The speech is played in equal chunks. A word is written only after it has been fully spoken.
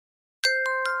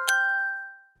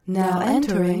Now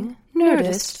entering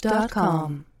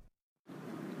Nerdist.com.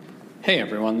 Hey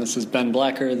everyone, this is Ben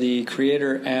Blacker, the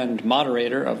creator and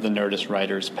moderator of the Nerdist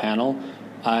Writers panel.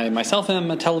 I myself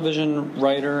am a television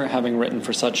writer, having written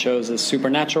for such shows as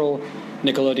Supernatural,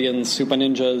 Nickelodeon's Super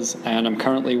Ninjas, and I'm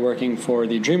currently working for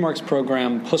the DreamWorks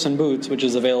program Puss in Boots, which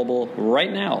is available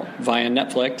right now via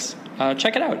Netflix.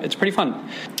 Check it out. It's pretty fun.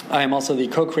 I am also the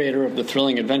co-creator of the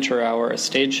Thrilling Adventure Hour, a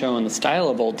stage show in the style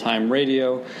of old-time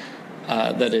radio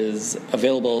that is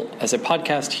available as a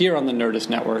podcast here on the Nerdist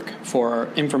Network. For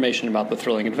information about the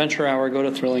Thrilling Adventure Hour, go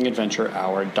to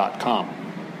thrillingadventurehour.com.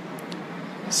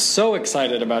 So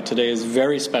excited about today's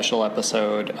very special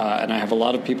episode, and I have a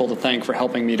lot of people to thank for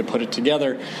helping me to put it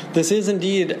together. This is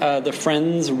indeed the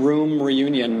Friends Room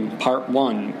Reunion Part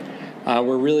 1.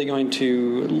 We're really going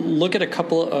to look at a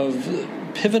couple of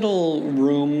pivotal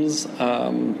rooms,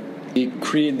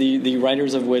 the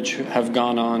writers of which have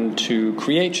gone on to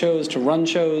create shows, to run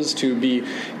shows, to be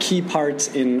key parts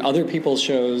in other people's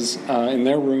shows in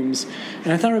their rooms.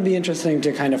 And I thought it would be interesting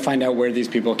to kind of find out where these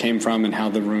people came from and how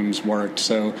the rooms worked.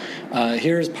 So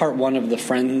here's part 1 of the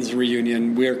Friends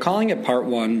reunion. We're calling it part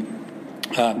 1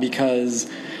 because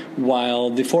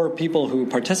while the 4 people who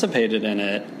participated in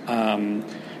it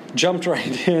jumped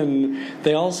right in,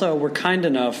 they also were kind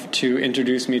enough to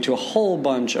introduce me to a whole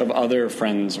bunch of other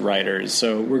Friends writers.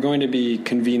 So we're going to be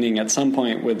convening at some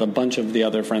point with a bunch of the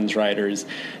other Friends writers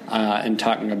and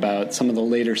talking about some of the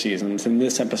later seasons. In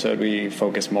this episode, we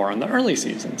focus more on the early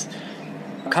seasons.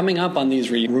 Coming up on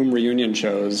these room reunion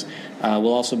shows,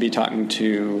 we'll also be talking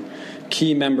to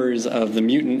key members of the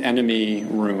Mutant Enemy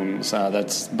rooms.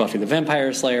 That's Buffy the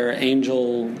Vampire Slayer,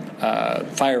 Angel,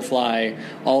 Firefly,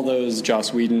 all those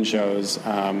Joss Whedon shows,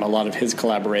 a lot of his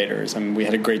collaborators, and we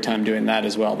had a great time doing that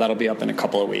as well. That'll be up in a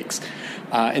couple of weeks.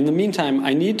 In the meantime,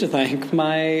 I need to thank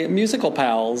my musical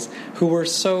pals who were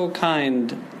so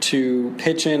kind to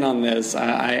pitch in on this.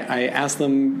 I asked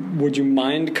them, would you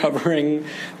mind covering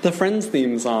the Friends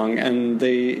theme song? And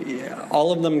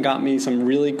all of them got me some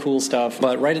really cool stuff.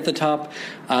 But right at the top,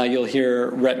 you'll hear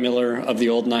Rhett Miller of the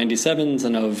old 97s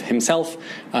and of himself,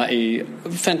 a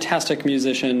fantastic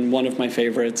musician, one of my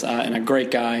favorites, and a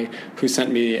great guy who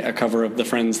sent me a cover of the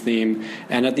Friends theme.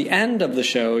 And at the end of the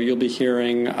show, you'll be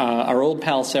hearing our old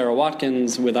pal Sara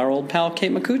Watkins with our old pal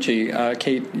Kate Micucci.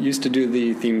 Kate used to do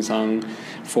the theme song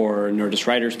for Nerdist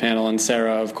Writers Panel, and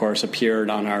Sara, of course, appeared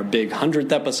on our big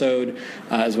 100th episode,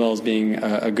 as well as being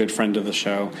a good friend of the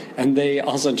show. And they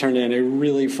also turned in a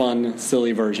really fun,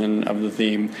 silly version of the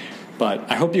theme. But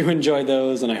I hope you enjoy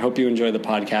those, and I hope you enjoy the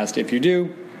podcast. If you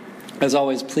do, as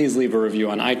always, please leave a review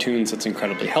on iTunes. It's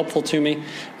incredibly helpful to me.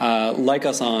 Like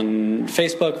us on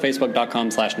Facebook,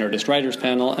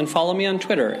 facebook.com/NerdistWritersPanel, and follow me on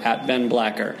Twitter @Ben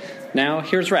Blacker. Now,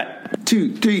 here's Rhett.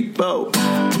 2, 3, 4.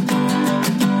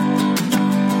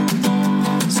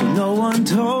 So no one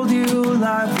told you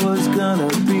life was gonna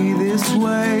be this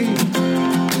way.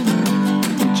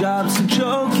 Your job's a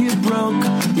joke, you broke,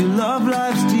 your love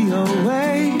life's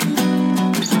DOA.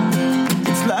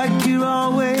 It's like you're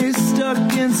always stuck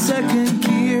in second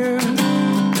gear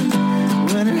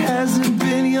when it hasn't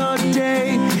been your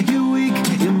day, your week,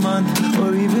 your month,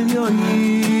 or even your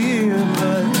year.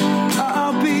 But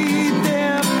I'll be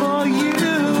there for you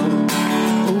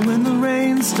when the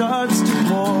rain starts to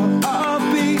pour. I'll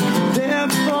be there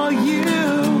for you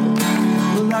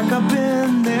like I've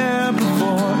been there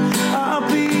before. I'll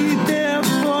be there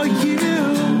for you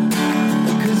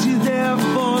 'cause you're there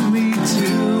for me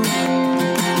too.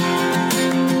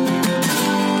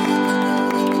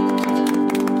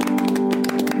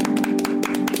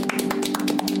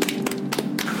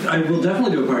 I will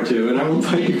definitely do a part 2, and I will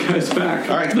invite you guys back.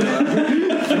 All right.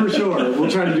 For sure. We'll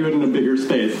try to do it in a bigger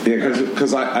space. Yeah,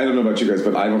 because I don't know about you guys,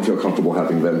 but I don't feel comfortable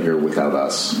having them here without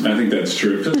us. I think that's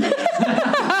true.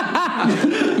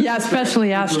 Yeah,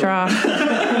 especially Astra.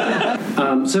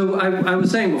 So I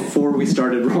was saying before we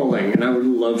started rolling, and I would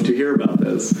love to hear about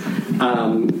this.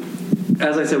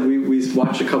 As I said, we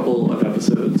watched a couple of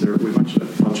episodes, or we watched a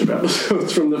bunch of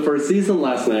episodes from the first season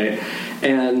last night,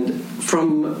 and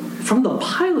from the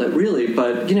pilot, really,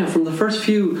 but from the first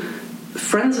few,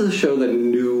 Friends is a show that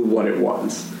knew what it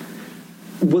was.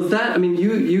 Was that? I mean,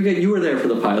 you were there for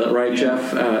the pilot, right,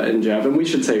 Jeff and Jeff? And we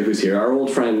should say who's here. Our old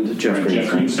friend Jeff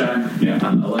Greenstein. Yeah.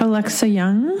 Alexa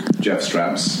Young, Jeff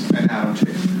Strauss, and Adam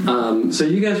Chase. So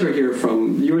you guys were here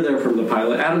you were there from the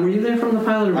pilot. Adam, were you there from the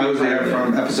pilot? Or I was there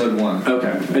from episode 1.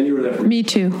 Okay, and you were there from... Me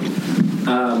too.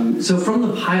 So from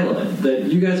the pilot, that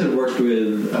you guys had worked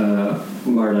with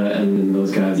Marta and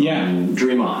those guys on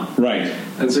Dream On. Right.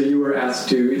 And so you were asked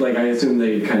to, like, I assume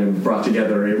they kind of brought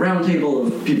together a round table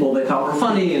of people they thought were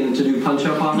funny and to do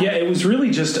punch-up on. Yeah, it was really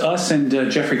just us and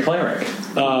Jeffrey Cleric,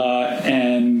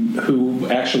 and who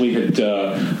actually had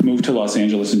moved to Los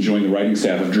Angeles and joined the writing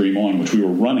staff of Dream On, which we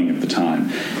were running at the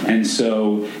time. And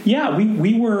so, yeah,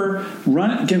 we were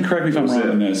running. Again, correct me if I'm wrong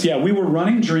on this. Yeah, we were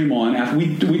running Dream On after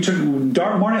we took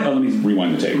Marta. Oh, let me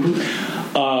rewind the tape.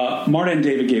 Marta and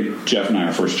David gave Jeff and I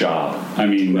our first job. I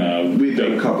mean, we'd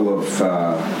done a couple of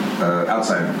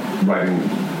outside writing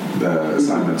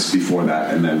assignments before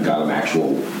that, and then got an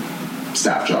actual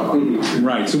staff job on.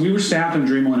 Right. So we were staffed on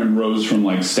Dream On and rose from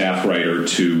like staff writer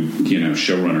to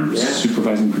showrunner,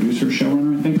 supervising producer,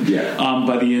 showrunner, I think. Yeah.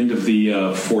 By the end of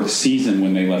the fourth season,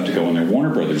 when they left to go on their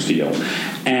Warner Brothers deal,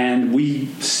 and we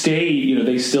stayed.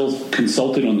 They still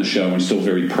consulted on the show and still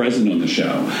very present on the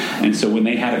show. And so when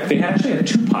they actually had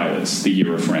two pilots the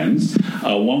year of Friends.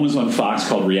 One was on Fox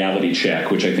called Reality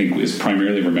Check, which I think is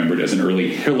primarily remembered as an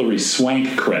early Hilary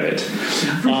Swank credit.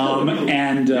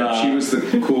 And she was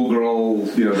the cool girl.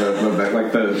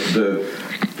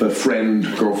 The friend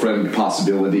girlfriend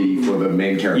possibility for the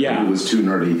main character who was too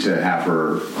nerdy to have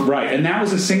her. Right, and that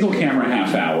was a single camera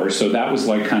half hour, so that was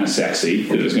like kind of sexy.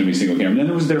 It was going to be single camera. And then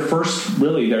it was their first,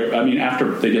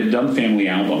 after they had done Family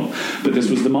Album, but this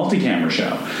was the multi-camera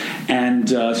show. And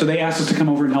so they asked us to come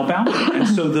over and help out. And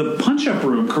so the punch-up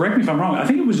room, correct me if I'm wrong, I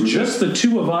think it was just the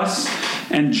two of us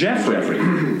and Jeffrey.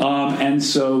 And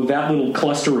so that little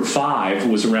cluster of five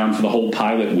was around for the whole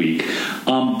pilot week.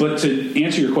 But to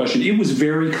answer your question, it was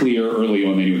very clear early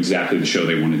on they knew exactly the show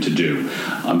they wanted to do.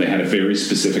 They had a very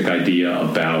specific idea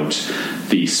about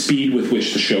the speed with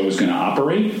which the show was going to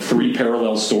operate. 3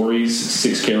 parallel stories,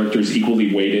 6 characters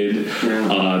equally weighted,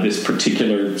 this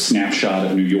particular snapshot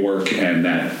of New York and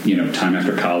that, time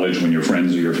after college when your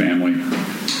friends are your family.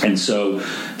 And so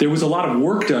there was a lot of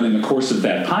work done in the course of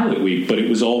that pilot week, but it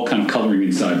was all kind of coloring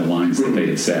inside the lines that they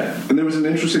had set. And there was an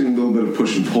interesting little bit of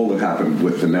push and pull that happened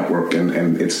with the network, and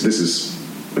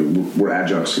we're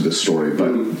adjuncts to this story,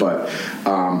 but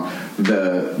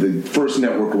the first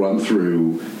network run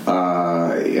through,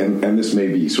 and this may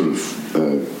be sort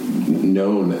of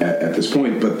known at this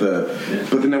point, but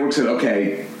the network said,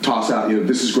 okay, toss out,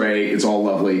 this is great, it's all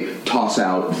lovely, toss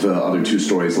out the other 2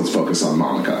 stories, let's focus on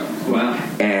Monica. Wow.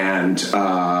 And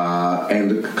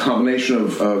the combination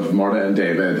of Marta and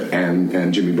David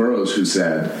and Jimmy Burrows, who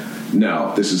said,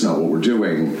 no, this is not what we're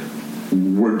doing.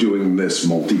 We're doing this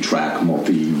multi-track,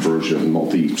 multi-version,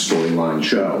 multi-storyline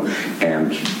show,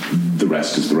 and the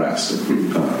rest is the rest.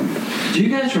 Do you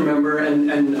guys remember,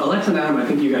 and Alexa and Adam, I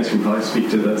think you guys can probably speak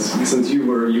to this, since you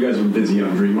guys were busy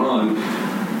on Dream On,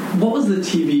 what was the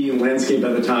TV landscape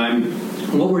at the time?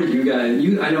 What were you guys...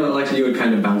 I know, Alexa, you had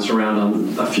kind of bounced around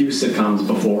on a few sitcoms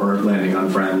before landing on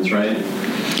Friends, right?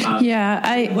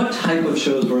 What type of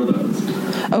shows were those?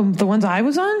 Oh, the ones I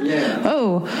was on? Yeah.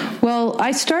 Oh, well,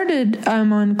 I started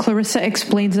on Clarissa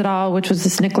Explains It All, which was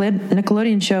this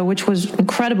Nickelodeon show, which was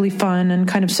incredibly fun and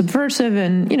kind of subversive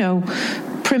and,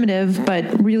 primitive,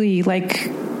 but really,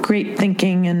 great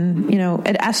thinking, and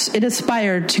it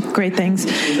aspired to great things.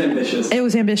 It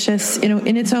was ambitious,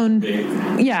 in its own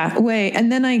way.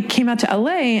 And then I came out to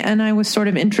LA, and I was sort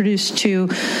of introduced to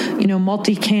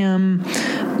multicam,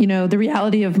 the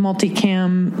reality of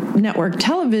multicam network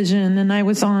television, and I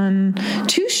was on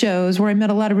 2 shows where I met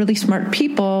a lot of really smart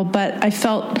people, but I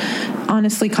felt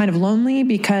honestly kind of lonely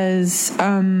because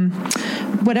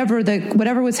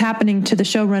whatever was happening to the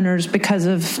showrunners because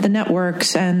of the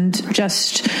networks and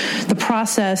just the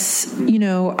process,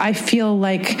 I feel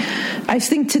like, I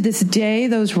think to this day,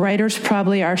 those writers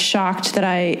probably are shocked that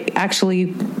I actually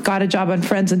got a job on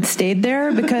Friends and stayed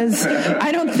there, because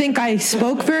I don't think I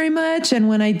spoke very much, and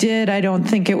when I did, I don't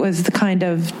think it was the kind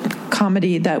of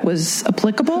comedy that was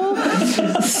applicable.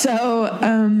 So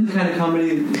kind of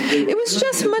comedy, it was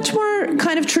just much more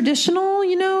kind of traditional,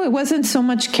 it wasn't so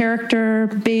much character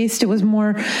based, it was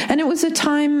more, and it was a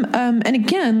time, and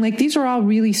again, these are all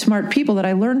really smart people that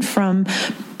I learned from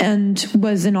and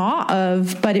was in awe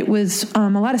of, but it was a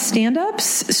lot of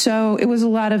stand-ups, so it was a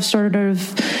lot of sort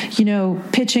of,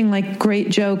 pitching great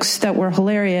jokes that were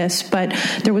hilarious, but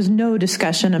there was no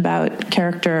discussion about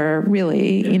character,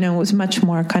 really. It was much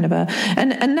more kind of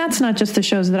and that's not just the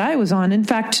shows that I was on. In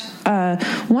fact,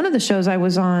 one of the shows I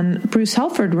was on, Bruce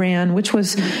Helford ran, which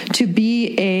was to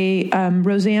be a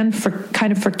Roseanne for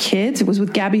kids. It was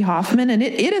with Gabby Hoffman, and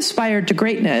it aspired to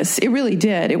greatness. It really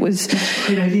did. It was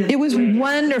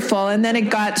one wonderful. And then it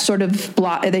got sort of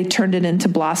they turned it into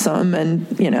Blossom, and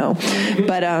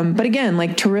but again,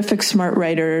 like terrific, smart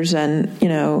writers, and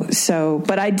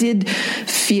but I did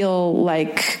feel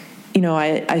like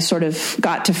I sort of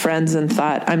got to Friends and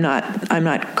thought I'm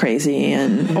not crazy,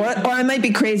 and or I might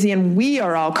be crazy, and we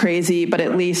are all crazy, but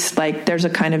at least like there's a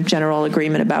kind of general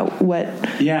agreement about what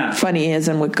funny is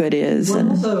and what good is. Well, and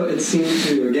also it seemed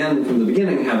to, again, from the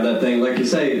beginning, have that thing, like you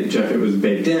say, Jeff, it was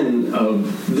baked in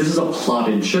of this is a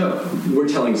plotted show. We're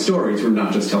telling stories. We're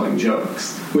not just telling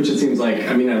jokes. Which it seems like,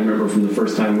 I remember from the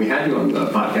first time we had you on the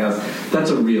podcast,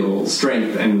 that's a real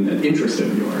strength and an interest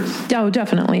of yours. Oh,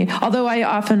 definitely. Although I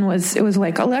often it was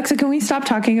like, Alexa, can we stop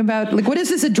talking about, like, what is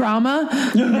this, a drama?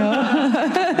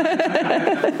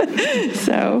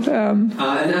 So. And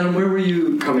Adam, where were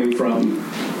you coming from?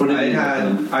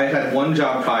 I had one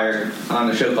job prior on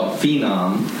a show called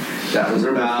Phenom. That was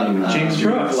about James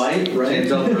Brooks. Light, right?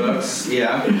 James L. Brooks,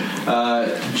 yeah.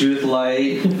 Judith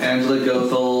Light, Angela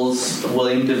Goethals,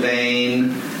 William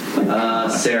Devane,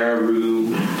 Sarah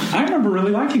Rue. I remember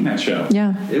really liking that show.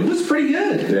 Yeah. It was pretty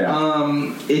good.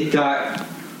 Yeah. It got...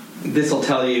 This will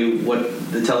tell you what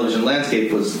the television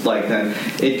landscape was like then.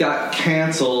 It got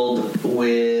canceled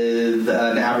with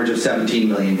an average of 17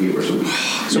 million viewers a week.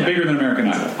 So bigger than American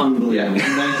Idol. Unbelievable. Yeah,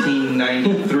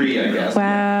 1993, I guess.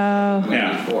 Wow.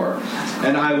 Yeah.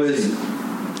 And I was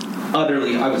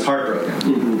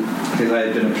heartbroken because I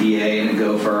had been a PA and a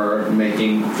gopher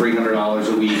making $300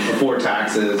 a week before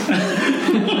taxes.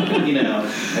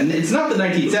 And it's not the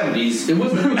 1970s. It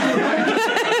wasn't.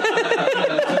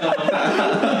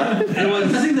 I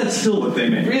think that's still what they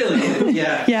make. Really?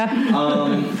 Yeah. Yeah.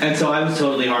 And so I was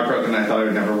totally heartbroken. I thought I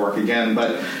would never work again.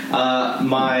 But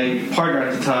my partner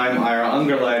at the time, Ira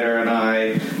Ungerleider, and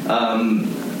I,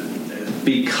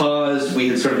 because we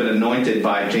had sort of been anointed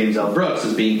by James L. Brooks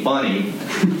as being funny,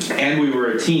 and we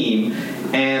were a team,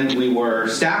 and we were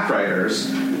staff writers,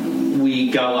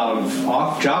 we got a lot of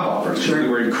job offers. Sure. We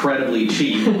were incredibly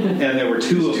cheap, and there were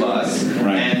two of us,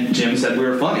 and Jim said we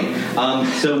were funny.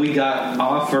 So we got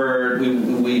offered,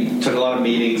 we took a lot of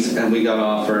meetings, and we got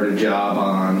offered a job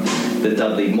on the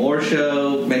Dudley Moore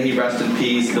Show, may he rest in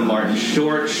peace, the Martin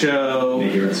Short Show. May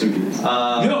he rest in peace.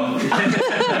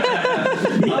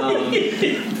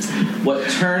 What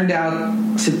turned out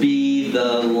to be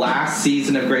the last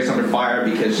season of Grace Under Fire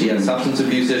because she had substance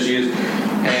abuse issues,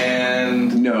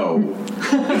 and No.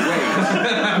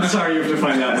 I'm sorry you have to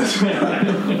find out this way.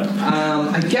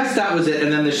 I guess that was it,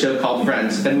 and then the show called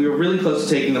Friends, and we were really close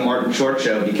to taking the Martin Short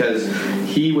Show because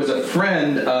he was a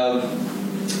friend of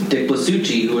Dick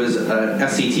Blasucci, who was an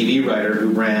SCTV writer who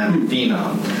ran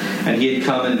Phenom, and he had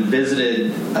come and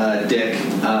visited Dick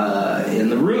in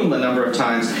the room a number of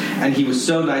times, and he was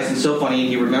so nice and so funny, and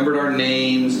he remembered our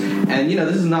names, and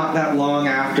this is not that long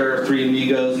after Three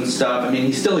Amigos and stuff. I mean,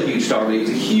 he's still a huge star, but he was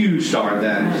a huge star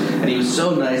then, and he was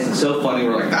so nice and so funny.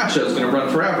 We're like, that show's going to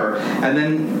run forever. And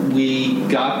then we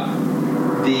got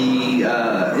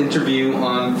the interview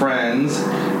on Friends,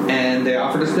 and they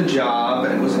offered us the job,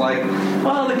 and it was like,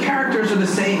 well, the characters are the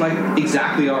same, like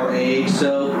exactly our age,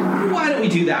 so why don't we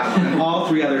do that one? And all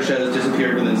three other shows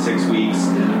disappeared within 6 weeks,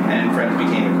 and Friends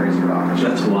became a crazy rock show.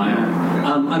 That's wild.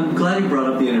 I'm glad you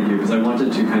brought up the interview because I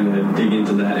wanted to kind of dig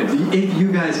into that. If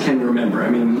you guys can remember,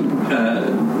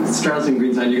 Strauss and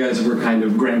Greenstein, you guys were kind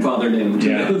of grandfathered into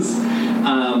this.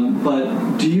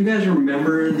 But do you guys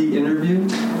remember the interview?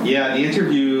 Yeah, the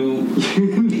interview.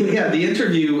 The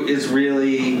interview is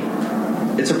really,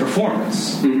 it's a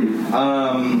performance.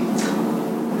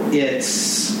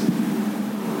 It's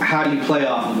how do you play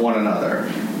off of one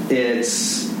another.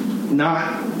 It's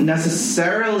not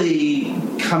necessarily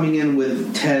coming in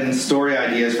with 10 story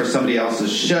ideas for somebody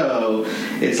else's show.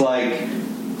 It's like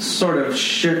sort of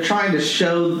trying to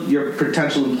show your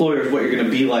potential employers what you're going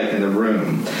to be like in the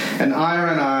room. And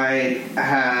Ira and I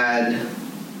had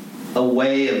a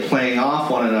way of playing off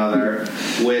one another,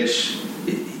 which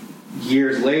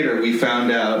years later we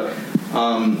found out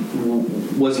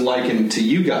was likened to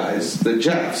you guys, the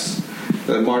Jeffs.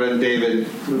 That Marta and David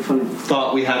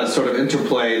thought we had a sort of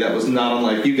interplay that was not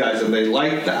unlike you guys, and they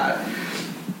liked that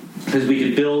because we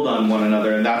could build on one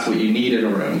another, and that's what you need in a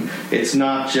room. It's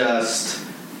not just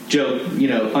joke,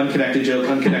 unconnected joke,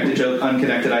 unconnected joke,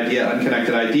 unconnected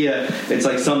idea. It's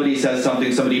like somebody says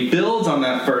something, somebody builds on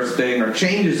that first thing or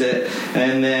changes it,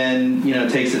 and then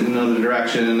takes it in another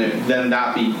direction, and then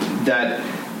that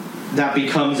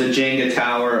becomes a Jenga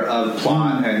tower of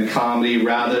plot and comedy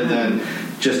rather than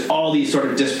just all these sort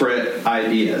of disparate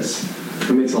ideas.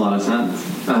 It makes a lot of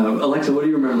sense. Alexa, what do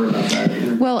you remember about that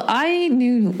interview? Well, I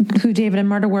knew who David and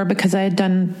Marta were because I had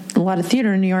done a lot of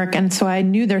theater in New York, and so I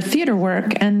knew their theater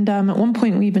work. And at one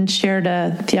point, we even shared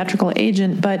a theatrical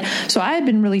agent. But so I had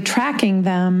been really tracking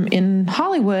them in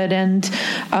Hollywood, and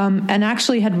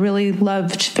actually had really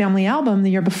loved Family Album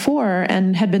the year before,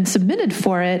 and had been submitted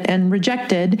for it and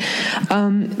rejected.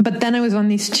 But then I was on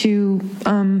these two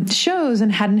shows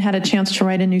and hadn't had a chance to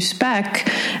write a new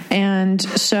spec. And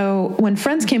so when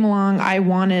Friends came along, I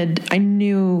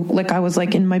knew, like, I was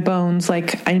like in my bones,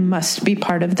 like, I must be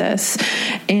part of this.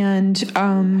 And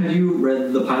have you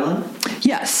read the pilot?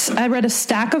 Yes, I read a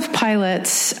stack of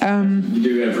pilots. You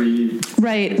do every...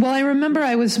 Right. Well, I remember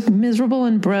I was miserable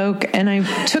and broke, and I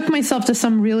took myself to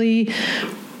some really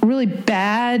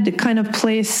bad kind of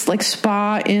place, like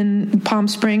spa in Palm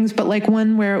Springs, but like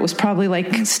one where it was probably like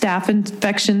staph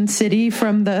infection city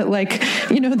from the, like,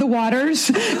 the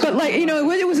waters. But like,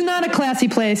 it was not a classy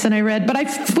place. And but I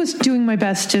was doing my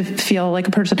best to feel like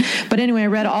a person. But anyway, I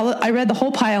read the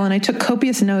whole pile, and I took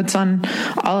copious notes on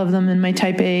all of them in my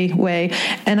type A way.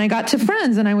 And I got to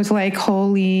Friends, and I was like,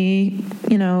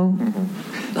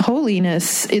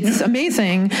 holiness, it's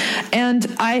amazing.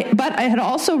 But I had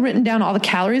also written down all the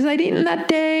calories I'd eaten that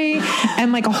day,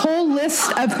 and like a whole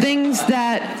list of things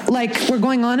that like were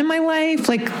going on in my life,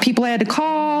 like people I had to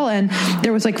call, and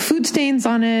there was like food stains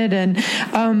on it. And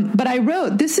but I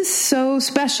wrote, this is so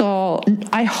special,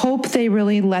 I hope they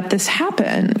really let this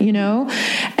happen,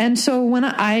 and so when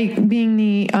I being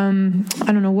the I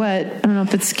don't know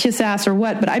if it's kiss ass or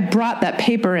what, but I brought that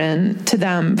paper in to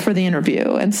them for the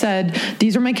interview and said,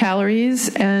 these are my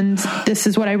calories, and this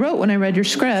is what I wrote when I read your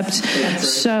script.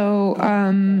 So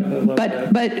but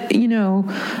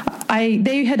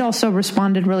they had also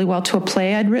responded really well to a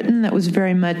play I'd written that was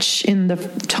very much in the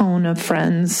tone of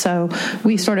Friends, so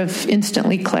we sort of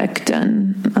instantly clicked.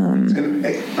 And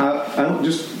I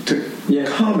just to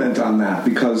comment on that,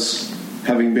 because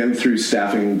having been through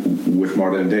staffing with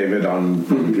Marta and David on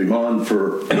Dream On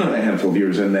for a handful of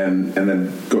years, and then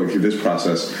going through this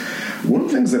process, one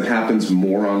of the things that happens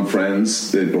more on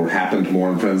Friends, or happened more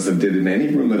on Friends than did in any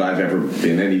room that I've ever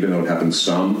been in, even though it happens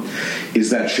some, is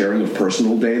that sharing of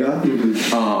personal data.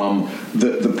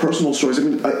 The personal stories. I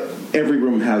mean, every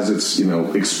room has its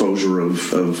exposure of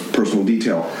personal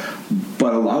detail,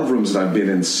 but a lot of rooms that I've been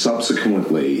in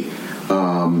subsequently,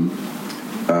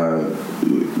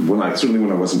 when I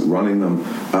wasn't running them,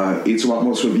 it's a lot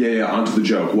more sort of onto the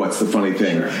joke. What's the funny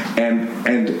thing? Sure.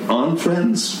 And on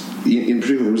Friends, in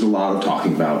particular, there was a lot of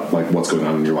talking about like what's going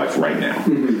on in your life right now,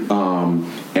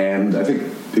 and I think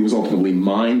it was ultimately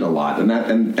mined a lot, and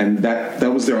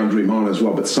that was there on Dream On as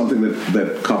well. But something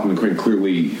that Kauffman and Crane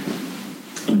clearly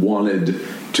wanted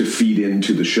to feed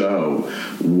into the show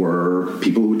were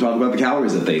people who would talk about the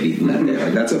calories that they'd eaten that day.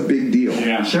 Like, that's a big deal.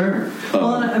 Yeah, sure.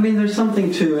 Well, I mean, there's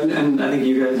something too, and I think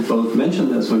you guys both mentioned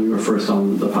this when you were first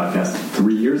on the podcast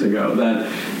 3 years ago,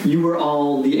 that you were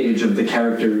all the age of the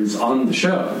characters on the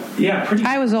show. Yeah,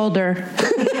 I was older.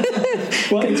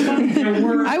 Well, it's funny.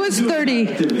 I was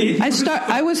 30.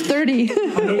 I was 30.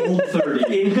 Old 30.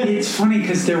 It's funny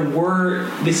because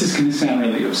this is going to sound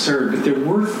really absurd, but there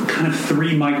were kind of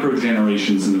 3 micro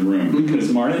generations in the room,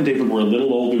 because Marta and David were a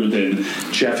little older than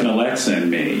Jeff and Alexa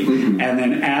and me, and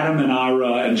then Adam and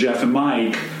Ira and Jeff and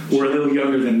Mike were a little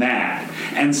younger than that.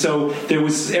 And so there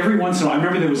was, every once in a while, I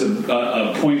remember there was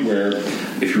a point where,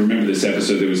 if you remember this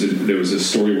episode, there was a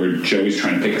story where Joey's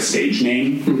trying to pick a stage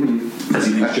name, because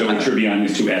he thinks Joey Tribbiani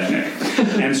is too ethnic.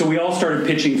 And so we all started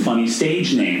pitching funny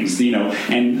stage names,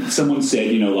 and someone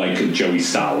said, like Joey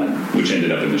Stalin, which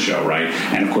ended up in the show, right?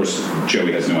 And of course,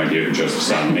 Joey has no idea who Joseph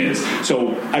Stalin is.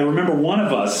 So I remember one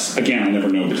of us, again, I never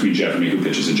know between Jeff and me who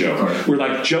pitches a joke, we're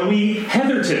like, Joey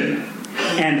Heatherton.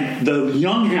 And the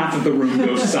young half of the room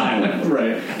goes silent.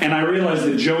 Right. And I realized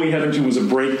that Joey Heatherton was a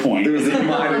break point. It was a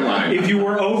dividing line. If you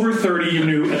were over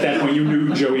 30, at that point, you knew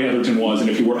who Joey Heatherton was. And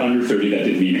if you were under 30, that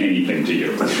didn't mean anything to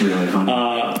you. That's really fun.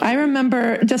 I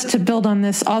remember, just to build on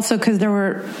this also, because there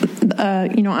were,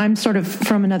 I'm sort of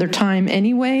from another time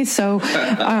anyway, so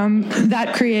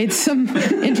that creates some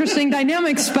interesting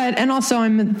dynamics. And also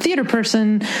I'm a theater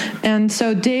person. And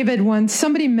so David, once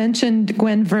somebody mentioned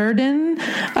Gwen Verdon,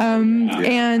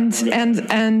 and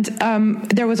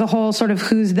there was a whole sort of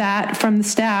who's that from the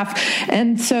staff,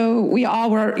 and so we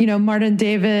all were, Marta and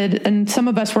David, and some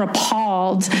of us were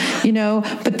appalled,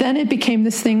 but then it became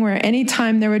this thing where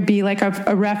anytime there would be like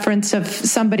a reference reference of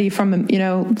somebody from,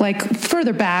 like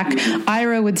further back.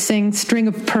 Ira would sing "String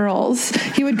of Pearls."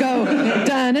 He would go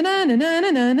da na na na na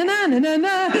na na na na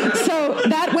na. So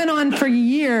that went on for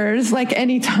years. Like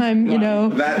anytime,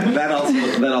 that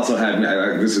also had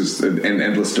this is an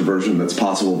endless diversion that's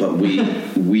possible. But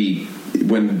we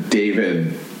when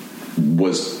David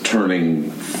was turning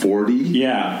 40,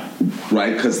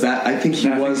 right, because I think he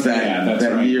was that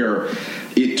right. year.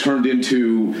 It turned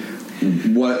into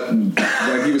what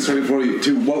he was turning 40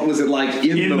 to what was it like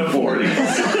in the 40s,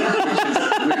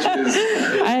 which is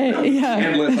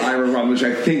endless Ira run, which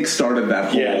I think started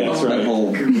that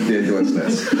whole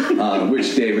ridiculousness,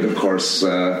 which David, of course,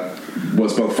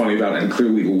 was both funny about and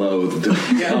clearly loathed.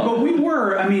 Yeah, but we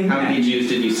were. I mean, how many Jews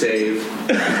did you save?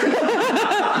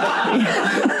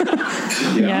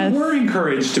 Yes. We were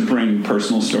encouraged to bring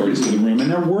personal stories to the room, and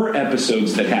there were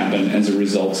episodes that happened as a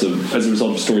result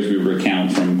of stories we would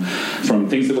recount from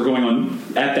things that were going on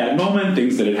at that moment,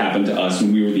 things that had happened to us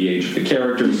when we were the age of the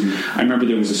characters. I remember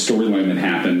there was a storyline that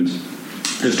happened.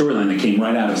 The storyline that came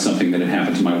right out of something that had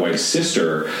happened to my wife's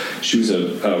sister. She was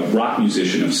a rock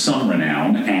musician of some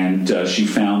renown, and she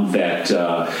found that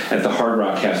at the Hard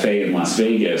Rock Cafe in Las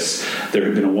Vegas, there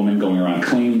had been a woman going around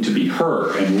claiming to be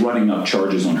her and running up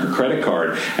charges on her credit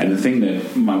card. And the thing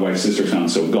that my wife's sister found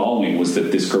so galling was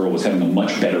that this girl was having a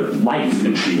much better life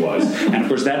than she was. And, of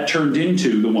course, that turned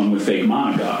into the one with fake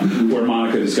Monica, where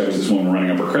Monica discovers this woman running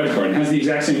up her credit card and has the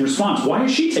exact same response. Why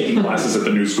is she taking classes at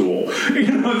the new school?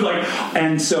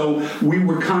 And so we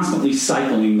were constantly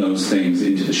cycling those things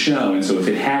into the show. And so if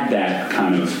it had that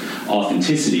kind of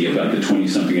authenticity about the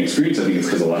 20-something experience, I think it's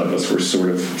because a lot of us were sort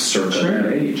of circa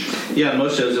that age. Yeah,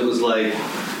 most shows it was like,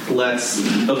 let's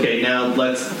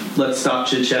stop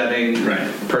chit-chatting,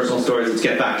 right? Personal stories, let's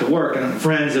get back to work. And on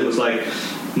Friends, it was like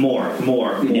more.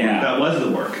 Yeah. That was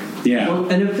the work. Yeah. Well,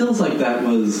 and it feels like that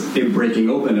was a breaking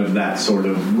open of that sort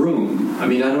of room. I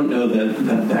mean, I don't know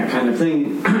that kind of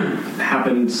thing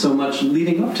happened so much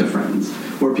leading up to Friends,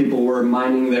 where people were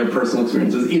mining their personal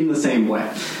experiences in the same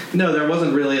way. No, there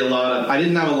wasn't really I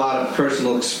didn't have a lot of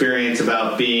personal experience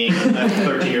about being a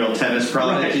 13-year-old tennis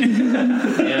prodigy.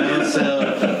 Right.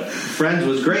 So Friends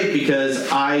was great because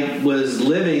I was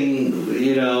living,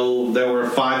 there were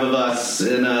 5 of us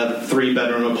in a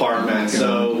 3-bedroom apartment.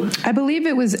 So I believe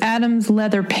it was Adam's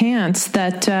leather pants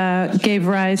that gave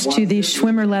rise to the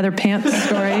Schwimmer leather pants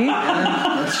story.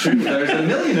 Yeah, that's true. There's a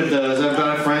million of those. I've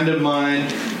got a friend of mine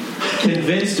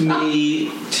convinced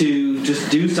me to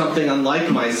just do something unlike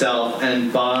myself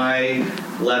and buy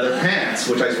leather pants,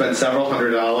 which I spent several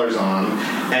 $100s on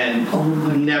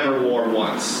and never wore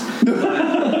once. But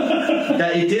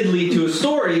that it did lead to a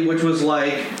story, which was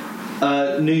like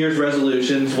New Year's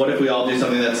resolutions. What if we all do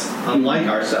something that's unlike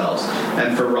ourselves?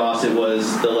 And for Ross, it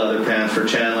was the leather pants. For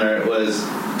Chandler, it was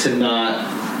to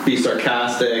not be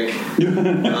sarcastic.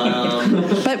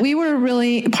 But we were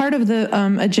really part of the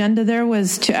agenda there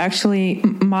was to actually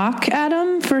mock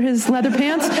Adam for his leather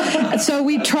pants. So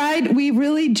we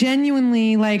really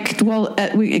genuinely I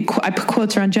put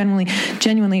quotes around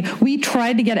genuinely we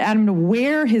tried to get Adam to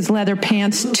wear his leather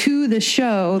pants to the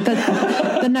show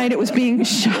the night it was being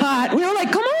shot. We were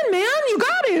like, come on, man, you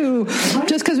got to,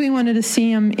 just because we wanted to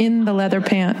see him in the leather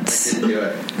pants. Didn't do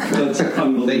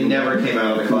it. They never came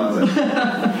out of the closet.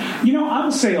 I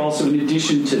will say also, in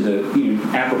addition to the,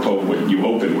 apropos of what you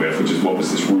opened with, which is what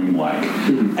was this room like,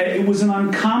 it was an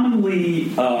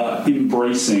uncommonly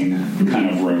embracing kind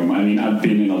of room. I mean, I've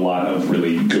been in a lot of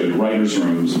really good writers'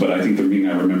 rooms, but I think the thing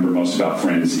I remember most about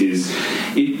Friends is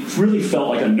it really felt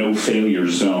like a no-failure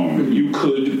zone. You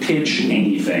could pitch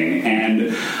anything,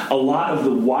 and a lot of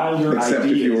the wilder Except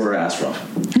ideas... if you were Astro.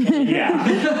 Yeah,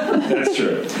 that's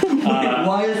true.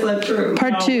 Why is that true?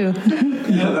 Part 2.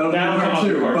 That'll come up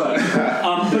in part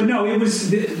 2. But no, it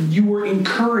was you were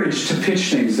encouraged to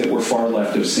pitch things that were far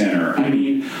left of center. I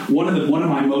mean, one of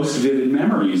my most vivid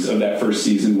memories of that first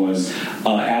season was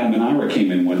Adam and Ira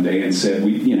came in one day and said,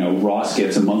 Ross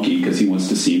gets a monkey because he wants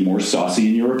to seem more saucy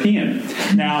and European.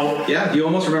 Now, yeah, you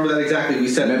almost remember that exactly. We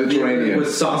said Mediterranean. It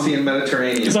was saucy and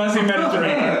Mediterranean. Saucy and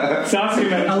Mediterranean. Saucy and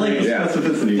Mediterranean. I like the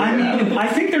specificity. I mean, I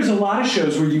think there's a lot of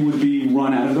shows where you would be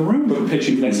run out of the room for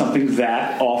pitching something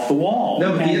that off the wall.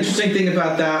 No, but the interesting thing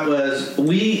about that was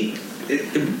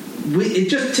it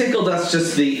just tickled us,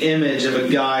 just the image of a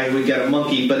guy who would get a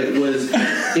monkey, but it was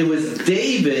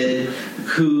David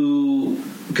who,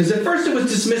 because at first it was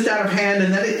dismissed out of hand,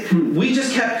 and then we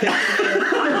just kept pitching it.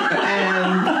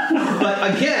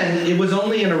 But again, it was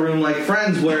only in a room like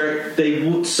Friends where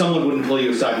someone wouldn't pull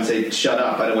you aside and say, "Shut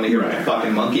up! I don't want to hear about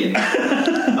fucking monkey."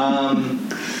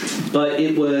 But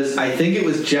I think it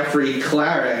was Jeffrey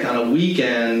Clarick on a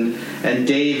weekend and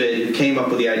David who came up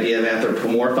with the idea of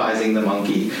anthropomorphizing the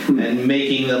monkey and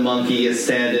making the monkey a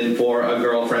stand-in for a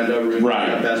girlfriend, a roommate,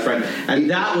 a best friend. And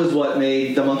that was what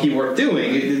made the monkey worth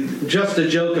doing. Just a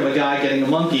joke of a guy getting a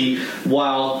monkey,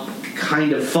 while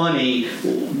kind of funny,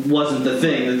 wasn't the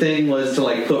thing. The thing was to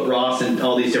like put Ross in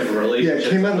all these different relationships. Yeah,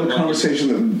 it came out of a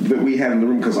conversation that we had in the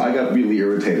room because I got really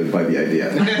irritated by the idea.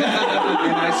 And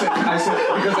I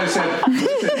said,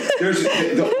 there's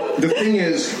the thing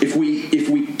is, if we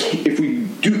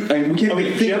do, I mean, we can't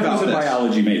think Jeff about was a this.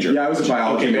 biology major. Yeah, I was a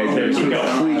biology major.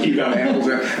 Keep going. Animals.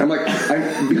 I'm like,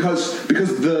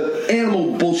 because the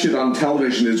animal bullshit on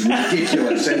television is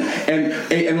ridiculous,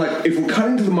 and like if we're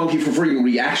cutting to the monkey for freaking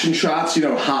reaction shots,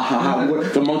 ha ha ha,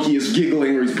 the monkey is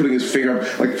giggling or he's putting his finger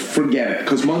up, like forget it,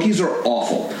 because monkeys are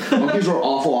awful. Monkeys are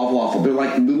awful. They're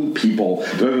like little people.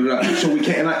 So we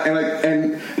can't.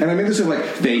 And I mean this is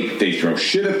like they throw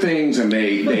shit at things and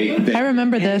they I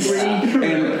remember this.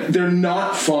 And they're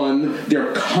not fun.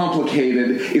 They're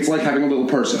complicated. It's like having a little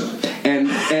person. And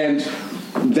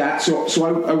that so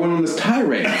I went on this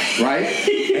tirade, right?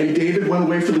 And David went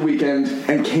away for the weekend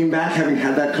and came back having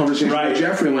had that conversation with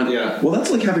Jeffrey and went, well,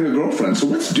 that's like having a girlfriend. So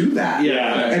let's do that.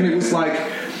 Yeah. And it was like.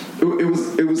 It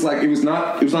was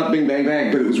not Bing Bang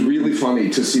Bang, but it was really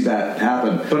funny to see that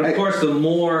happen. But of course, the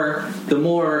more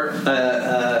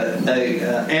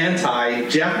anti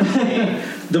Jeff became,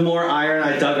 the more Ira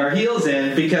and I dug our heels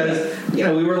in, because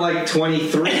we were like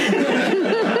 23,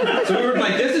 so we were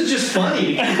like, this is just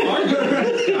funny.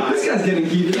 This guy's getting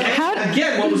heated.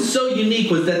 Again, what was so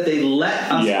unique was that they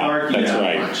let us argue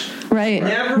that much. Right.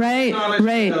 Never been on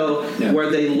a show where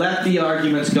they let the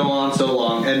arguments go on so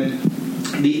long. And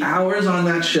the hours on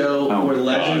that show were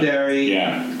legendary.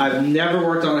 Yeah. I've never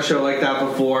worked on a show like that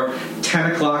before.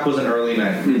 10 o'clock was an early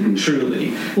night,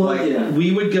 truly. Well,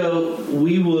 we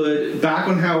would, back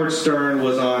when Howard Stern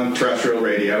was on terrestrial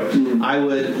radio, I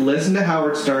would listen to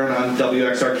Howard Stern on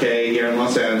WXRK here in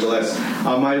Los Angeles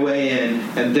on my way in,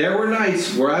 and there were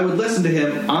nights where I would listen to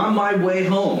him on my way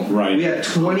home. Right. We had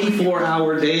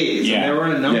 24-hour days, and there were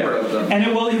a number of them. And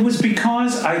it was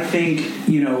because I think,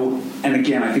 and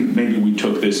again, I think maybe we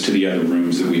took this to the other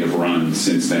rooms that we have run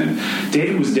since then.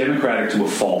 David was democratic to a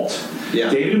fault.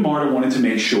 Yeah. David and Marta wanted to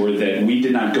make sure that we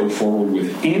did not go forward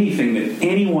with anything that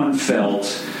anyone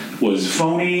felt was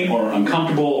phony or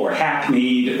uncomfortable or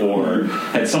hackneyed or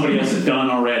had somebody else had done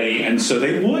already. And so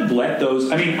they would let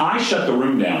those... I mean, I shut the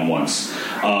room down once.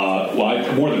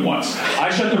 More than once. I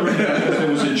shut the room down because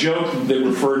there was a joke that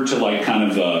referred to like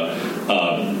kind of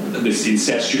this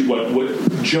incestuous...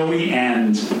 What Joey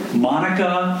and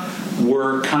Monica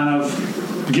were kind of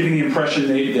giving the impression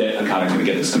that God, I'm going to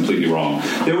get this completely wrong.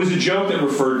 There was a joke that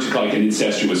referred to like an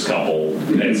incestuous couple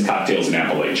as cocktails in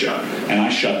Appalachia, and I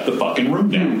shut the fucking room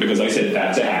down because I said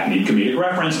that's a hackneyed comedic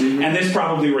reference, and this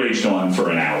probably raged on for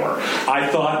an hour. I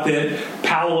thought that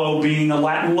Paolo being a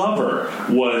Latin lover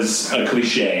was a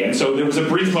cliche, and so there was a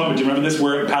brief moment. Do you remember this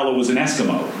where Paolo was an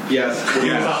Eskimo? Yes, he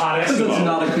was a hot Eskimo. That's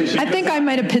not a cliche. I think I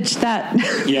might have pitched that.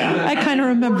 Yeah, I kind of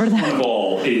remember that. One of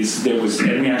all is there was,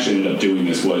 and we actually ended up doing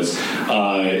this was.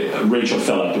 Rachel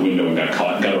fell out the window and got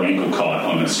her ankle caught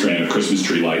on a strand of Christmas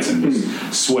tree lights and was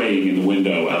swaying in the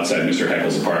window outside Mr.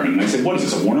 Heckle's apartment. And I said, what is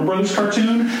this, a Warner Brothers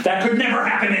cartoon? That could never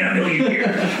happen in a million years.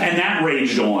 And that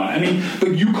raged on. I mean,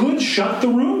 but you could shut the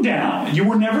room down. You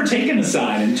were never taken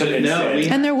aside and said...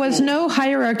 And there was no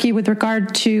hierarchy with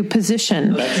regard to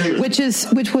position,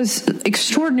 which was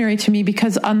extraordinary to me,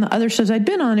 because on the other shows I'd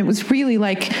been on, it was really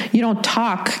like, you don't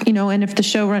talk, and if the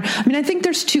showrunner... I mean, I think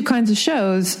there's two kinds of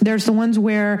shows. There's the ones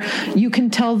where you can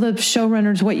tell the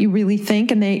showrunners what you really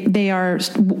think, and they are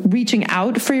reaching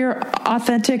out for your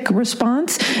authentic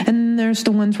response. And there's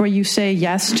the ones where you say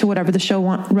yes to whatever the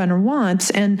showrunner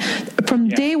wants. And from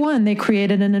day one, they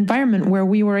created an environment where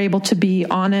we were able to be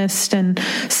honest and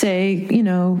say,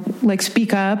 like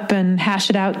speak up and hash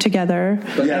it out together.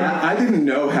 Yeah, I didn't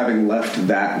know, having left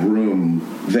that room,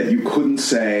 that you couldn't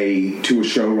say to a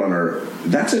showrunner,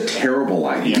 that's a terrible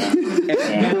idea.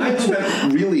 And I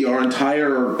spent really our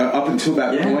entire, up until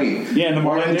that point,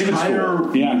 our entire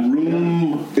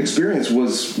room experience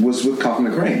was with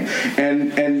Kauffman and Crane.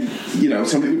 And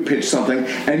somebody would pitch something,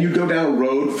 and you'd go down a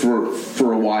road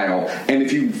for a while, and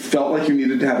if you felt like you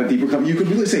needed to have a deeper conversation, you could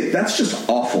really say, that's just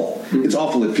awful. Mm-hmm. It's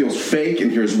awful. It feels fake,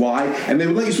 and here's why. And they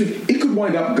would let you speak. It could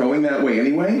wind up going that way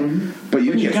anyway, but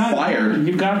you get fired.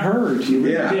 You got heard. You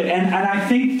really did. And I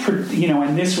think,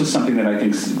 and this was something that I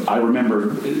think I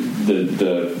remember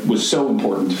was so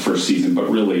important the first season, but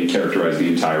really carried characterize the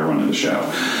entire run of the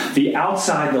show. The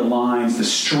outside the lines, the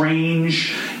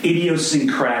strange,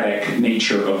 idiosyncratic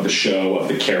nature of the show, of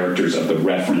the characters, of the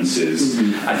references,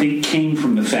 I think came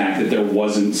from the fact that there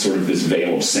wasn't sort of this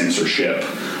veil of censorship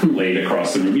laid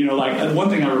across the room. You know, like, one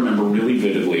thing I remember really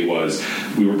vividly was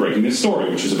we were breaking this story,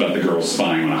 which was about the girls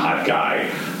spying on a hot guy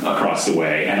across the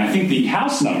way, and I think the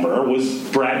house number was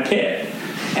Brad Pitt.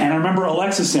 And I remember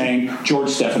Alexa saying George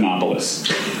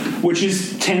Stephanopoulos, which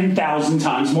is 10,000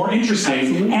 times more interesting.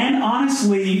 Absolutely. And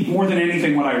honestly, more than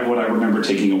anything, what I remember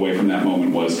taking away from that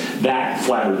moment was that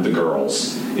flattered the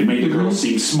girls. It made the girls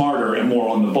seem smarter and more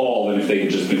on the ball than if they had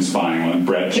just been spying on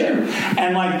Brad Pitt. Sure.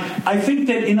 And I think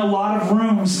that in a lot of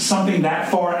rooms, something that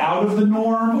far out of the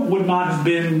norm would not have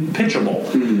been pitchable.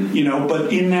 You know,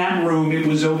 but in that room, it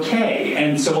was okay.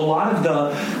 And so a lot of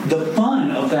the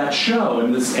fun of that show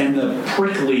and the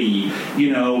prickly,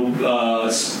 you know,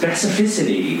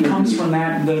 specificity comes from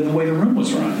that the way the room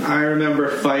was run. I remember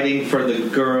fighting for the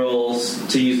girls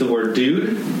to use the word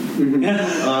dude.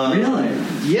 Really?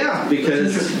 Yeah,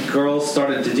 because girls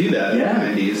started to do that in the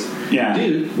 90s. Yeah.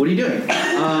 Dude, what are you doing?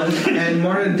 And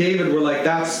Marta and David were like,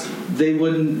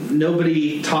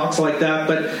 nobody talks like that,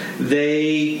 but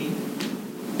they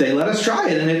let us try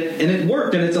it, and it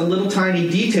worked, and it's a little tiny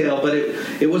detail, but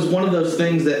it was one of those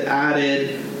things that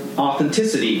added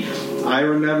authenticity. I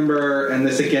remember, and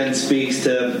this again speaks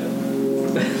to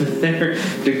their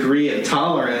degree of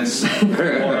tolerance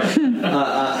for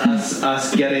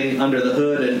us getting under the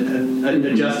hood and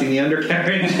adjusting the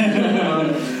undercarriage.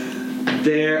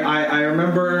 I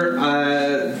remember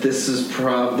this is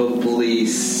probably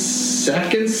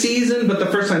second season, but the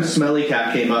first time Smelly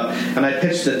Cat came up, and I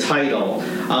pitched the title,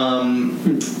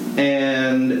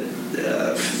 and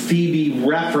Phoebe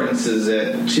references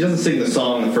it. She doesn't sing the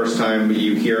song the first time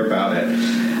you hear about it.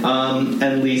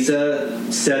 And Lisa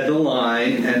said the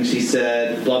line, and she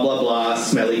said, blah, blah, blah,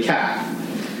 Smelly Cat.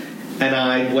 And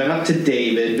I went up to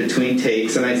David between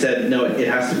takes, and I said, no, it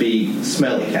has to be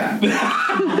Smelly Cat.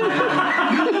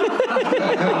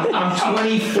 I'm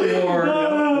 24.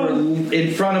 We're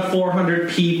in front of 400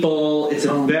 people. It's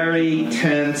a very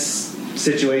tense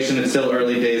situation. It's still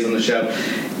early days on the show.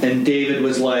 And David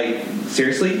was like,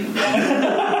 seriously?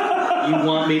 You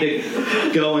want me to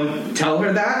go and tell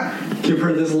her that? Give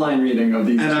her this line reading of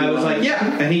these and I was like,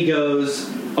 yeah. And he goes,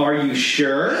 are you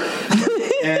sure?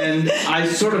 And I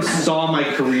sort of saw my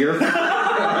career.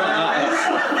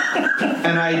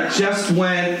 And I just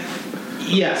went,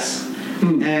 yes.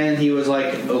 And he was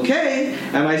like, okay.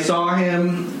 And I saw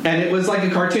him, and it was like a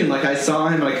cartoon. Like, I saw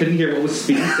him, and I couldn't hear what was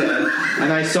being said.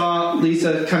 And I saw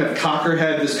Lisa kind of cock her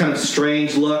head, this kind of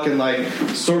strange look, and like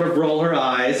sort of roll her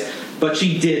eyes. But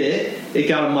she did it. It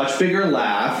got a much bigger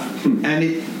laugh. And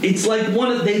it's like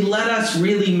they let us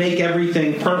really make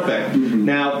everything perfect.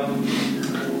 Now,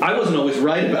 I wasn't always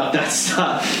right about that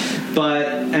stuff. But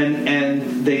and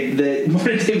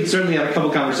Marta and David certainly had a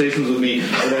couple conversations with me.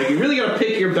 Like, you really got to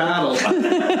pick your battles.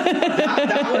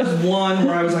 that was one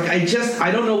where I was like,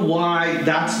 I don't know why.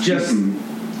 That's just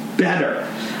better.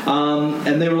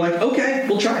 And they were like, okay,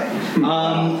 we'll try it.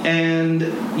 And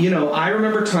you know, I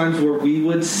remember times where we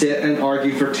would sit and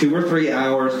argue for 2 or 3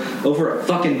 hours over a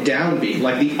fucking downbeat,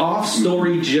 like the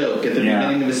off-story joke at the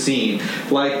beginning of a scene,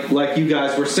 like you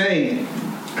guys were saying.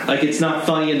 Like, it's not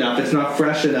funny enough. It's not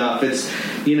fresh enough. It's,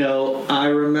 you know, I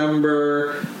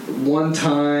remember one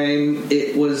time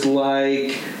it was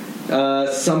like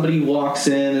somebody walks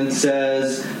in and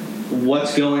says,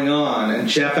 what's going on? And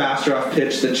Jeff Astroff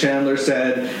pitched that Chandler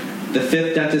said, the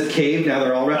fifth dentist caved, now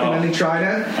they're all recommending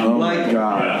Trident. Oh, like, my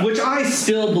God. Which I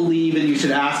still believe, and you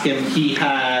should ask him, he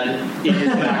had in his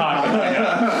back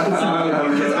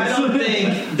pocket. Because I don't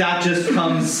think that just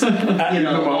comes, you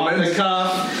know, off the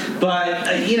cuff.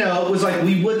 But, you know, it was like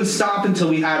we wouldn't stop until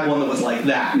we had one that was like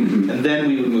that. And then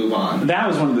we would move on. That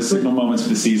was one of the signal moments of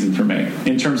the season for me,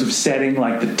 in terms of setting,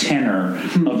 like, the tenor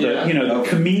of the, you know, the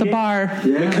comedic... The bar.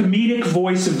 The comedic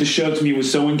voice of the show, to me, was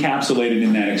so encapsulated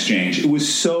in that exchange. It was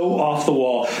so off the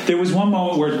wall. There was one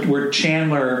moment where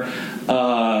Chandler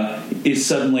is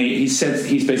suddenly, he's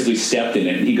basically stepped in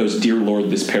it, and he goes, dear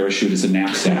Lord, this parachute is a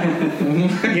knapsack.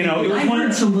 You know, I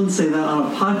heard someone say that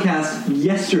on a podcast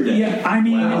yesterday. Yeah, I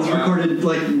mean, it was recorded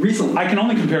like recently. I can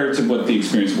only compare it to what the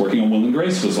experience of working on Will and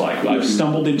Grace was like. I've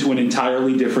stumbled into an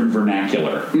entirely different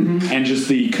vernacular, and just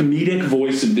the comedic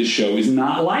voice of this show is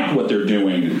not like what they're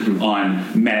doing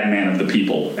on Madman of the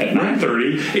People at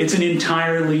 9:30. It's an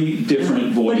entirely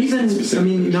different voice. But even, I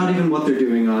mean, not even what they're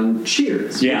doing on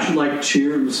Cheers. Yeah. Which, like,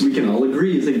 Cheers, we can all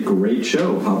agree, is a great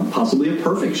show, possibly a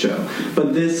perfect show.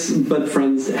 But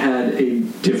Friends had a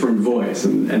different voice,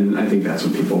 and I think that's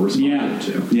what people responded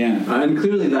to. Yeah. And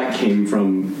clearly that came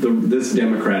from this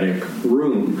democratic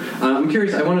room. I'm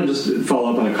curious, I want to just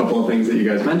follow up on a couple of things that you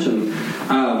guys mentioned.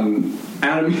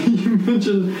 Adam, you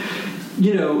mentioned,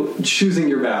 choosing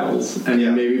your battles,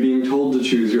 and maybe being told to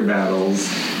choose your battles.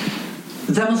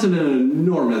 That must have been an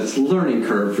enormous learning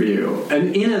curve for you.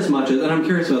 And in as much as, and I'm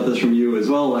curious about this from you as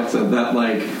well, Alexa,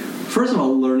 that first of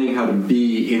all, learning how to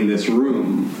be in this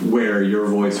room where your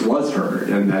voice was heard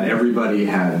and that everybody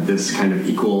had this kind of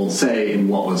equal say in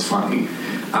what was funny,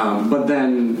 but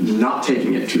then not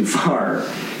taking it too far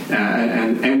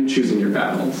and choosing your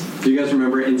battles. Do you guys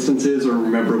remember instances or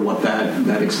remember what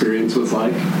that experience was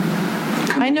like?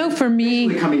 I know for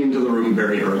me, coming into the room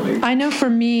very early. I know for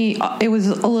me, it was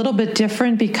a little bit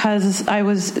different because I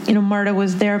was, Marta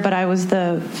was there, but I was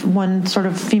the one sort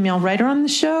of female writer on the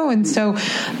show. And so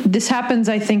this happens,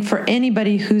 I think, for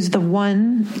anybody who's the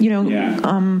one,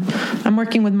 I'm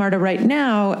working with Marta right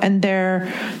now, and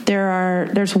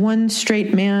there's one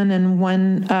straight man and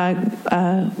one,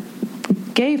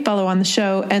 gay fellow on the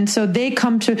show, and so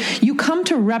you come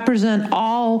to represent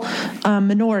all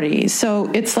minorities.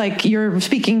 So it's like you're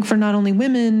speaking for not only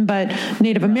women but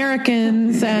Native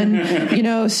Americans, and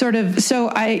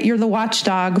you're the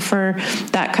watchdog for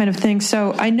that kind of thing.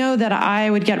 So I know that I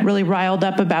would get really riled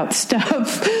up about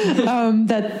stuff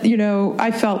that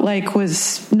I felt like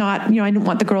was not, I didn't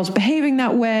want the girls behaving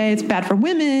that way. It's bad for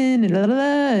women. And blah, blah,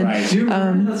 blah. Right. Do you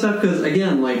remember that stuff? Because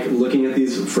again, looking at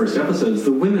these first episodes,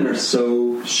 the women are so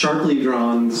sharply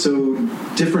drawn, so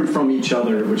different from each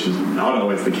other, which is not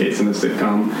always the case in a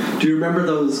sitcom. Do you remember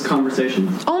those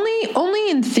conversations? Only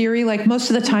in theory. Most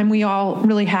of the time we all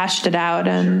really hashed it out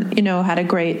and had a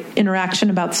great interaction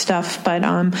about stuff,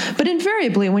 but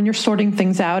invariably when you're sorting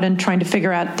things out and trying to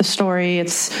figure out the story,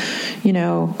 it's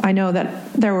I know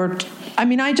that there were,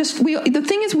 the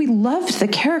thing is, we loved the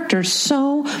characters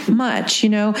so much,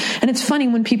 and it's funny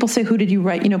when people say, who did you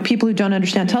write? People who don't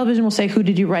understand television will say, who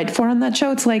did you write for on that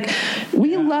show? It's like,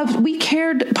 we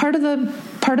cared.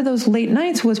 Part of those late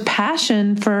nights was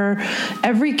passion for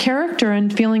every character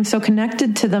and feeling so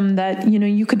connected to them that,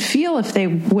 you could feel if they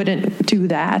wouldn't do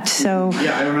that. So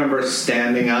yeah, I remember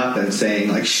standing up and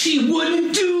saying, she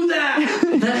wouldn't do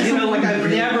that. I've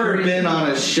never been on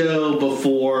a show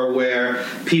before where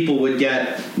people would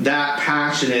get that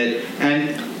passionate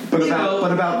and. But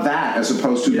about that, as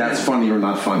opposed to that's funny or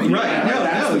not funny. Right.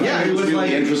 It was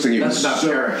really interesting. That's about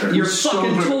character. You're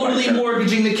fucking totally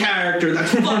mortgaging the character.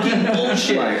 That's fucking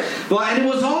bullshit. Right. Well, and it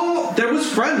was all, there was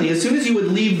friendly. As soon as you would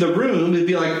leave the room, it'd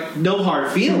be no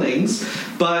hard feelings.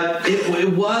 But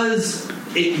it was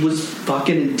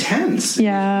fucking intense.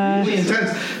 Yeah. Really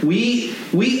intense.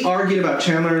 We argued about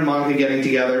Chandler and Monica getting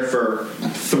together for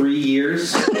 3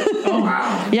 years. Oh,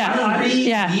 wow. Yeah. 3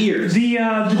 years.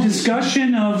 The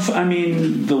discussion of,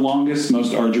 the longest,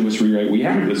 most arduous rewrite we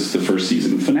had was the first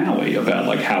season finale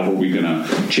about, how were we going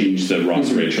to change the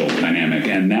Ross-Rachel dynamic.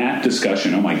 And that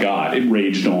discussion, oh my God, it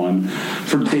raged on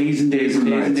for days and days and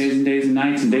days and days and days and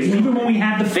nights and days. Even when we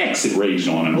had the fix, it raged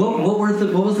on and on. What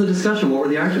was the discussion? What were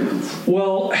the arguments?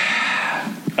 Well,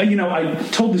 I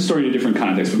told this story in a different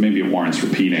context, but maybe it warrants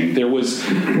repeating. There was,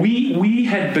 we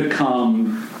had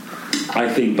become,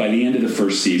 I think, by the end of the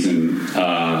first season,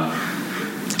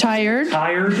 tired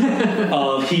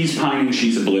of he's pining,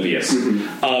 she's oblivious.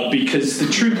 Because the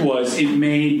truth was, it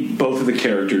made both of the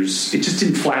characters, it just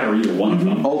didn't flatter either one of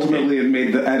them. Ultimately,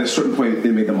 at a certain point,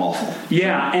 it made them awful.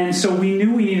 Yeah, and so we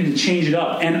knew we needed to change it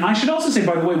up. And I should also say,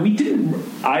 by the way, we didn't,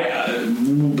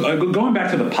 going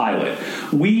back to the pilot,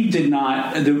 we did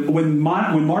not, when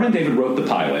Marta and David wrote the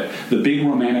pilot, the big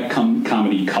romantic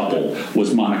comedy couple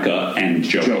was Monica and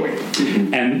Joey.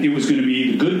 And it was going to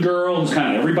be the good girl who's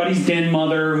kind of everybody's den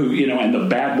mother, who, and the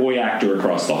bad boy actor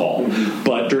across the hall.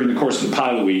 But during the course of the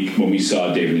pilot week, when we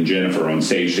saw David and Jennifer on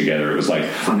stage together, it was like,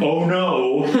 oh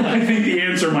no, I think the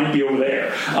answer might be over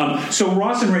there. So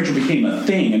Ross and Rachel became a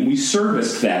thing, and we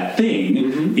serviced that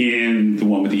thing in the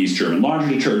one with the East German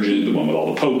laundry detergent, the one with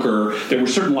all the poker. There were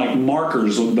certain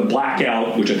markers, the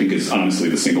blackout, which I think is honestly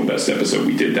the single best episode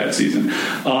we did that season.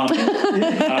 It's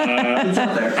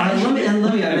out there. Let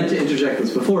me, I meant to interject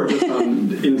this before, just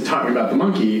in talking about the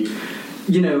monkey.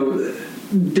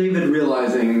 David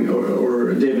realizing,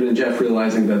 or David and Jeff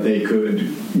realizing that they could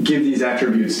give these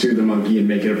attributes to the monkey and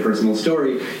make it a personal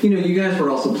story. You guys were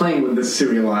also playing with this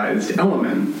serialized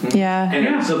element. Yeah.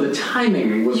 And so the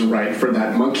timing was right for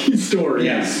that monkey story.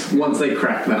 Yes. Once they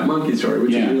cracked that monkey story,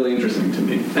 which is really interesting to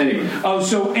me. Anyway.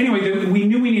 We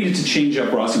knew we needed to change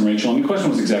up Ross and Rachel, and the question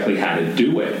was exactly how to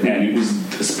do it. And it was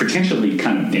potentially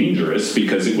kind of dangerous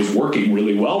because it was working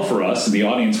really well for us and the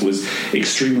audience was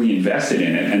extremely invested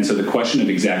in it. And so the question of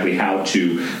exactly how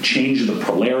to change the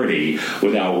polarity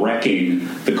without wrecking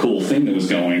the cool thing that was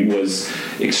going was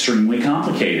extremely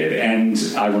complicated. And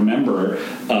I remember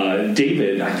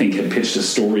David, I think, had pitched a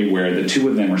story where the two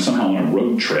of them are somehow on a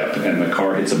road trip and the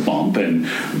car hits a bump and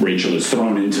Rachel is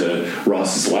thrown into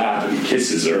Ross's lap and he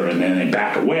kisses her and then they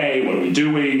back away. What are we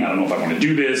doing? I don't know if I want to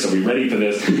do this. Are we ready for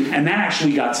this? And that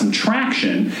actually got some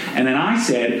traction. And then I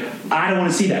said, I don't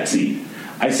want to see that scene.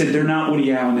 I said, they're not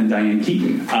Woody Allen and Diane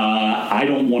Keaton. I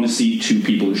don't want to see two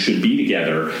people who should be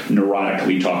together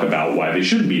neurotically talk about why they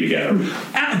shouldn't be together.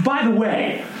 By the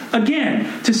way,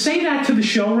 again, to say that to the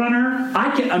showrunner,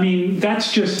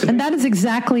 that's just... And that is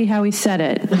exactly how he said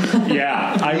it.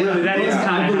 Yeah, that is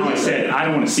kind of how I said it. I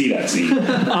don't want to see that scene.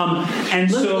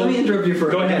 Let me interrupt you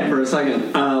for a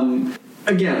second.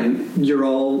 Again, you're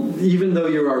all, even though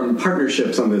you are in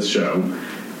partnerships on this show,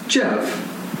 Jeff,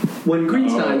 when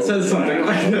Greenstein says something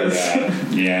like this,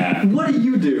 what do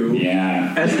you do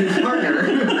as his partner?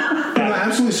 No,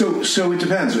 absolutely. So it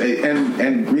depends.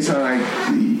 And Greenstein and I,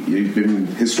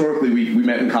 historically, we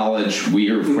met in college. We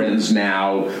are friends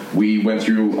now. We went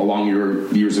through a long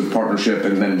years of partnership,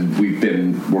 and then we've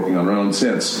been working on our own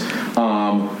since.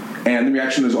 And the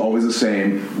reaction is always the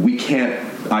same.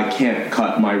 I can't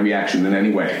cut my reaction in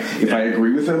any way. If I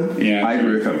agree with him, I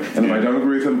agree with him. And if I don't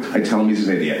agree with him, I tell him he's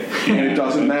an idiot. And it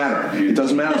doesn't matter. It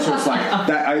doesn't matter. So it's like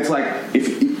that. It's like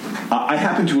if I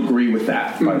happen to agree with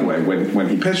that, by the way, when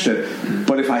he pitched it.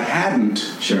 But if I hadn't,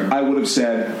 I would have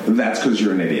said, that's because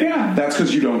you're an idiot. Yeah. That's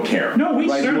because you don't care. No, we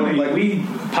certainly...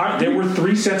 there were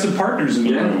 3 sets of partners in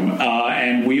the room,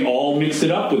 and we all mixed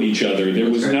it up with each other. There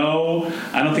was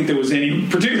I don't think there was any,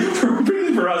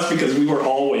 particularly for us, because we were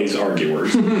always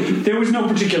arguers. There was no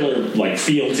particular,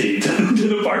 fealty to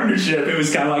the partnership. It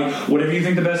was kind of like, whatever you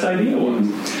think the best idea was.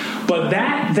 But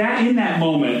that in that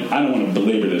moment, I don't want to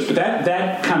belabor this, but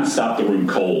that kind of stopped the room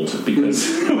cold because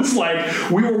it was like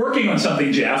we were working on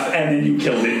something, Jeff, and then you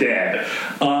killed it dead.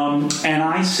 And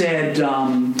I said, if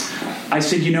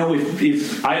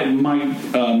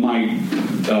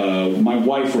my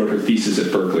wife wrote her thesis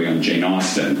at Berkeley on Jane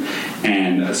Austen,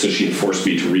 and so she had forced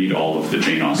me to read all of the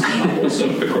Jane Austen novels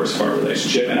over the course of our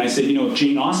relationship. And I said, if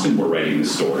Jane Austen were writing the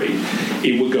story,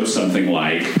 it would go something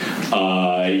like,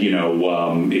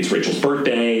 it's Rachel's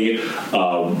birthday.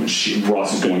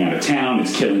 Ross is going out of town.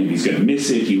 It's killing him. He's going to miss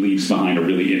it. He leaves behind a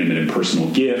really intimate and personal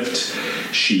gift.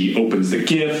 She opens the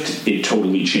gift. It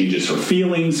totally changes her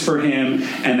feelings for him.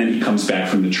 And then he comes back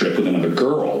from the trip with another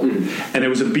girl. And there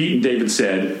was a beat, and David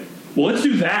said, well, let's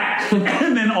do that.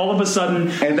 And then all of a sudden,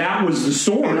 that was the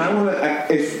story. And I want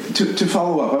to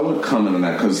follow up, I want to comment on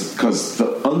that because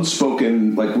the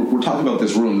unspoken, we're talking about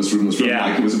this room,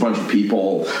 like it was a bunch of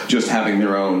people just having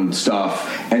their own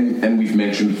stuff, and we've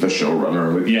mentioned the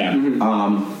showrunner.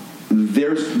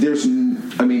 There's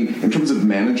in terms of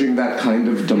managing that kind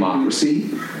of democracy,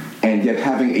 and yet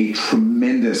having a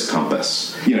tremendous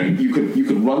compass. You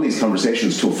could run these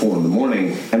conversations till 4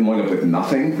 a.m. and wind up with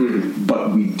nothing,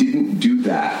 but we didn't do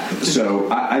that. So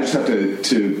I just have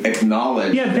to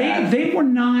acknowledge they were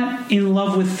not in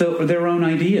love with their own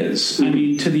ideas.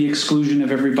 To the exclusion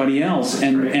of everybody else.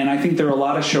 And I think there are a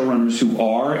lot of showrunners who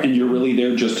are, and you're really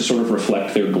there just to sort of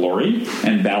reflect their glory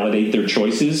and validate their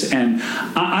choices. And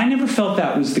I never felt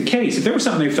that was the case. If there was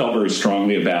something they felt very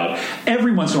strongly about,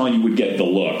 every once in a while you would get the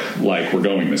look, like, we're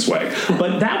going this way.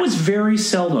 But that was very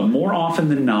seldom. More often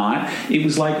than not, it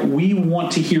was like, we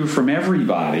want to hear from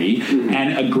everybody,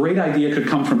 and a great idea could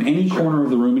come from any corner of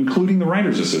the room, including the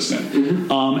writer's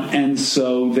assistant. And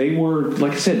so they were,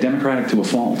 like I said, democratic to a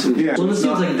fault. Yeah. Well, it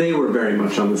seems like they were very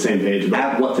much on the same page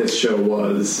about what this show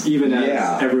was, even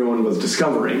as everyone was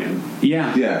discovering it.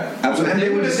 Yeah. Absolutely. And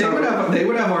they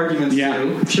would have arguments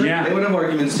too. Sure. Yeah. They would have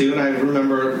arguments too, and I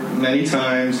remember many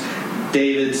times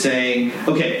David saying,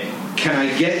 okay, can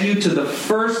I get you to the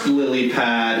first lily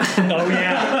pad? Oh,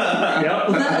 yeah. Yep.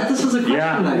 Well, this was a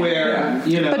question where,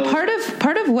 But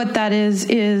part of what that is,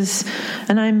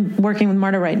 and I'm working with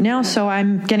Marta right now, so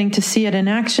I'm getting to see it in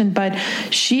action, but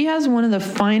she has one of the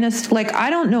finest, I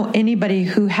don't know anybody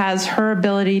who has her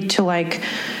ability to,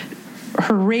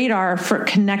 her radar for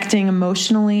connecting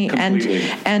emotionally. Completely.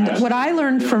 And what I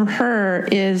learned from her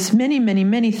is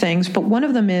many things, but one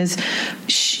of them is,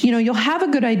 you'll have a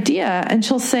good idea and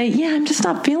she'll say, I'm just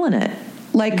not feeling it.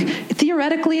 Like,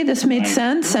 theoretically, this made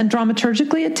sense, and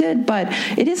dramaturgically it did, but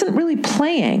it isn't really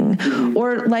playing.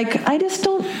 Or, like, I just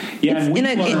don't... Yeah, and we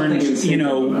learned,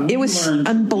 it was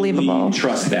unbelievable. Really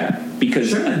trust that,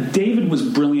 because David was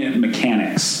brilliant at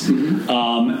mechanics.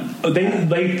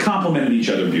 They complemented each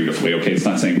other beautifully. Okay, it's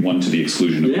not saying one to the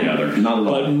exclusion of the other.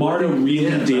 But Marta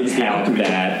really did have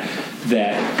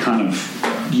that kind of,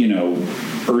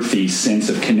 earthy sense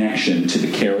of connection to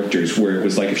the characters, where it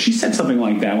was like, if she said something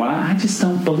like that, well, I just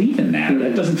don't believe in that.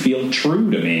 That doesn't feel true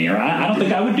to me, or I don't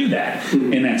think I would do that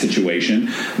in that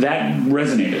situation. That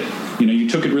resonated. You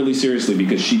took it really seriously,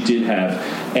 because she did have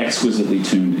exquisitely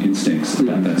tuned instincts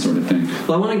about that sort of thing.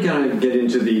 Well, I want to kind of get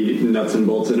into the nuts and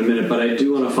bolts in a minute, but I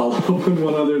do want to follow up on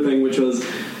one other thing, which was,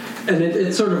 and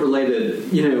it's sort of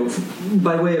related,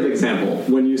 by way of example,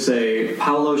 when you say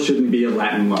Paolo shouldn't be a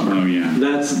Latin lover. Oh, yeah.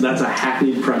 That's a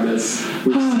hackneyed premise.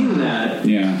 We've seen that.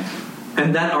 Yeah.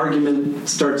 And that argument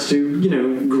starts to,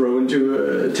 grow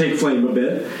into take flame a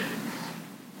bit.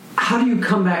 How do you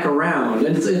come back around?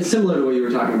 And it's similar to what you were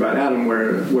talking about, Adam,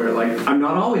 where like, I'm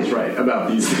not always right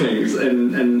about these things,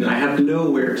 and I have to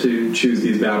know where to choose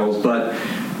these battles, but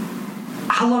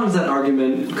how long does that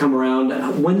argument come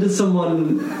around? When does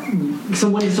someone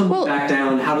back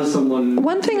down? How does someone...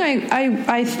 One thing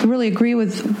I really agree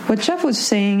with what Jeff was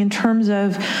saying, in terms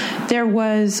of there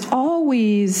was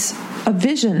always a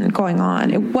vision going on.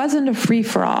 It wasn't a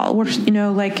free-for-all.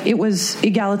 Like, it was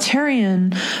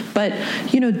egalitarian, but,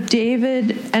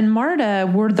 David and Marta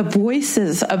were the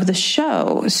voices of the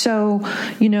show. So,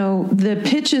 the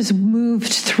pitches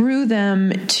moved through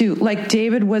them to, like,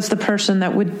 David was the person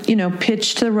that would,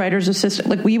 pitch to the writer's assistant.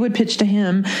 Like, we would pitch to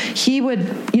him. He would,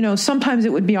 sometimes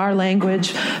it would be our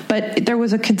language, but there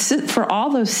was for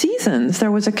all those seasons,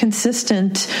 there was a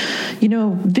consistent,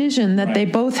 vision that they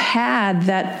both had,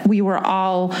 that we were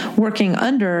all working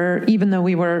under, even though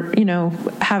we were,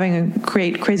 having a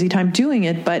great, crazy time doing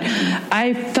it. But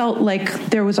I felt like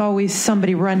there was always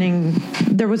somebody running.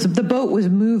 The boat was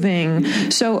moving.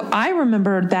 So I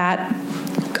remember that.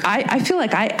 I feel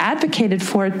like I advocated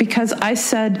for it, because I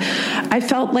said I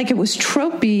felt like it was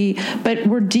tropey, but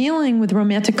we're dealing with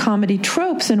romantic comedy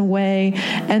tropes in a way.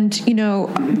 And,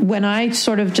 when I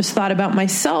sort of just thought about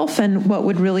myself and what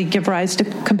would really give rise to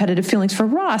competitive feelings for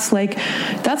Ross, like,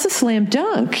 that's a slam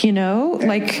dunk,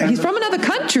 like, he's from another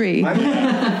country. I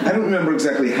don't remember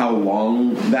exactly how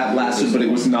long that lasted, but it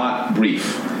was not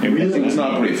brief. It was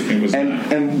not brief.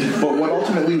 But what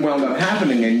ultimately wound up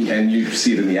happening, and you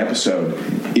see it in the episode,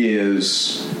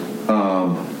 is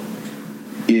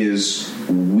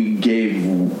we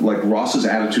gave, like, Ross's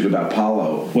attitude about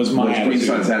Paolo was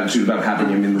Greenstein's attitude about having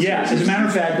him in the series. As a matter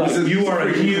of fact, like, you are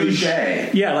a huge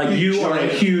are a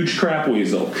huge crap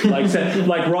weasel.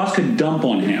 Like Ross could dump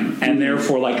on him, and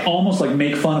therefore, like, almost like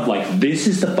make fun of, like, this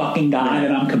is the fucking guy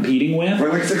that I'm competing with.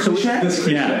 Right, like, it's a cliche.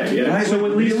 Right? So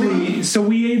at least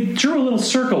we drew a little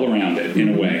circle around it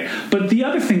in a way. But the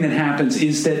other thing that happens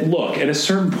is that, look, at a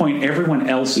certain point, everyone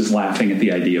else is laughing at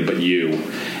the idea but you,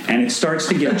 and it starts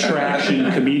to get traction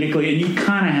comedically, and you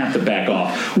kind of have to back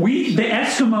off. The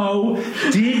Eskimo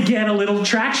did get a little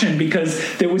traction,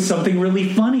 because there was something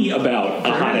really funny about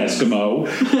a hot Eskimo,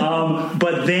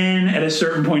 but then at a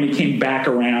certain point it came back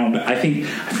around. I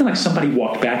feel like somebody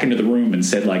walked back into the room and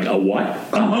said, like, a what?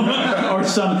 Or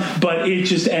some, but it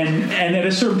just, and at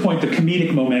a certain point the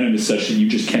comedic momentum is such that you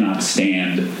just cannot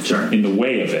stand in the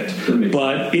way of it.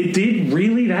 But it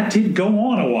that did go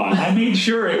on a while. I made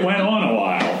sure it went on a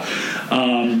while.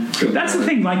 That's the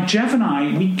thing. Like, Jeff and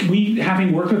I, we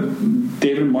having worked with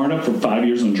David and Marta for 5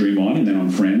 years on Dream On and then on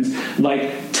Friends,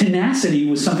 like, tenacity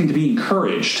was something to be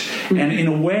encouraged. And in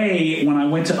a way, when I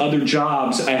went to other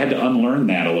jobs, I had to unlearn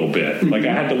that a little bit. Like,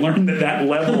 I had to learn that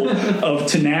level of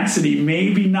tenacity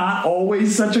maybe not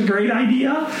always such a great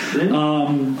idea.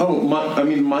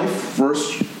 My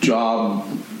first job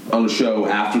on the show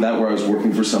after that, where I was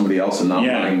working for somebody else and not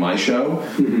running my show,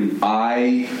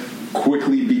 I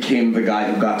quickly became the guy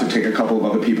who got to take a couple of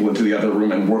other people into the other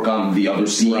room and work on the other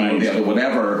scene or the other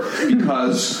whatever,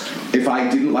 because if I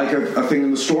didn't like a thing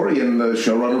in the story and the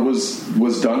showrunner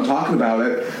was done talking about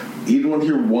it, he didn't want to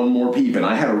hear one more peep, and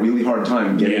I had a really hard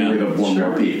time getting rid of one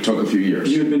more peep. It took a few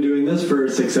years. You had been doing this for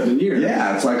 6-7 years.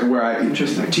 Yeah, it's like where I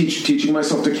teaching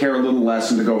myself to care a little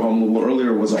less and to go home a little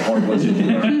earlier was a hard lesson to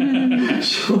learn.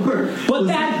 Sure. But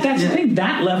that's the thing,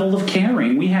 that level of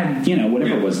caring, we had,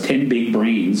 whatever it was, 10 big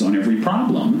brains on every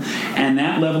problem, and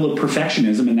that level of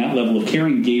perfectionism and that level of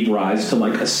caring gave rise to,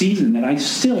 like, a season that I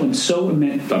still am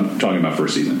I'm talking about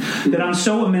first season, that I'm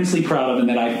so immensely proud of, and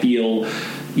that I feel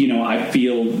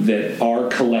that our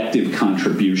collective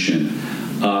contribution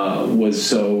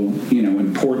so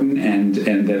important, and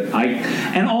that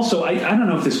and also I don't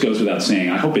know if this goes without saying.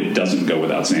 I hope it doesn't go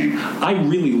without saying. I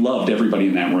really loved everybody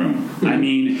in that room. I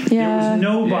mean, there was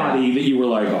nobody that you were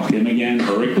like, oh, him again,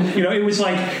 her. It was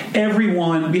like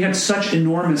everyone. We had such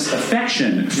enormous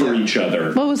affection for each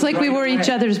other. Well, it was like we were each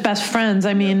other's best friends.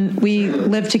 I mean, we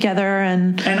lived together,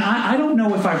 and I don't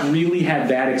know if I've really had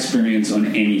that experience on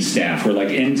any staff where, like,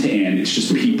 end to end, it's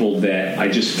just people that I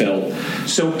just felt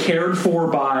so cared for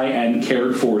by and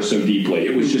cared for so deeply.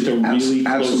 It was just a really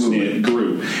close-knit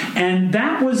group. And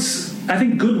that was, I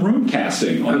think, good room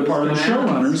casting on the part of the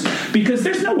showrunners, because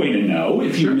there's no way to know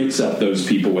if you mix up those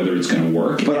people whether it's going to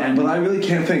work. But I really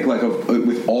can't think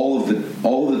with all of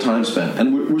the time spent,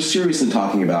 and we're seriously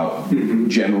talking about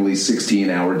generally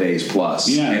 16-hour days plus,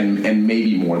 and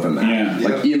maybe more than that,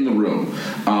 in the room,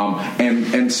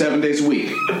 and 7 days a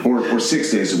week or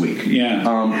 6 days a week,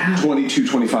 22,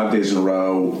 25 days in a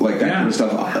row, like that kind of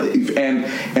stuff, and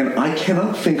I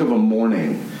cannot think of a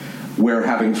morning where,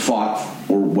 having fought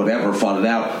it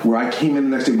out, where I came in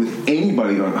the next day with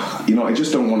anybody going, I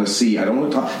just don't want to see, I don't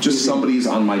want to talk, just somebody's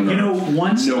on my nerve.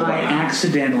 Once I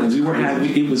accidentally,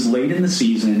 it was late in the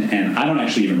season, and I don't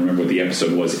actually even remember what the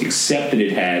episode was, except that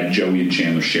it had Joey and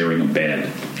Chandler sharing a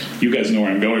bed. You guys know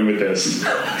where I'm going with this.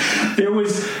 It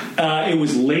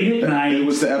was late at night. It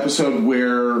was the episode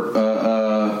where...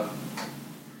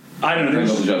 I don't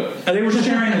know. They were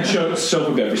sharing a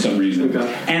sofa bed for some reason.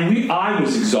 Okay. And I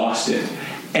was exhausted.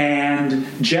 And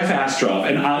Jeff Astroff,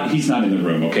 and he's not in the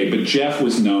room, okay, but Jeff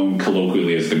was known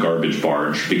colloquially as the garbage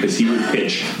barge because he would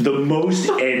pitch the most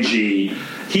edgy.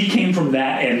 He came from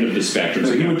that end of the spectrum,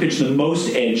 so he would pitch the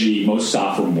most edgy, most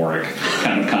sophomoric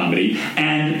kind of comedy,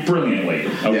 and brilliantly,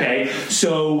 okay? Yeah.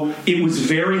 So it was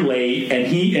very late,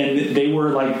 and they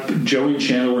were like, Joey and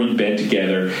Chandler were in bed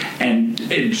together, and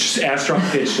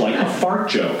Astroff pitched like a fart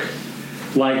joke.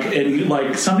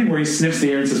 Like something where he sniffs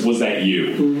the air and says, "Was that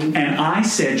you?" Mm-hmm. And I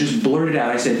said, just blurted out,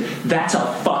 I said, "That's a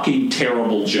fucking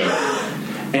terrible joke."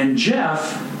 And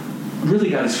Jeff really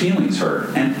got his feelings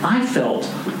hurt, and I felt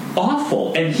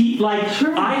awful. And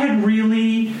I had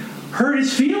really hurt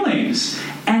his feelings,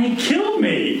 and it killed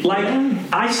me.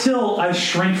 I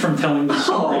shrink from telling the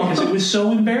story because it was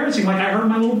so embarrassing. Like, I hurt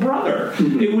my little brother.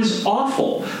 Mm-hmm. It was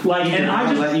awful. I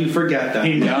just let you forget that.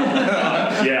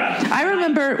 Yeah. I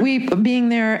remember we being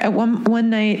there at one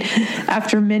night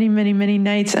after many, many, many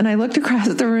nights, and I looked across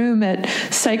the room at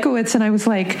Sikowitz, and I was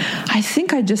like, I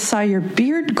think I just saw your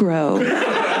beard grow.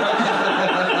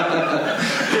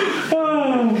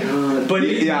 But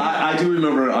I do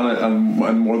remember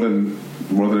on more than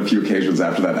a few occasions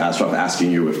after that, Astroff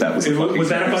asking you if that was that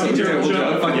a fucking terrible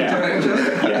joke?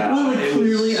 Yeah. Well,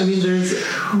 clearly, I mean, there's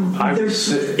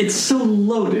it's so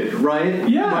loaded, right?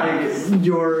 Yeah. Like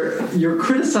you're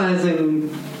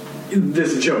criticizing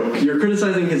this joke. You're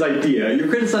criticizing his idea. You're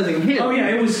criticizing him. Oh yeah,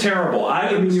 it was terrible.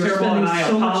 It was terrible, and I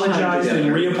apologized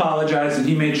and re-apologized, and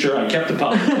he made sure I kept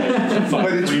apologizing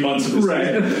for 3 months of the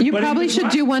season. You probably should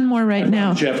do one more right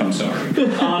now. Jeff, I'm sorry.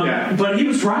 But he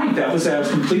was right. I was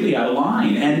completely out of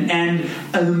line, and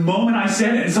the moment I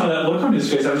said it and saw that look on his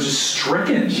face, I was just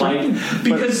stricken.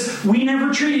 Because we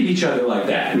never treated each other like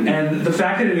that, and the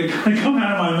fact that it had come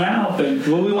out of my mouth.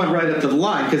 Well, we went right up to the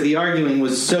line because the arguing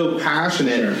was so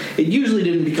passionate. Sure. It usually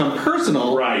didn't become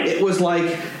personal. Right. It was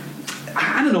like,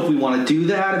 I don't know if we want to do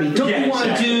that. I mean, don't we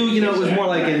want to do, it was more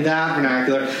like in that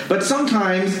vernacular. But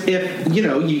sometimes if,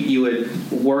 you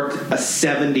had worked a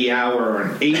 70-hour or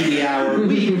an 80-hour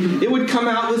week, it would come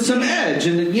out with some edge.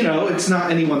 And, it's not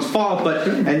anyone's fault, but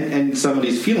and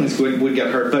somebody's feelings would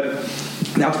get hurt. But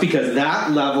that's because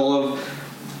that level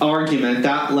of argument,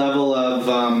 that level of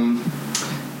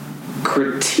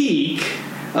critique,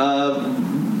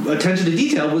 attention to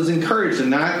detail was encouraged,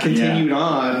 and that continued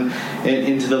on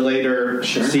into the later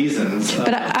seasons.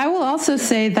 But I will also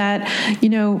say that,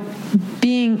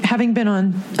 having been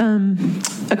on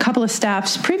a couple of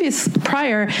staffs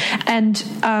prior, and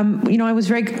I was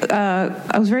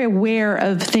very aware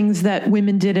of things that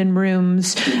women did in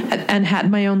rooms, and had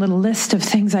my own little list of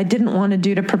things I didn't want to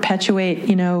do to perpetuate,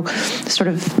 sort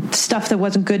of stuff that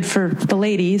wasn't good for the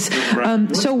ladies.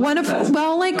 Right. So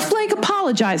like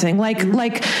apologizing,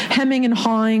 like hemming and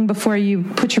hawing before you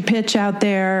put your pitch out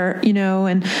there,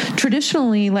 and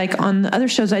traditionally, like on the other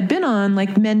shows I'd been on,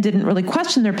 like men didn't really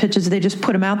question their pitches, they just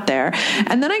put them out there.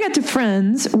 And then I got to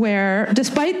Friends, scenes where,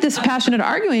 despite this passionate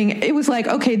arguing, it was like,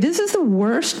 okay, this is the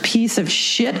worst piece of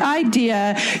shit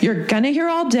idea you're gonna hear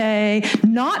all day.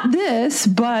 Not this,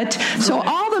 but so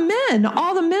all the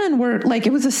men were like,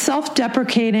 it was a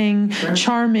self-deprecating,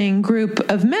 charming group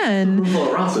of men.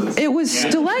 It was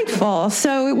delightful.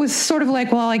 So it was sort of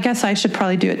like, well, I guess I should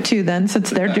probably do it too then, since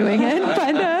they're doing it.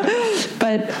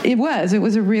 But it was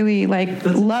a really like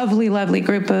lovely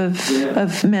group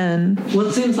of men. Well,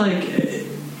 it seems like,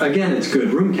 again, it's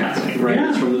good room casting, right?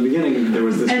 It's from the beginning, there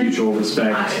was this mutual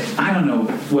respect. I don't know.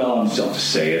 Well, I'll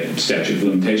just say it. Statute of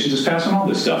limitations is passing all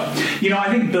this stuff. I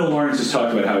think Bill Lawrence has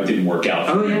talked about how it didn't work out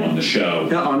for him on the show.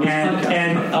 Yeah, on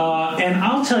and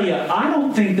I'll tell you, I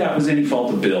don't think that was any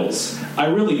fault of Bill's. I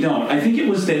really don't. I think it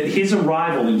was that his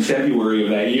arrival in February of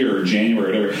that year, or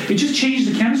January, or whatever, it just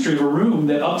changed the chemistry of a room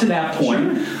that up to that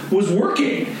point was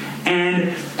working.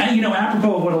 And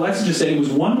apropos of what Alexa just said, it was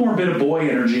one more bit of boy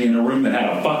energy in a room that had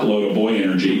a fuckload of boy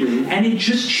energy, and it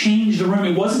just changed the room.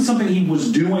 It wasn't something he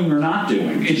was doing or not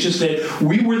doing. It's just that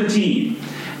we were the team.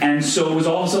 And so it was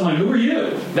all of a sudden like, who are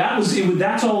you?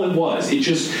 That's all it was. It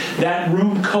just, that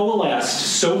room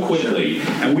coalesced so quickly,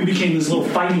 and we became this little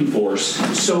fighting force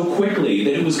so quickly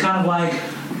that it was kind of like,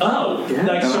 I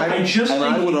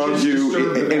would argue,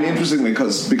 and interestingly,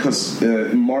 because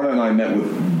Marta and I met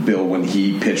with Bill when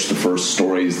he pitched the first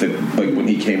stories that, like, when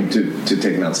he came to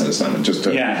take an outside assignment, just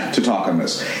to talk on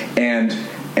this, and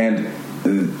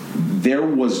there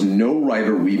was no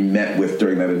writer we met with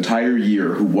during that entire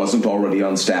year who wasn't already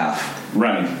on staff,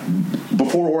 right,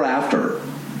 before or after,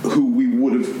 who we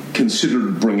would have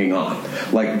considered bringing on.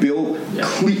 Like Bill,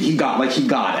 he got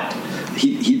it.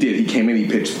 He did. He came in. He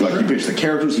pitched the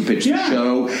characters. He pitched the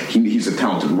show. He's a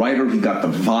talented writer. He got the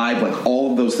vibe, like all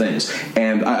of those things.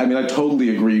 And I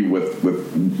totally agree with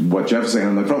what Jeff's saying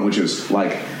on the front, which is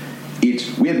like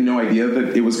we had no idea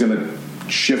that it was going to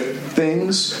shift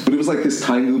things, but it was like this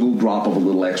tiny little drop of a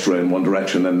little extra in one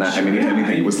direction, and that, if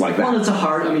anything, it was like that. Well, it's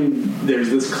there's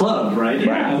this club, right?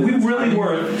 Yeah, we really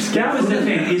were. That was the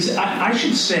thing, is I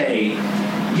should say,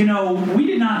 we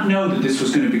did not know that this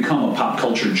was going to become a pop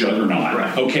culture juggernaut,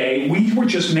 right. Okay? We were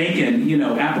just making,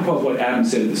 apropos of what Adam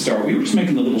said at the start, we were just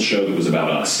making the little show that was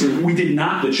about us. Mm-hmm.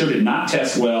 The show did not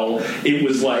test well. It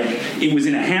was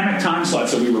in a hammock time slot,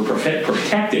 so we were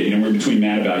protected. We were between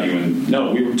Mad About You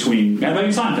we were between Mad About You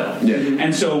and Seinfeld. Yeah. Mm-hmm.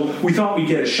 And so we thought we'd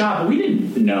get a shot, but we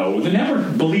didn't know. The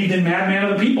network believed in Madman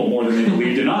of the People more than they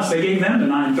believed in us. They gave them the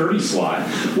 9:30 slot.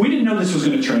 We didn't know this was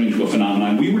going to turn into a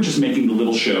phenomenon. We were just making the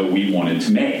little show we wanted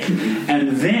to make.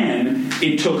 And then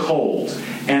it took hold.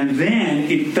 And then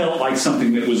it felt like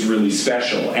something that was really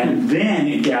special. And then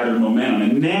it gathered momentum.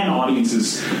 And then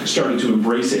audiences started to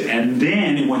embrace it. And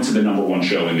then it went to the number one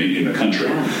show in the country.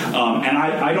 And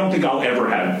I don't think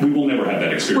we will never have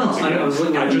that experience again. I was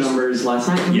looking at the numbers last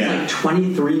night. It was like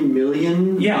 23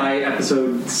 million by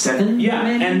episode 7. Yeah,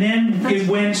 maybe? And then it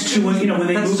went to, when they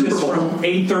moved this from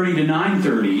 8:30 to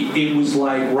 9:30, it was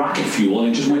like rocket fuel.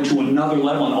 And it just went to another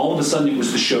level. And all of a sudden it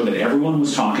was the show that everyone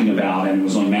was talking about. And it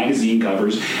was on magazine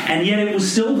covers. And yet it was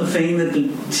still the thing that the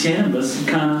 10 of us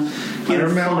kind of... I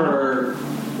remember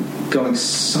going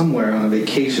somewhere on a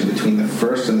vacation between the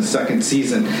first and the second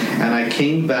season, and I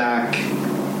came back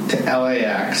to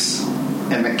LAX,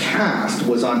 and the cast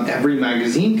was on every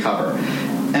magazine cover.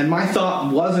 And my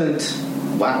thought wasn't,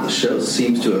 wow, the show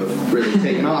seems to have really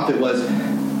taken off. It was,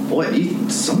 boy,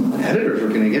 some editors are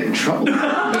going to get in trouble.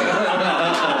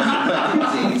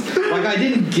 Like, I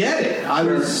didn't get it. I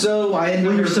was so...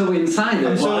 You're so inside it.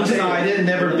 I'm so inside it and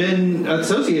never been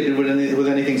associated with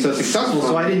anything so successful,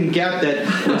 so I didn't get that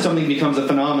when something becomes a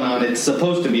phenomenon, it's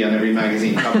supposed to be on every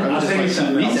magazine cover. I was just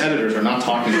like, these editors are not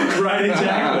talking about it. Right,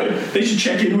 exactly. They should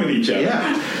check in with each other.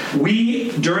 Yeah.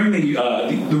 We, during the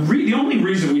only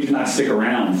reason we did not stick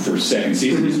around for second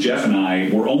season is Jeff and I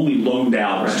were only loaned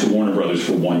out to Warner Brothers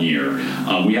for 1 year.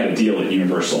 We had a deal at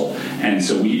Universal, and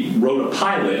so we wrote a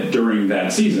pilot during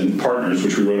that season, Partners,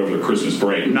 which we wrote over the Christmas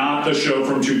break, not the show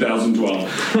from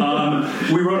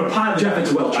 2012. We wrote a pilot. Jeff,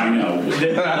 it's well. I know.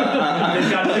 That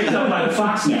got picked up by the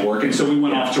Fox network, and so we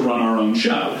went off to run our own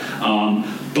show.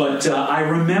 But I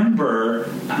remember,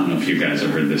 I don't know if you guys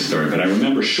have heard this story, but I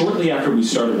remember shortly after we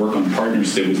started work on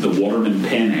Partners, there was the Waterman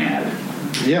Pen ad.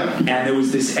 Yeah. And there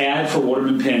was this ad for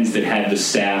Waterman Pens that had the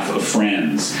staff of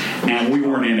Friends, and we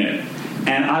weren't in it.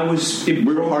 And it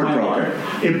broke my heart.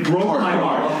 It broke my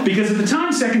heart. Because at the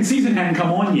time, second season hadn't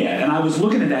come on yet. And I was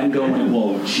looking at that and going,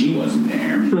 well, she wasn't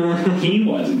there. He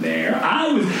wasn't there.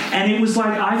 And it was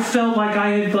like, I felt like I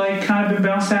had like kind of been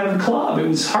bounced out of the club. It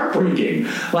was heartbreaking.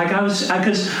 Like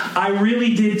because I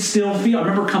really did still feel, I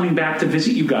remember coming back to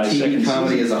visit you guys. TV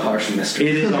comedy is a harsh mistress.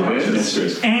 It is a harsh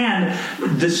mistress. And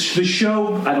the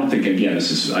show, I don't think, again,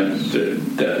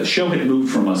 the show had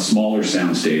moved from a smaller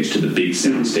soundstage to the big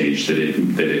soundstage that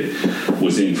it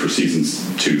was in for seasons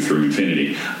 2 through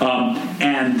infinity.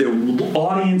 And the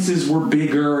audiences were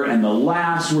bigger, and the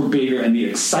laughs were bigger, and the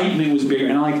excitement was bigger.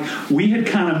 And like we had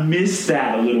kind of missed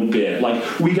that a little bit.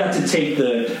 Like we got to take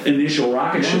the initial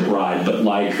rocket ship ride, but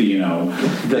like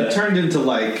it turned into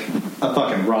like a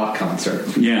fucking rock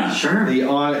concert. Yeah, sure.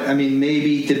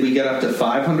 Maybe did we get up to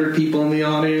 500 people in the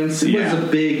audience? It was a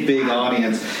big, big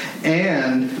audience,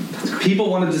 and people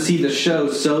wanted to see the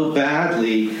show so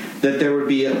badly that there would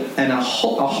be an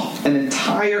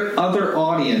entire other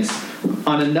audience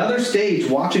on another stage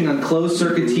watching on closed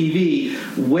circuit TV.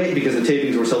 Because the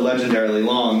tapings were so legendarily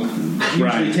long.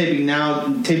 Usually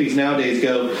tapings nowadays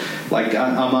go like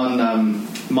I'm on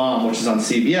Mom, which is on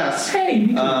CBS. Hey,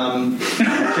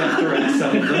 Jeff directs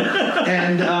some of them,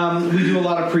 and we do a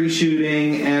lot of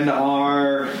pre-shooting, and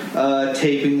our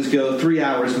tapings go 3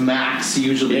 hours max.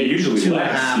 Usually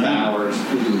 2.5 hours.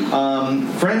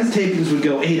 Friends tapings would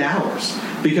go 8 hours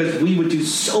because we would do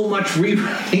so much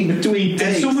rewriting between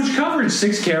takes. And so much coverage,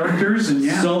 6 characters, and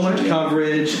so much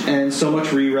coverage and so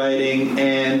much rewriting,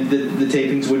 and the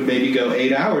tapings would maybe go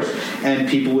 8 hours, and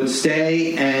people would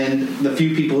stay, and the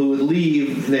few people who would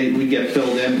leave, we'd get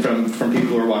filled in from people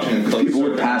who were watching in close. People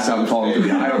would pass out and fall into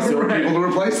the aisles. There were people to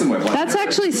replace them with. That's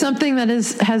actually something that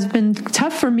has been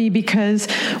tough for me because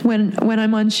when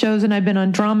I'm on shows, and I've been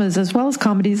on dramas as well as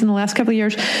comedies in the last couple of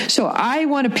years, so I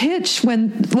want to pitch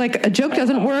when like a joke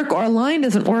doesn't work or a line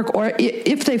doesn't work, or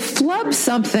if they flub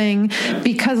something,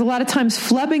 because a lot of times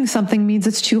flubbing something means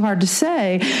it's too hard to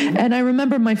say. And I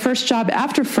remember my first job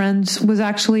after Friends was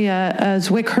actually a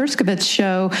Zwick Herskovitz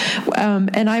show,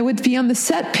 and I would be on the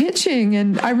set pitching,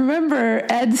 and I remember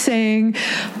Ed saying,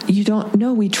 "You don't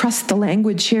know, we trust the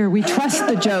language here, we trust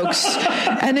the jokes."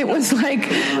 And it was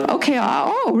like, okay,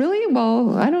 oh really?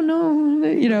 Well, I don't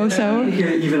know, so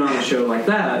even on a show like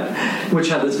that, which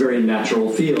had this very natural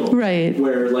feel, right,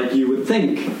 where like you would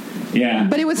think. Yeah.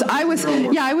 But I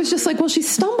was just like, well, she's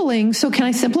stumbling, so can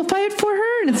I simplify it for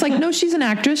her? And it's like, no, she's an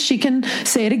actress. She can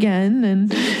say it again. And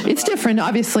it's different.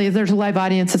 Obviously, if there's a live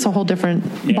audience, it's a whole different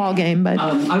ball game. But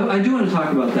I do want to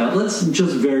talk about that. Let's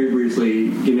just very briefly,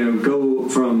 go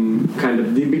from kind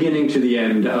of the beginning to the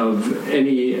end of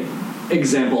any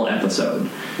example episode.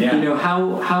 Yeah.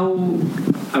 How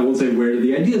I won't say where do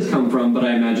the ideas come from, but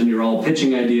I imagine you're all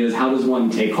pitching ideas. How does one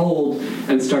take hold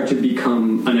and start to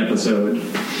become an episode?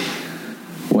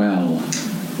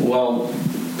 Well,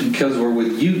 because we're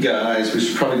with you guys, we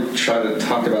should probably try to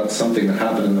talk about something that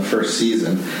happened in the first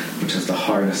season, which is the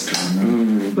hardest to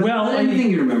remember. But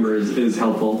anything you remember is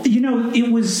helpful.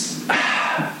 It was...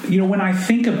 when I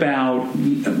think about,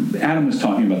 Adam was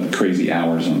talking about the crazy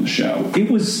hours on the show, it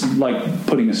was like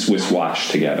putting a Swiss watch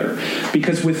together,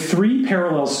 because with 3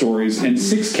 parallel stories and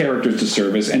 6 characters to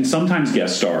service and sometimes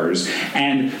guest stars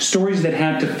and stories that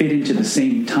had to fit into the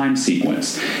same time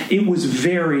sequence, it was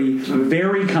very,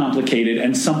 very complicated,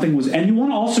 and you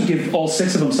want to also give all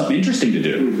 6 of them something interesting to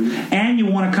do, and you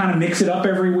want to kind of mix it up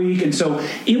every week, and so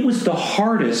it was the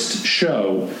hardest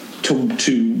show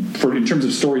in terms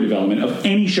of story development of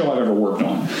any show I've ever worked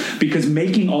on, because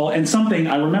something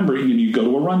I remember, you go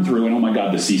to a run through and oh my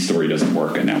god, the C story doesn't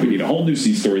work, and now we need a whole new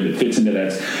C story that fits into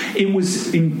that. It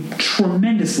was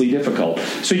tremendously difficult.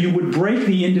 So you would break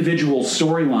the individual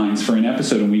storylines for an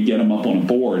episode and we'd get them up on a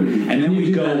board, and then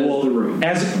we'd go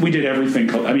as we did everything.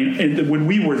 When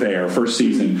we were there first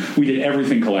season, we did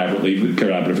everything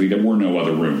collaboratively. There were no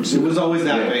other rooms. It was always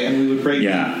that way, and we would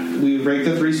break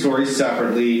the 3 stories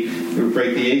separately. We would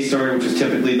break the A story, which is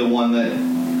typically the one that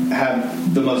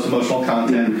had the most emotional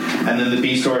content, and then the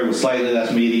B story was slightly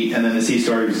less meaty, and then the C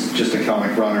story was just a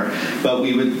comic runner. But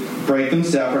we would break them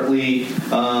separately.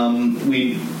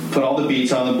 We put all the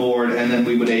beats on the board, and then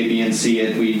we would A, B, and C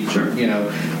it. We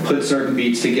put certain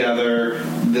beats together,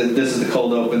 this is the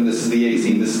cold open, this is the A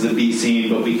scene, this is the B scene,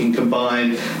 but we can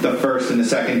combine the first and the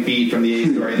second beat from the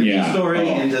A story and the B story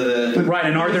into the... Right,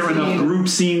 and are there enough group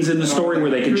scenes in the story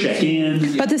where they can check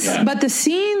in? But the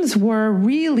scenes were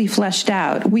really fleshed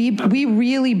out. We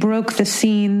really broke the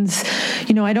scenes.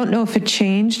 I don't know if it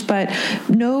changed, but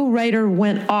no writer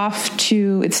went off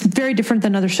to... It's very different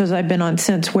than other shows I've been on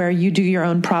since, where you do your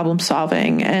own problem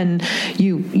solving, and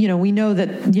we know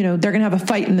that they're going to have a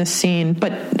fight in this scene,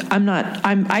 but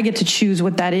I get to choose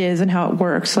what that is and how it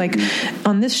works. Like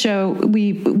on this show,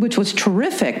 which was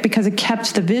terrific because it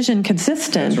kept the vision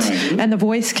consistent and the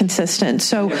voice consistent.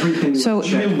 So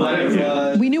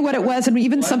we knew what it was, and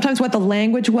even sometimes what the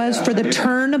language was for the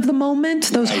turn of the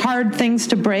moment. Those hard things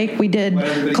to break, we did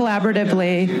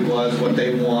collaboratively. Was what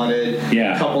they wanted.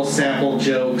 A couple sample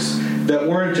jokes that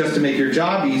weren't just to make your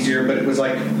job easier, but it was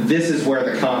like, this is where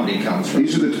the comedy comes from.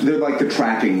 They're like the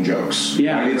tracking jokes.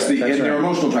 They're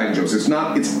emotional tracking jokes.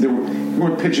 We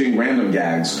weren't pitching random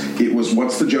gags. It was,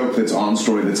 what's the joke that's on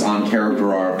story, that's on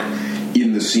character arc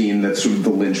in the scene, that's sort of the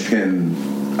linchpin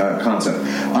concept.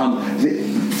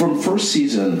 From first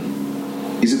season,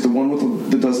 is it the one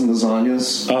with the dozen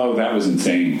lasagnas? Oh, that was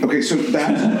insane. Okay, so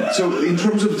in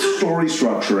terms of story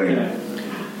structuring,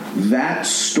 that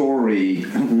story...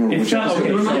 Here's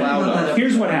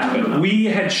what happened. We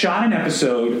had shot an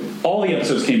episode. All the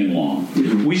episodes came in long.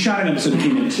 Mm-hmm. We shot an episode that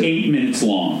came in 8 minutes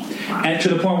long. And to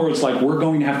the point where it's like, we're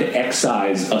going to have to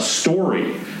excise a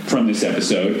story from this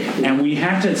episode. And we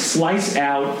had to slice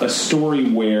out a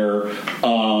story where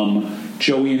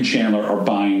Joey and Chandler are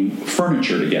buying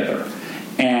furniture together.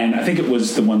 And I think it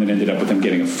was the one that ended up with them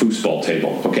getting a foosball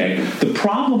table, okay? The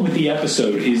problem with the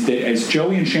episode is that as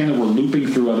Joey and Chandler were looping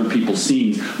through other people's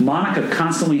scenes, Monica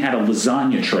constantly had a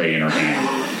lasagna tray in her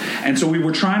hand. And so we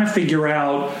were trying to figure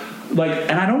out...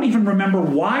 and I don't even remember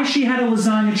why she had a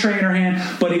lasagna tray in her hand,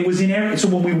 but it was in every... So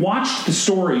when we watched the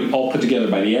story all put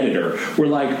together by the editor, we're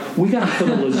like, we got to put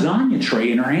a lasagna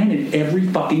tray in her hand in every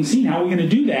fucking scene. How are we going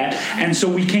to do that? And so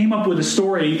we came up with a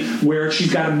story where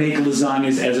she's got to make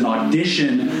lasagnas as an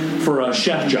audition for a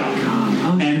chef job.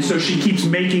 And so she keeps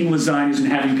making lasagnas and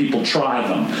having people try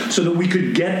them so that we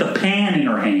could get the pan in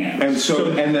her hand. And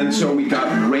so we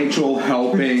got Rachel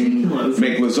helping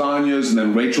make lasagnas, and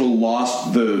then Rachel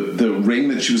lost the ring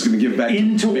that she was going to give back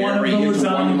into to Barry, one of the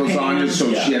lasagnas.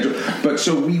 So she had to, but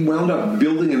so we wound up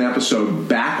building an episode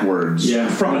backwards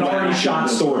from an already shot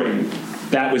story.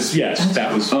 That was did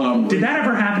that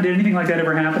ever happen? Did anything like that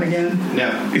ever happen again?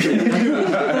 No.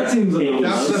 That seems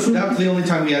that was the only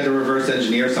time we had to reverse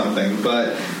engineer something,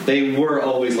 but they were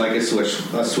always like a Swiss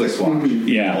watch.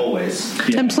 Yeah, always.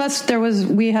 Yeah. And plus,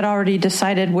 we had already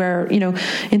decided where,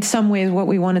 in some ways what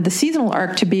we wanted the seasonal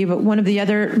arc to be. But one of the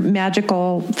other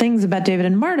magical things about David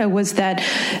and Marta was that,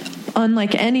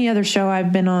 unlike any other show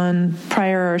I've been on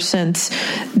prior or since,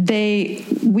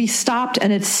 we stopped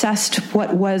and assessed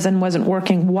what was and wasn't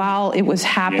working while it was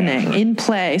happening in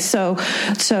play. So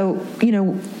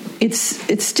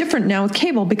it's different now with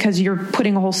cable because you're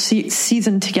putting a whole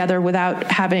season together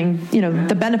without having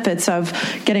the benefits of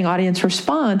getting audience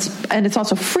response, and it's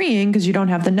also freeing because you don't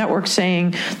have the network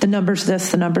saying the number's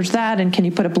this, the number's that, and can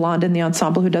you put a blonde in the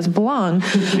ensemble who doesn't belong.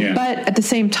 But at the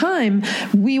same time,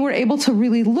 we were able to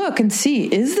really look and see,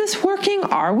 is this working?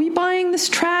 Are we buying this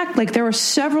track? Like, there were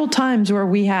several times where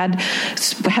we had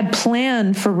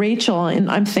planned for Rachel,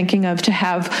 and I'm thinking of, to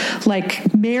have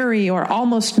like marry or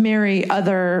almost marry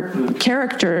other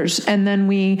characters, and then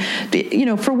we,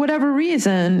 for whatever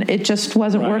reason, it just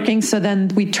wasn't working, so then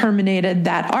we terminated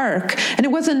that arc. And it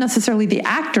wasn't necessarily the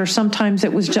actor, sometimes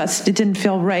it was just, it didn't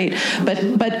feel right,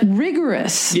 but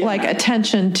rigorous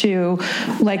attention to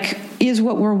is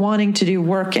what we're wanting to do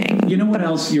working. You know what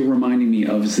else you're reminding me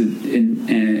of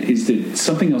is that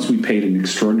something else we paid an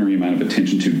extraordinary amount of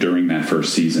attention to during that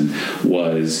first season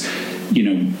was,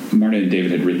 Marta and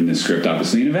David had written this script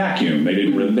obviously in a vacuum.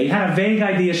 They had a vague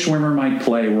idea Schwimmer might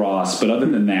play Ross, but other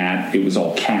than that, it was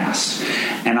all cast.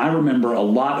 And I remember a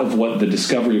lot of what the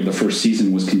discovery of the first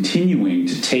season was continuing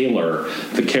to tailor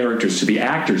the characters to the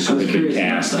actors who had been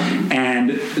cast.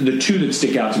 And the two that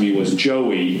stick out to me was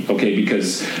Joey,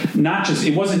 because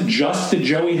it wasn't just that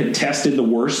Joey had tested the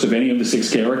worst of any of the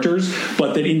 6 characters,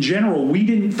 but that in general we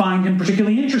didn't find him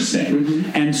particularly interesting.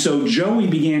 Mm-hmm. And so Joey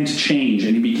began to change,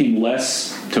 and he became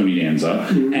less Tony Danza,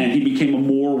 and he became a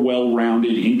more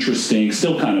well-rounded, interesting,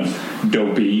 still kind of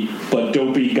dopey, but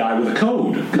dopey guy with a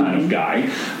code kind of guy.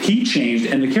 He changed,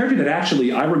 and the character that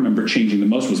actually I remember changing the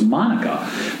most was Monica,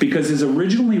 because as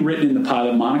originally written in the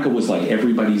pilot, Monica was like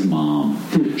everybody's mom.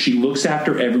 She looks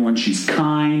after everyone. She's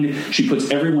kind. She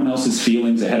puts everyone else's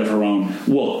feelings ahead of her own.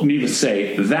 Well, needless to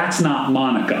say, that's not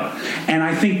Monica. And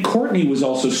I think Courtney was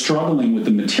also struggling with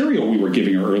the material we were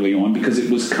giving her early on because it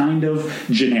was kind of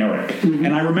generic. Mm-hmm.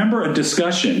 And I remember a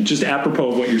discussion, just apropos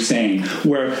of what you're saying,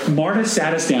 where Marta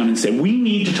sat us down and said, we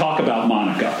need to talk about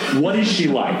Monica. What is she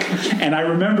like? And I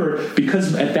remember,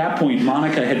 because at that point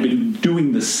Monica had been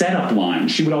doing the setup line,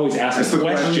 she would always ask us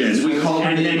questions. We called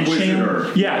her the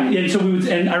Inquisitor. Yeah, and so we would,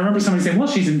 and I remember somebody saying, well,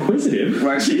 she's inquisitive.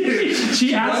 Right.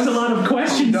 She asked a lot of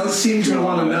questions. She does seem to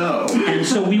want to know. And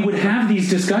so we would have these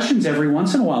discussions every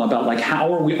once in a while about, like,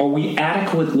 how are we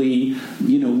adequately,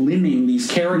 limning these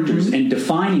characters and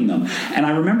defining them. And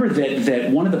I remember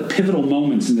that one of the pivotal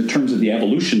moments in the terms of the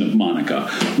evolution of Monica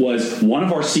was one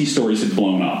of our C stories had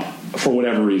blown up for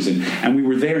whatever reason, and we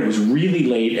were there, and it was really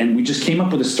late, and we just came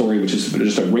up with a story, which is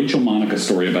just a Rachel Monica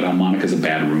story about how Monica's a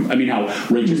bad how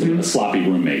Rachel's a sloppy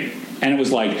roommate. And it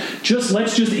was like,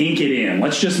 let's just ink it in.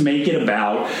 Let's just make it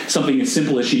about something as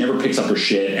simple as she never picks up her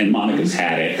shit, and Monica's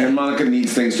had it. And Monica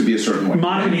needs things to be a certain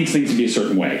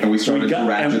way. And we started to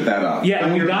ratchet that up. Yeah,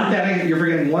 and we got that. You're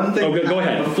forgetting one thing. Go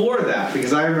ahead. Before that,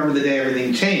 because I remember the day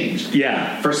everything changed.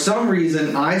 Yeah. For some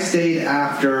reason, I stayed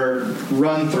after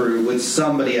run through with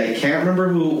somebody. I can't remember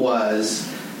who it was.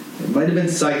 It might have been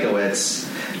Psychowitz.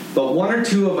 But one or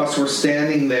two of us were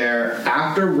standing there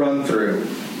after run through.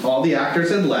 All the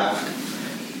actors had left,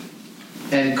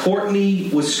 and Courtney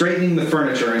was straightening the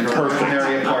furniture in her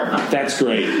imaginary apartment. That's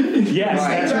great. Yes,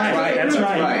 that's right. That's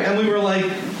right. And we were like,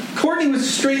 Courtney was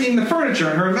straightening the furniture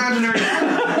in her imaginary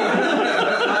apartment.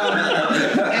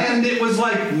 And it was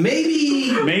like,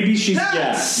 maybe she's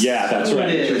that's right.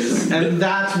 It is. And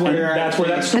that's where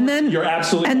that's. And then you're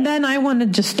absolutely. And then I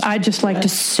just like to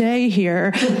say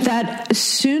here that as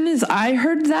soon as I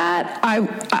heard that,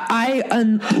 I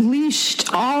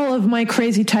unleashed all of my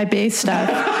crazy type A stuff.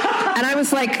 And I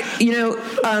was like,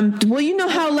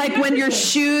 how like when your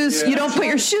shoes, you don't put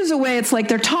your shoes away, it's like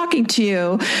they're talking to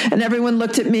you. And everyone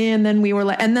looked at me, and then we were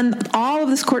like, and then all of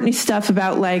this Courtney stuff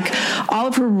about like all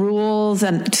of her rules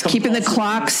and keeping the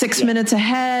clock 6 minutes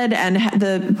ahead, and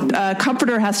the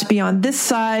comforter has to be on this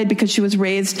side because she was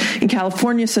raised in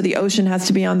California, so the ocean has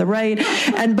to be on the right.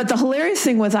 But the hilarious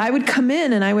thing was, I would come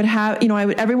in and I would have,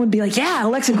 everyone would be like, yeah,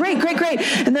 Alexa, great.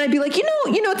 And then I'd be like,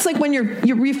 it's like when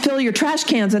you refill your trash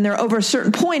cans and they're over a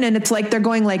certain point, and it's like they're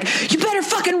going like, you better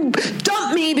fucking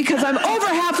dump me because I'm over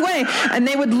halfway. And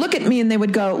they would look at me and they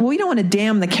would go, well, we don't want to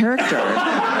damn the character.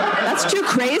 That's too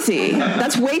crazy.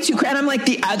 That's way too crazy. And I'm like,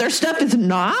 the other stuff is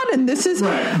not, and this is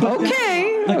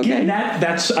okay. Again,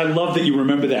 that's I love that you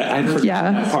remember that. I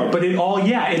forgot that part. But it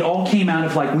all came out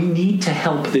of like, we need to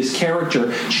help this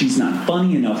character. She's not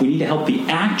funny enough. We need to help the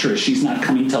actress. She's not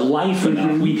coming to life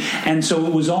enough. And so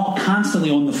it was all constantly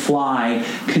on the fly,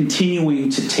 continuing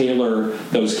to tailor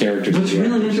those characters. What's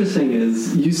really interesting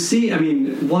is you see,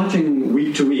 watching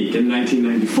week to week in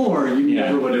 1994, you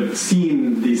never would have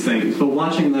seen these things, but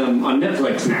watching them on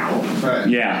Netflix now,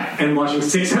 and watching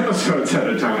 6 episodes at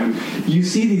a time, you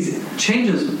see these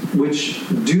changes which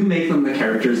do make them the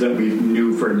characters that we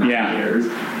knew for 9 years,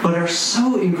 but are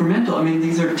so incremental.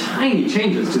 These are tiny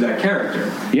changes to that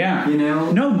character. Yeah.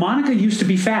 No, Monica used to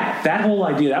be fat. That whole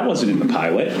idea, that wasn't in the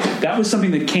pilot. That was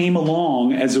something that came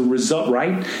along as a result,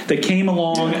 right? That came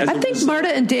along as I think Marta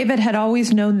and David had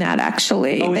always known that,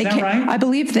 actually. Oh, is that right? I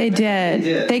believe they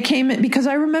did. They came because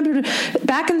I remember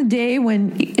back in the day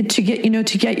when to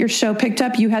get your show picked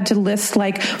up, you had to list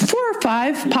like 4 or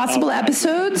 5 possible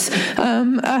episodes.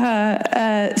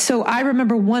 So I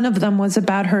remember one of them was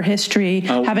about her history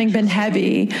having been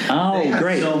heavy. They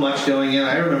had so much going in.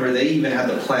 I remember they even had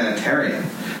the planetarium.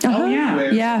 Oh yeah,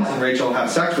 where Ross and Rachel have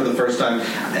sex for the first time.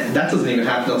 That doesn't even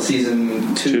happen until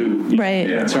season 2. Right.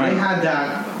 Yeah, that's right. They had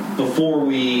that before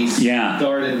we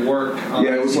started work.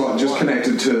 It was all just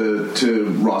connected to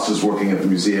Ross's working at the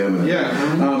museum.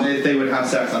 They would have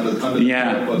sex under the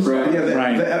notebooks.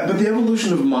 But the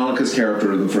evolution of Monica's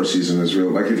character in the first season is real.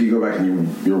 Like if you go back and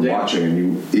you're watching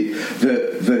and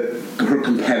her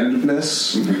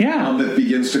competitiveness that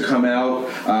begins to come out,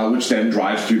 which then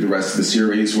drives through the rest of the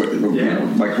series, like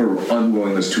her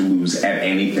unwillingness to lose at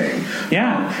anything.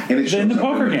 And it shows in the up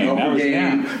poker in the poker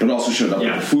game, but also showed up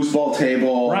at the foosball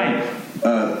table. Right.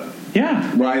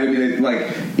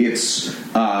 It's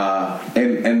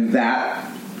and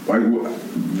that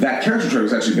character trait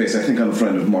was actually based, I think, on a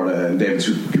friend of Marta and David's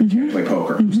who can't play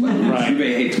poker. Who's like, you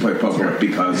may hate to play poker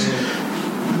because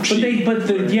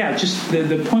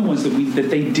The point was that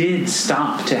they did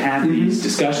stop to have these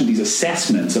discussions, these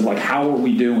assessments of like, how are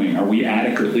we doing? Are we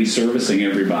adequately servicing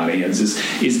everybody? Is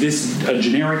this a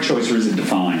generic choice or is it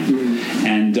defined?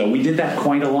 And we did that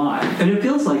quite a lot. And it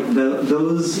feels like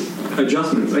those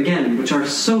adjustments, again, which are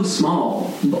so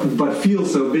small but feel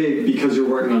so big because you're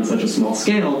working on such a small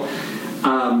scale,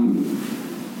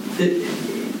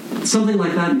 something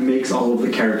like that makes all of the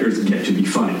characters get to be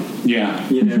funny. Yeah.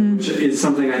 Which is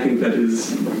something I think that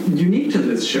is unique to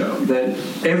this show, that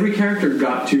every character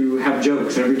got to have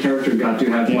jokes, every character got to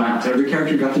have laughs, every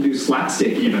character got to do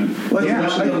slapstick even. Well,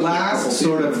 the last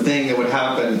sort of thing that would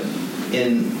happen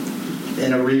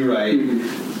in a rewrite,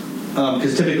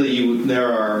 because typically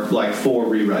there are like 4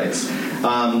 rewrites.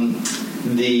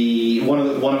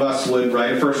 One of us would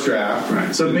write a first draft.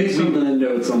 Right. So based on the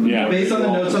notes on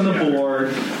the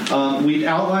board, we'd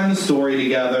outline the story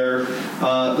together,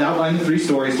 outline the 3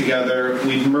 stories together.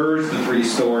 We'd merge the 3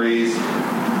 stories.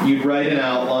 You'd write an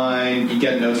outline. You'd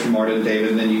get notes from Marta and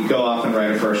David, and then you'd go off and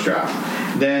write a first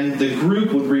draft. Then the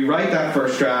group would rewrite that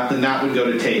first draft, and that would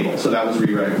go to table. So that was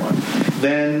rewrite 1.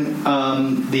 Then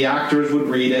the actors would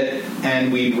read it,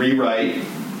 and we'd rewrite.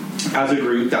 As a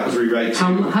group, that was rewrite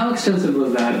 2. How extensive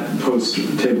was that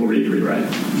post-table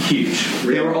rewrite? Huge.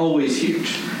 They were always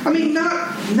huge. I mean,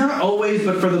 not always,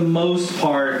 but for the most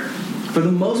part,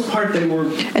 they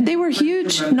were. And they were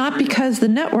huge, not because the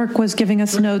network was giving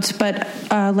us notes, but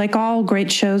like all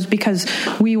great shows, because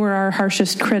we were our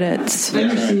harshest critics.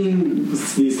 And you're seeing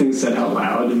these things said out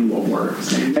loud and what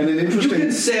works. And an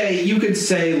interesting. You could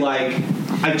say like,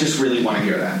 I just really want to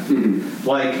hear that.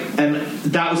 Like, and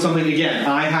that was something, again,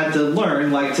 I had to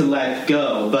learn, like, to let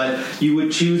go. But you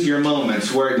would choose your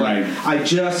moments where, like, I'm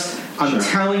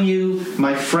telling you,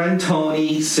 my friend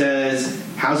Tony says,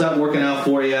 how's that working out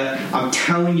for you? I'm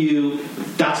telling you,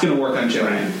 that's going to work on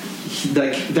Joanne.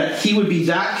 Like, that he would be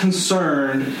that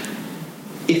concerned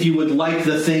if you would like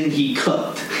the thing he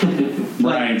cooked.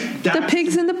 Right. The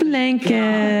pigs in the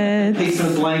blanket. Pigs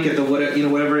in the blanket,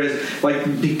 whatever it is.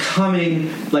 Like, becoming,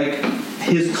 like,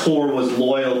 his core was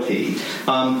loyalty.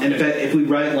 And if we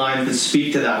write lines that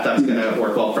speak to that, that's going to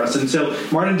work well for us. And so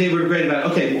Marta and David were great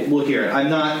about, okay, we'll hear it. I'm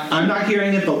not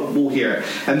hearing it, but we'll hear it.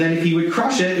 And then if he would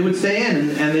crush it, it would stay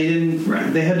in, and they didn't.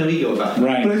 Right. They had no ego about it.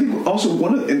 Right. But I think also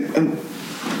one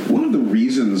of the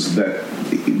reasons that,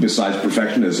 besides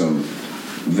perfectionism,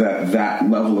 that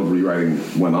level of rewriting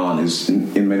went on is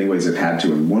in many ways it had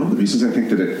to. And one of the reasons I think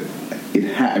that it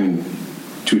had,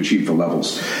 to achieve the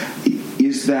levels,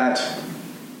 is that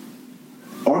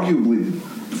arguably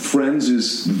Friends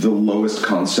is the lowest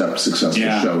concept successful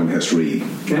show in history of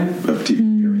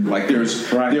TV. Like there's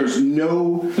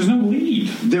no lead.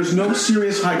 There's no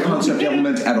serious high concept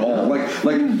element at all.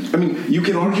 You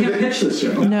can argue that pitch this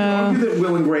show. No. Argue that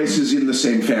Will and Grace is in the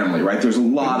same family, right? There's a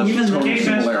lot of even total gay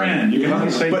best friend. You can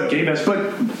only say gay best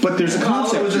friend. But there's a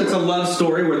concept. It's a love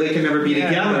story where they can never be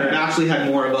together. It actually had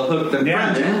more of a hook than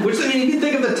Friends. Yeah. Which, if you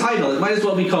think of the title, it might as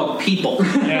well be called People.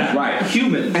 Yeah. Right.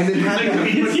 Humans. And it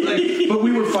had but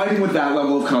we were fighting with that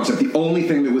level of concept. The only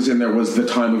thing that was in there was the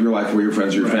time of your life where your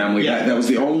friends or your family. Yeah. That was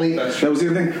the only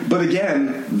thing. But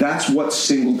again, that's what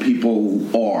single people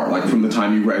are. Like from the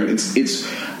time you read it,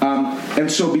 and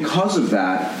so because of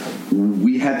that,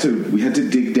 we had to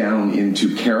dig down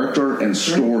into character and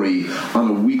story on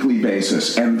a weekly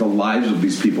basis and the lives of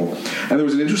these people. And there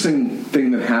was an interesting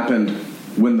thing that happened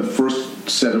when the first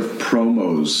set of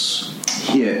promos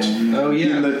hit. Oh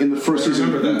yeah, in the first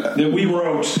season that we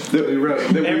wrote.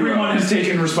 Everyone has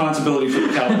taken responsibility for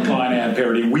the Calvin Klein ad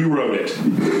parody. We wrote it.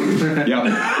 Yeah,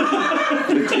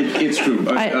 it's true.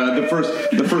 The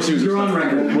first season. You're on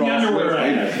record. The underwear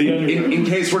ad. In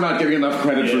case we're not giving enough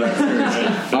credit for that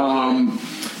series.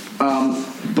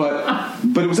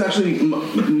 But it was actually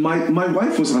my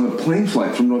wife was on a plane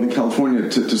flight from Northern California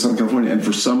to Southern California, and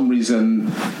for some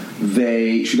reason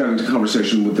she got into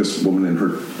conversation with this woman in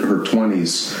her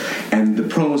 20s, and the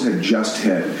promos had just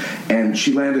hit, and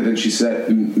she landed and she said,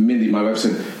 Mindy, my wife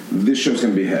said, this show's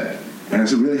going to be a hit. And I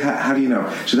said, really? How do you know?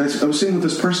 She said, I was sitting with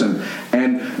this person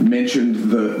and mentioned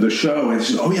the show, and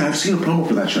she said, oh yeah, I've seen a promo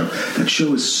for that show. That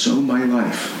show is so my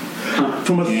life.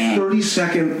 From a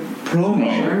 30-second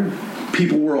promo,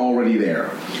 people were already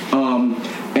there.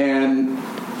 And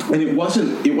it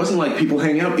wasn't like people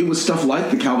hanging out. It was stuff like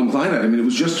the Calvin Klein ad. It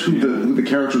was just who the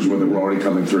characters were that were already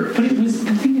coming through. But the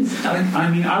thing is,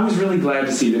 I was really glad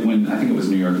to see that when I think it was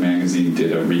New York Magazine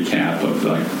did a recap of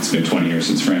it's been 20 years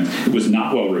since Friends. It was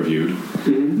not well reviewed.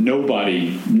 Mm-hmm.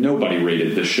 Nobody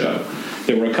rated this show.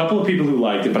 There were a couple of people who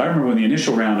liked it, but I remember when the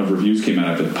initial round of reviews came out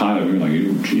after the pilot, we were like,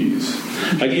 "Ooh, geez!"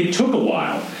 Like it took a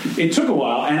while.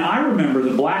 And I remember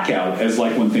the Blackout as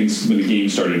like when the game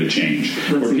started to change,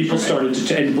 where people started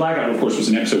to. And Blackout, of course, was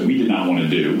an episode we did not want to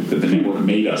do that the network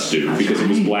made us do because it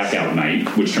was Blackout night,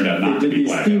 which turned out not to be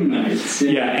Blackout nights.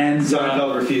 Yeah, and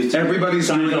Seinfeld refused. Everybody's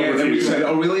doing it, and we said,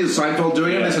 "Oh, really? Is Seinfeld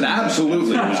doing it?" I said,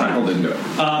 "Absolutely." Seinfeld didn't do it.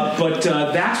 But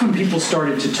that's when people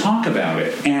started to talk about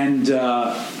it, and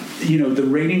the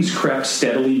ratings crept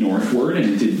steadily northward,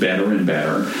 and it did better and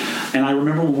better. And I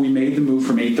remember when we made the move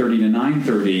from 8:30 to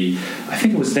 9:30, I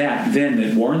think it was that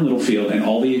Warren Littlefield and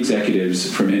all the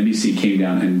executives from NBC came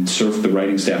down and served the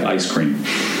writing staff ice cream.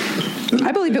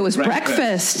 I believe it was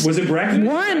breakfast. Was it breakfast?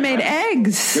 Warren made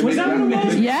eggs. Was that what it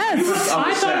was? Yes.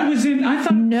 I thought it was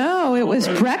in. No, it was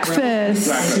breakfast.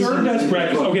 Served us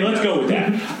breakfast. Okay, let's go with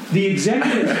that. The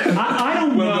executive. I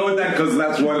don't know. We'll go with that because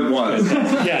that's what it was.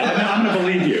 Yeah, I'm going to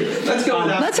believe you. Let's go with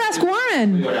that. Let's ask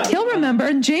Warren. He'll remember.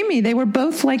 And Jamie, they were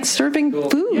both like serving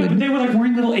food. Yeah, but they were like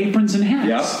wearing little aprons and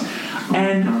hats. Yep.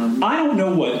 And I don't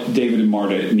know what David and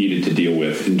Marta needed to deal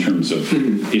with in terms of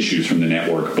issues from the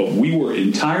network, but we were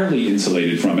entirely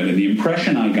insulated from it. And the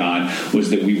impression I got was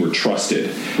that we were trusted,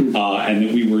 and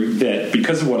that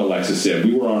because of what Alexis said,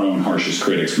 we were our own harshest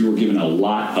critics. We were given a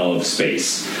lot of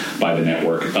space by the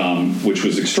network, which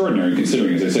was extraordinary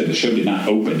considering, as I said, the show did not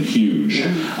open huge.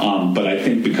 But I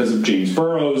think because of James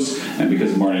Burrows and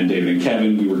because of Marta and David and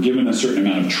Kevin, we were given a certain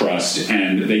amount of trust,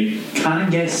 and they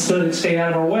kind of stayed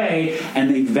out of our way.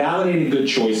 And they validated good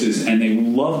choices, and they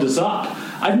loved us up.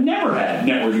 I've never had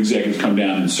network executives come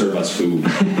down and serve us food.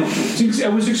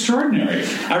 It was extraordinary.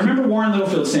 I remember Warren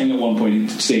Littlefield saying at one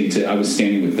point, I was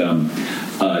standing with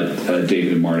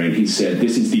David and Marta, and he said,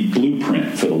 "This is the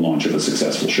blueprint for the launch of a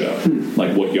successful show,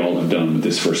 like what y'all have done with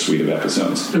this first suite of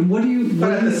episodes." And what do you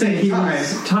at the same time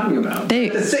talking about?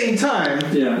 At the same time,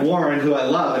 Warren, who I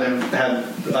love and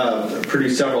have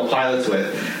produced several pilots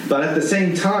with, but at the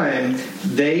same time,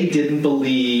 they didn't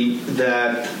believe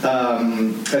that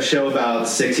a show about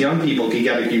 6 young people could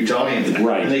get a huge audience.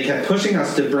 Right. And they kept pushing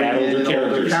us to bring in an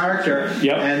older character.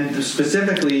 Yep. And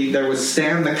specifically, there was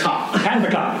Stan the Cop. Pat the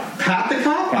Cop. Pat the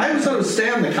Cop? I always thought it was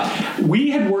Stan the Cop.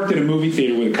 We had worked at a movie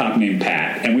theater with a cop named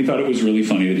Pat, and we thought it was really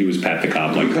funny that he was Pat the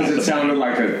Cop. Because it sounded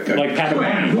like like Pat the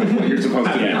Man. What you're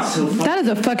supposed to do. That is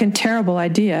a fucking terrible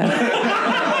idea.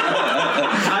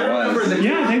 I remember that.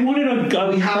 Yeah, they wanted a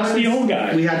crusty old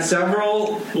guy. We had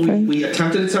several. We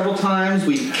attempted it several times.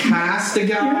 We cast a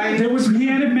guy. Yeah, we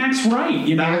added Max Wright.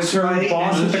 Max her Wright,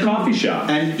 boss at the coffee shop.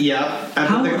 And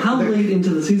how late into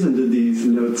the season did these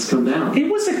notes come down? It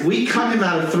was we cut him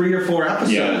out of 3 or 4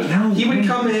 episodes. Yeah. He would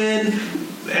come in.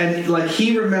 And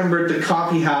he remembered the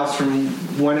coffee house from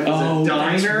when it was a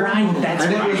diner. That's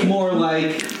right. It was more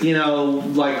like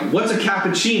what's a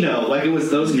cappuccino? Like it was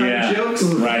those kind of jokes.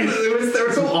 Right. They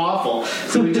were so awful.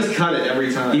 So we just cut it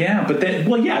every time. Yeah, but they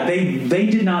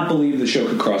did not believe the show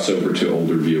could cross over to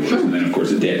older viewers, and then of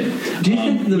course it did. Do you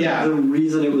think the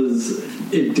reason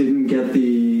it didn't get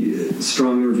the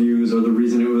strong reviews, or the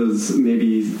reason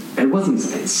it wasn't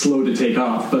slow to take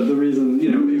off, but the reason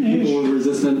people were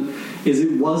resistant is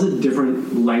it was a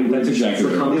different language. That's exactly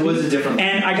right. It was a different.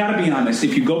 And I got to be honest,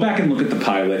 if you go back and look at the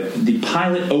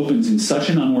pilot opens in such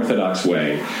an unorthodox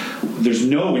way. There's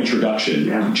no introduction.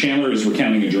 Yeah. Chandler is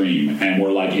recounting a dream, and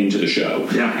we're into the show.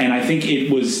 Yeah. And I think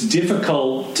it was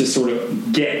difficult to sort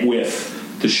of get with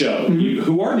the show. Mm-hmm.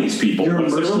 Who are these people?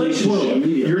 What's their relationship?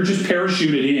 You're just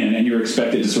parachuted in, and you're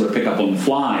expected to sort of pick up on the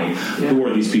fly. Yeah. Who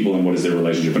are these people, and what is their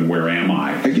relationship, and where am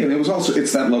I? Again,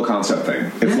 it's that low concept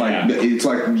thing. It's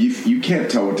like you can't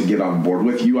tell what to get on board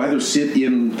with. You either sit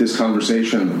in this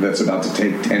conversation that's about to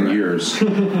take 10 years,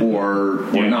 or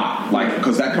not.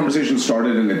 Because that conversation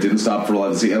started and it didn't stop for a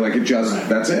lot of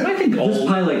that's it. I think this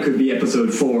pilot could be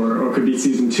episode 4, or could be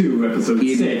season 2, episode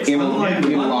 6. In a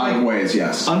lot of ways,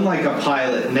 yes. Unlike a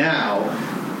pilot now,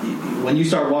 when you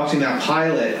start watching that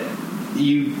pilot,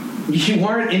 you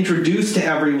weren't introduced to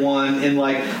everyone in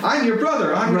I'm your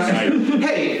brother, I'm your sister.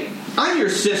 Hey, I'm your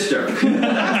sister.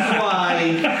 That's why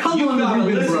you've got to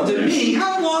listen to me.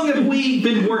 How long have we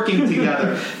been working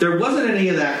together? There wasn't any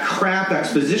of that crap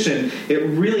exposition. It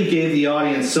really gave the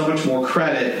audience so much more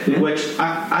credit, which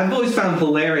I've always found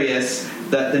hilarious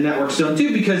that the networks don't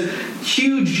do, because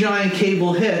huge, giant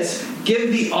cable hits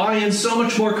give the audience so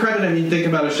much more credit. I mean, think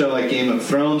about a show like Game of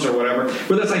Thrones or whatever,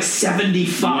 where there's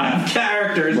 75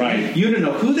 characters. Right. You don't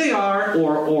know who they are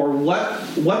or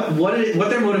what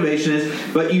their motivation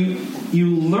is, but you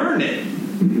learn it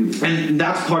And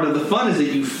that's part of the fun, is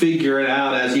that you figure it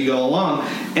out as you go along.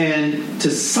 And to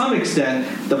some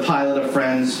extent, the pilot of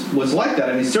Friends was like that.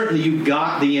 I mean, certainly you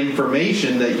got the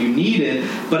information that you needed,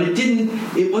 but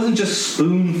it wasn't just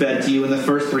spoon-fed to you in the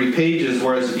first 3 pages,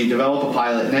 whereas if you develop a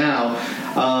pilot now,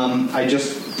 I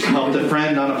just helped a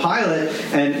friend on a pilot,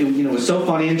 and it was so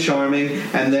funny and charming,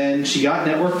 and then she got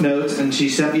network notes, and she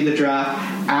sent me the draft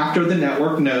after the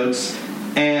network notes.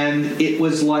 And it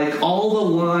was like all the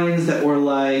lines that were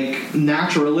like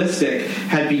naturalistic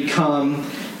had become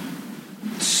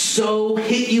so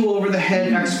hit you over the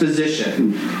head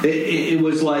exposition. It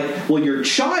was like, well, your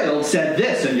child said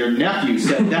this and your nephew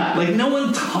said that. Like, no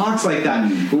one talks like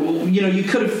that. You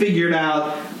could have figured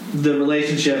out the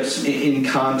relationships in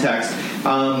context.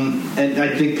 And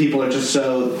I think people are just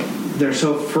they're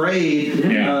so afraid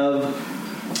of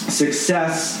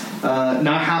success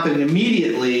not happening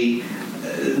immediately,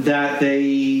 that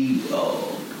they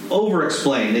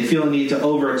over-explain. They feel a need to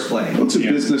over-explain. Well, it's a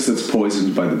business that's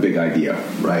poisoned by the big idea,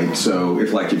 right? So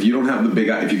if you don't have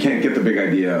if you can't get the big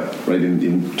idea right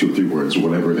in 2 or 3 words or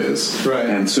whatever it is, right?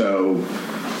 And so,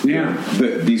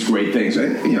 these great things,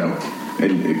 and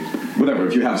whatever.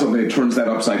 If you have something that turns that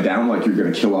upside down, like you're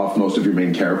going to kill off most of your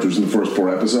main characters in the first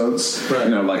 4 episodes, right.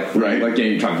 Like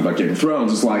you talked about Game of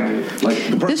Thrones, it's like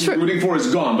the person you're rooting for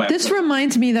is gone. This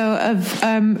reminds me though of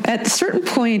at a certain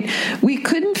point we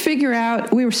couldn't figure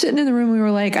out. We were sitting in the room. We were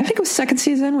like, I think it was 2nd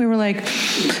season. We were like,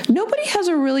 nobody has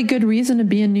a really good reason to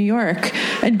be in New York.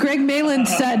 And Greg Malin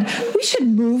said we should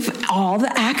move all the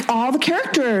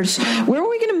characters. Where are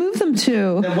we going to move them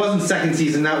to? That wasn't 2nd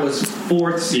season. That was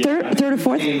 4th season. Third or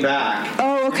 4th. Came back.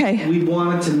 Oh, okay. We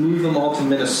wanted to move them all to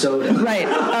Minnesota. Right.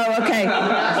 Oh, okay.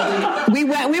 We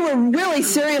were really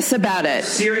serious about it.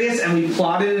 And we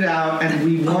plotted it out, and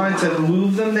we wanted to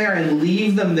move them there and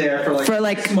leave them there for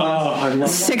like 6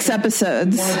 months. 6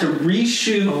 episodes. We wanted to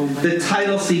reshoot the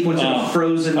title sequence in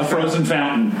a frozen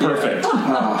fountain. Perfect.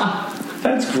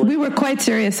 That's great. We were quite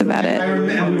serious about it.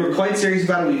 And we were quite serious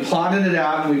about it. We plotted it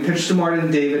out, and we pitched to Marta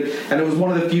and David, and it was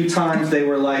one of the few times they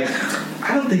were like,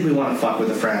 I don't think we want to fuck with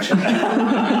the franchise.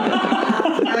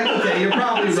 Like, okay, you're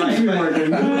probably right. But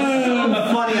it was so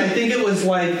funny. I think it was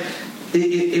like,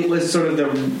 it was sort of the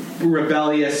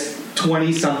rebellious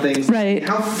 20-somethings. Right.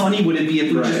 How funny would it be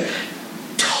if we just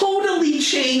totally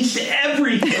changed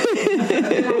everything?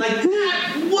 They were like,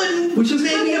 that wouldn't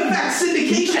maybe affect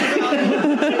syndication.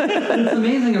 It's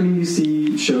amazing. I mean, you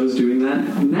see shows doing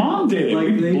that. Mom did it.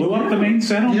 Like, they blew up the main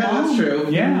set on Mom. That's true.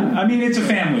 Yeah, I mean, it's a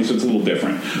family, so it's a little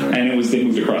different. Right. And they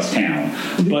moved across town.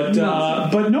 But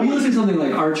no one's see something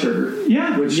like Archer.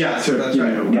 Yeah. Which that's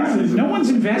right. No one's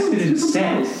invested in the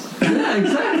set. Yeah,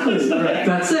 exactly. Right.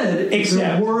 That said,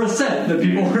 there were a set that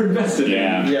people were invested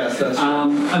in. Yes, that's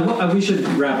true. We should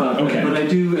wrap up. Okay. But I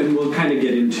do, and we'll kind of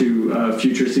get into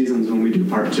future seasons when we do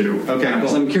part 2. Okay,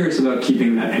 because I'm curious about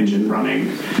keeping that engine running.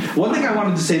 One thing I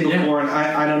wanted to say before, and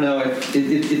I don't know,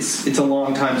 it's a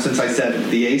long time since I said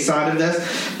the A side of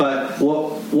this, but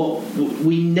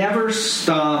we never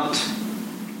stopped.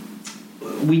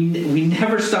 We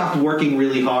never stopped working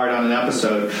really hard on an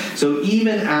episode. So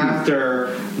even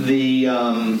after the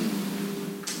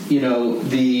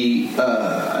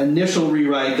initial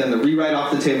rewrite, then the rewrite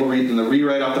off the table read, then the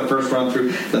rewrite off the first run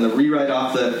through, then the rewrite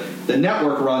off the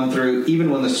network run through,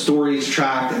 even when the stories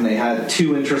tracked and they had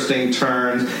 2 interesting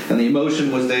turns and the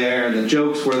emotion was there and the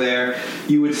jokes were there,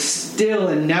 you would still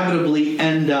inevitably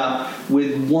end up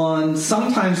with 1,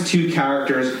 sometimes 2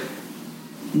 characters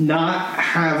not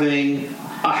having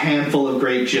a handful of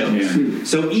great jokes. Yeah.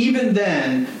 So even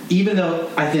then, even though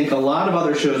I think a lot of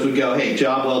other shows would go, hey,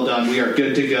 job well done, we are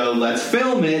good to go, let's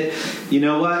film it, you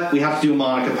know what? We have to do a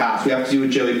Monica pass, we have to do a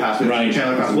Joey pass, we have to do a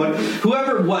Chandler pass.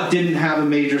 Whoever didn't have a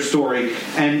major story,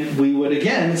 and we would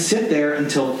again sit there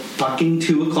until fucking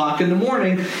 2 o'clock in the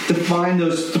morning to find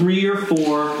those 3 or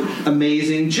 4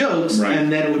 amazing jokes,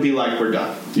 and then it would be like, we're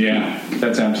done. Yeah,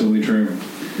 that's absolutely true.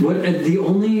 The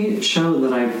only show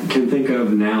that I can think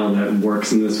of now that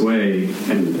works in this way,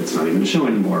 and it's not even a show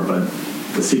anymore, but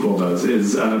the sequel does,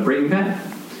 is Breaking Bad.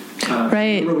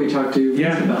 Right. Remember we talked to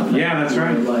Vince about that? Yeah, that's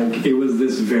right. Like, it was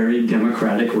this very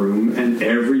democratic room, and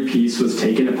every piece was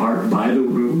taken apart by the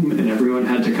room, and everyone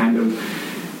had to kind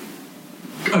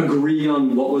of agree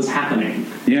on what was happening.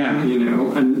 Yeah.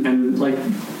 And like,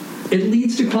 it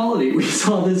leads to quality. We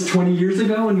saw this 20 years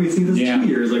ago, and we see this 2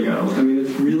 years ago. I mean,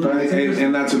 it's really...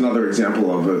 And that's another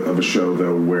example of a show,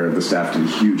 though, where the staff did a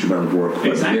huge amount of work,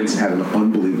 but Vince had an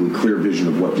unbelievably clear vision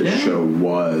of what this show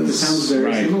was. It sounds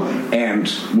very similar.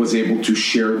 And was able to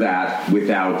share that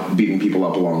without beating people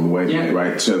up along the way,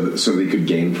 right? So they could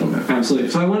gain from it. Absolutely.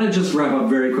 So I want to just wrap up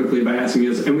very quickly by asking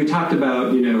you, and we talked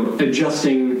about,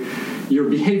 adjusting your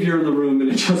behavior in the room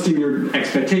and adjusting your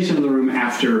expectation in the room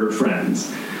after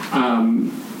Friends.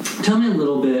 Tell me a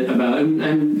little bit about,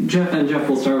 and Jeff,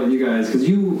 we'll start with you guys, because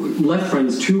you left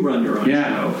Friends to run your own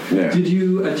show. Yeah. Did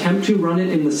you attempt to run it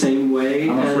in the same way?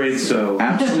 I'm afraid so.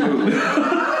 Absolutely.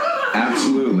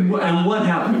 Absolutely. And what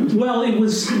happened? Well, it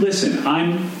was, listen,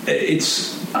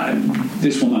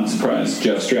 this will not surprise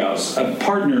Jeff Strauss.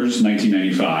 Partners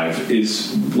 1995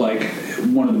 is like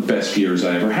one of the best years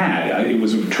I ever had. It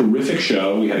was a terrific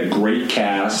show. We had a great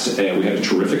cast. We had a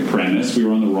terrific premise. We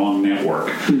were on the wrong network.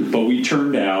 But we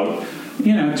turned out,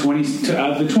 20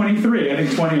 out of the 23, I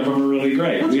think 20 of them were really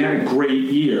great. We had a great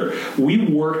year. We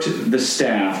worked the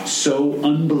staff so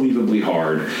unbelievably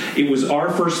hard. It was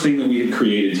our first thing that we had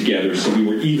created together, so we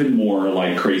were even more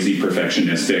like crazy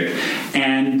perfectionistic.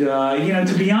 And,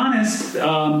 to be honest,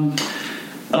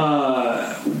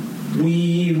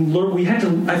 we had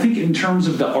to, I think in terms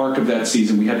of the arc of that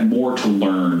season, we had more to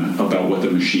learn about what the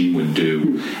machine would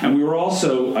do. And we were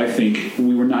also, I think,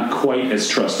 we were not quite as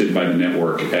trusted by the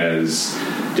network as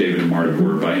David and Marta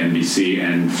were by NBC,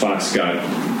 and Fox got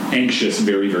anxious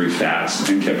very, very fast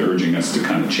and kept urging us to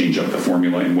kind of change up the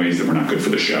formula in ways that were not good for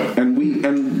the show.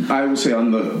 And I will say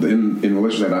in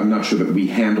relation to that, I'm not sure that we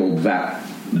handled that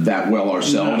well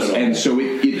ourselves, and so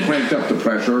it cranked up the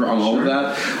pressure on all of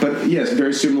that. But yes,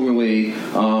 very similarly,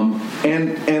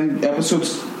 and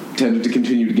episodes tended to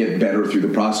continue to get better through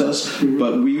the process. Mm-hmm.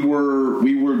 But we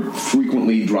were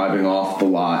frequently driving off the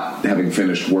lot, having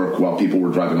finished work while people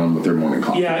were driving on with their morning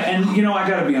coffee. Yeah, and I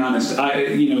got to be honest.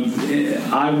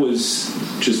 I was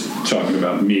just talking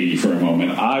about me for a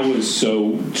moment. I was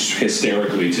so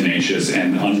hysterically tenacious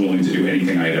and unwilling to do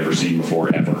anything I had ever seen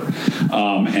before, ever.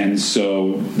 And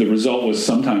so the result was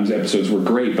sometimes episodes were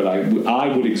great, but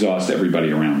I would exhaust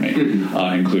everybody around me,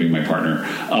 including my partner,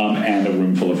 and a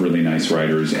room full of really nice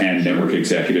writers and network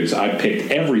executives. I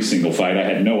picked every single fight. I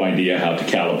had no idea how to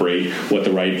calibrate what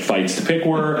the right fights to pick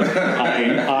were.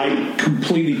 I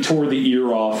completely tore the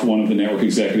ear off one of the network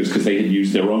executives because they had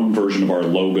used their own version of our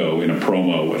logo in a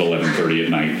promo at 11:30 at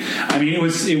night. I mean, it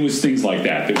was things like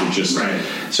that were just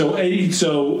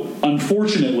so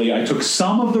unfortunately I took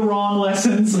some of the wrong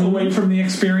lessons away from the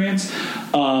experience,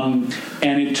 and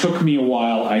it took me a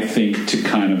while, I think, to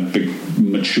kind of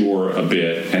mature a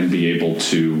bit and be able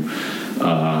to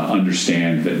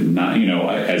understand that, not,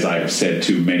 as I have said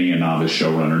to many a novice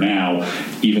showrunner now,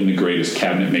 even the greatest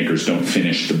cabinet makers don't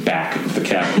finish the back of the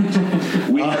cabinet.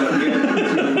 We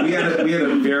had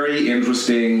a very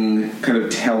interesting kind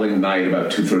of telling night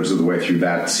about 2/3 of the way through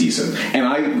that season, and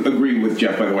I agree with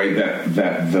Jeff, by the way, that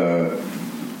the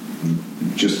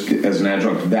just as an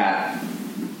adjunct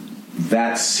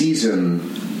that season.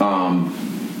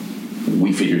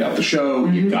 We figured out the show.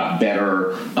 Mm-hmm. It got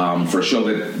better for a show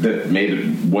that made it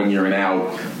 1 year and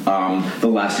out. The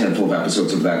last handful of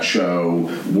episodes of that show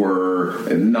were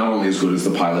not only as good as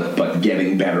the pilot, but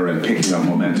getting better and picking up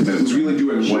momentum. And it was really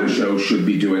doing what a show should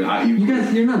be doing. You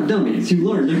guys, you're not dummies. You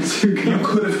learned. You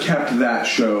could have kept that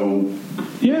show.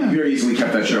 Yeah, very easily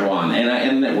kept that show on,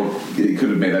 and network it could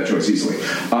have made that choice easily.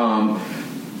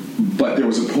 But there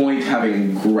was a point,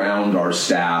 having ground our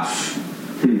staff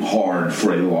hard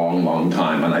for a long, long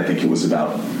time, and I think it was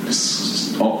about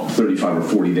 35 or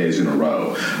 40 days in a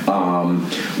row,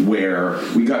 where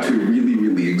we got to a really,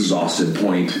 really exhausted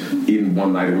point in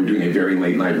one night. We were doing a very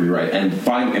late night rewrite, and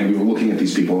we were looking at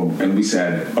these people, and we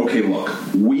said, okay, look,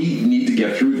 we need to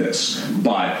get through this,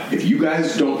 but if you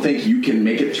guys don't think you can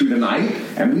make it through the night,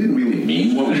 and we didn't really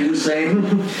mean what we were saying,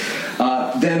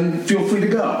 then feel free to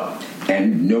go.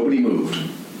 And nobody moved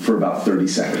for about 30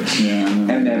 seconds. Yeah.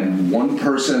 And then one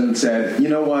person said, you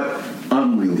know what?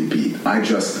 I'm really beat. I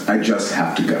just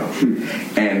have to go.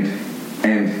 And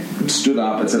stood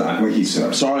up and said, he said,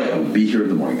 I'm sorry, I'll be here in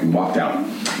the morning, and walked out.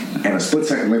 And a split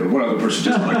second later, one other person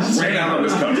just ran out on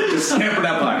his coat, just scampered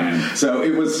out by him. So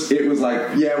it was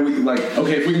like,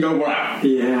 okay, if we can go, we're out.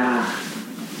 Yeah.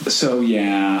 So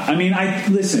yeah, I mean,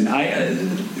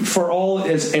 for all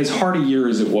as hard a year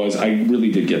as it was, I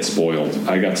really did get spoiled.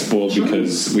 I got spoiled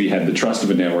because we had the trust of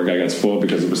a network. I got spoiled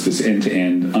because it was this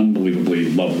end-to-end,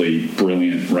 unbelievably lovely,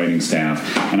 brilliant writing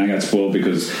staff. And I got spoiled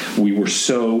because we were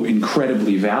so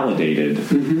incredibly validated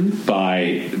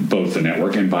by both the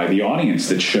network and by the audience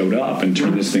that showed up and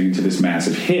turned this thing into this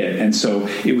massive hit. And so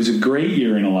it was a great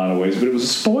year in a lot of ways, but it was a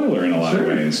spoiler in a lot of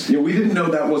ways. Yeah, we didn't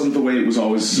know that wasn't the way it was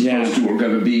always supposed to or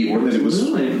going to be, or that it was,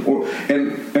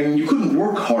 and you couldn't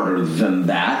work harder than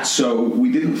that. So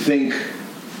we didn't think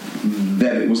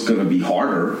that it was going to be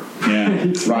harder,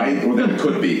 right? Or that it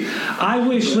could be. I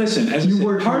wish. Listen, as you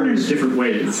work partners different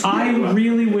ways. I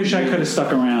really wish I could have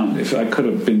stuck around. If I could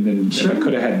have been, if I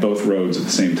could have had both roads at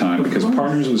the same time. Because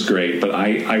Partners was great, but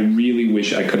I really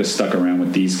wish I could have stuck around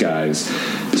with these guys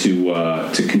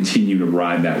to continue to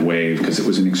ride that wave, because it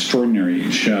was an extraordinary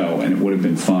show and it would have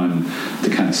been fun to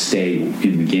kind of stay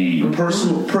in the game.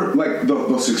 Like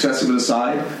the success of it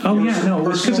aside. Oh yeah, no,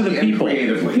 because of the people.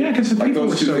 Creatively, because the people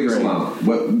those two things alone.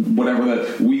 Whatever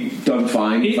that we've done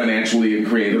fine financially and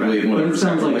creatively and whatever. It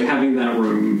sounds like having that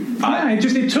room.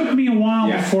 It took me a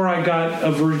while before I got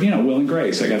a version. Will and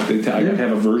Grace. I got to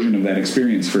have a version of that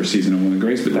experience first season of Will and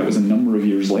Grace, but that was a number of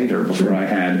years later before I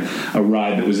had a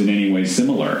ride that was in any way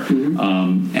similar.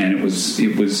 And it was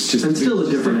just. And still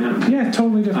a different animal. Yeah,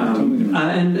 totally different.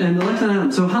 And Alexa and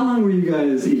Adam. So how long were you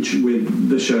guys each with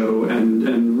the show,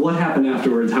 and what happened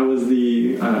afterwards? How was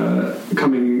the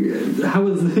coming? How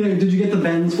was did you get the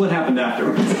bends? What happened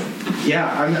afterwards?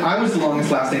 Yeah, I was the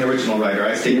longest lasting original writer.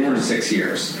 I stayed for 6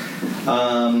 years.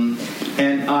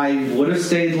 And I would have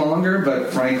stayed longer,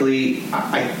 but frankly,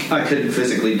 I couldn't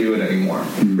physically do it anymore.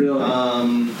 Really?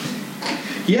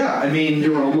 Yeah, I mean...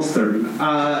 You were almost 30. But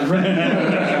I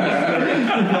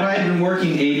had been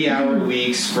working 80-hour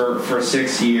weeks for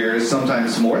 6 years,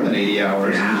 sometimes more than 80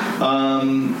 hours.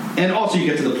 And also you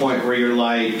get to the point where you're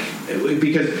like...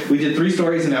 Because we did 3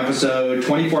 stories an episode,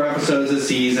 24 episodes a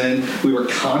season. We were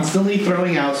constantly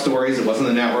throwing out stories. It wasn't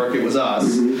the network, it was us.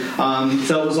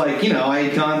 So it was like, I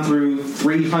had gone through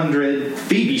 300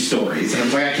 Phoebe stories. And I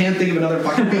was like, I can't think of another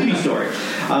fucking Phoebe story.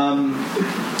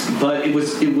 But it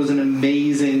was an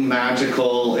amazing,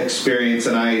 magical experience,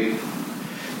 and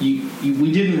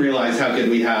we didn't realize how good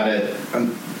we had it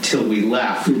until we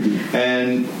left.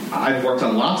 And I've worked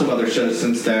on lots of other shows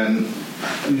since then,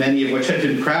 many of which I've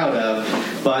been proud of.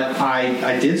 But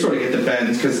I did sort of get the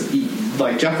bends because,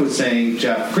 like Jeff was saying,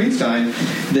 Jeff Greenstein,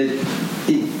 that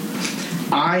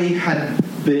I had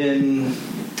been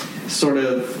sort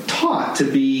of taught to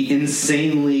be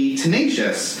insanely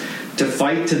tenacious, to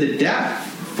fight to the death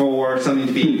for something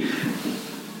to be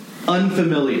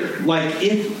unfamiliar. Like,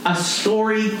 if a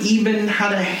story even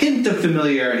had a hint of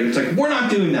familiarity, it's like, we're not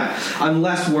doing that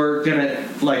unless we're gonna,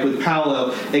 like with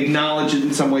Paolo, acknowledge it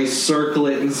in some way, circle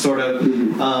it, and sort of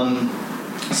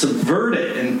subvert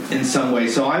it in some way.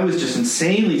 So I was just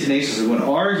insanely tenacious and would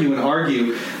argue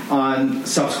on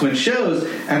subsequent shows,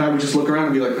 and I would just look around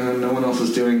and be like, no one else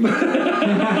is doing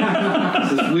that.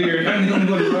 This is weird. I'm the only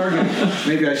one who's arguing.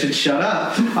 Maybe I should shut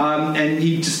up. And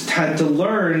you just had to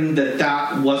learn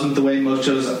that wasn't the way most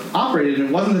shows operated. And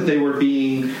it wasn't that they were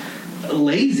being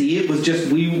lazy. It was just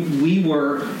we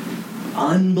were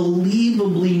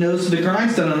unbelievably nose to the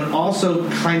grindstone, and also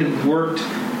kind of worked.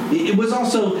 It was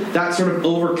also that sort of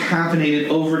over-caffeinated,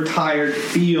 overtired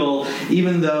feel,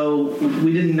 even though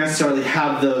we didn't necessarily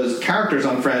have those characters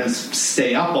on Friends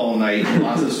stay up all night in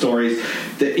lots of stories.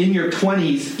 That in your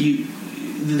 20s,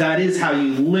 that is how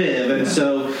you live. And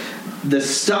so the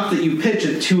stuff that you pitch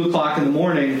at 2 o'clock in the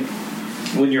morning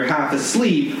when you're half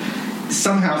asleep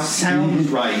somehow sounds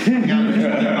right. I think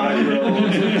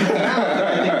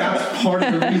that's part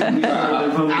of the reason we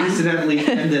accidentally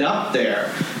ended up there.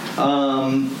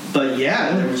 But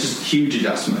yeah, there was just huge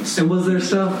adjustments. And was there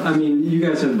stuff, I mean, you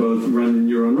guys had both run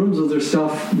your own rooms, was there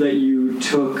stuff that you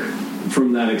took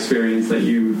from that experience that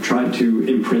you tried to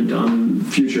imprint on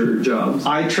future jobs?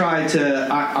 I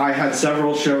had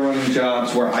several showrunning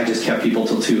jobs where I just kept people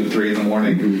till 2 and 3 in the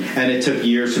morning, and it took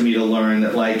years for me to learn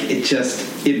that, like,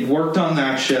 it worked on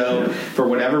that show for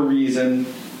whatever reason.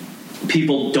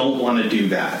 People don't want to do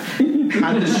that.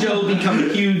 Had the show become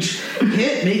a huge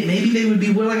hit, maybe they would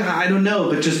be willing. I don't know,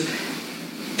 but just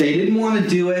they didn't want to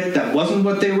do it. That wasn't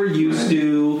what they were used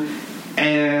to,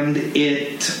 and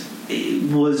it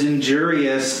was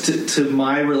injurious to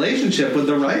my relationship with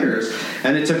the writers.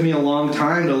 And it took me a long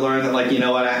time to learn that, like, you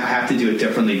know what, I have to do it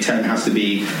differently. 10 has to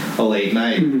be a late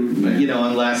night,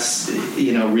 unless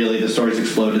really the story's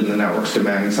exploded and the network's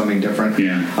demanding something different.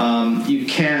 You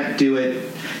can't do it.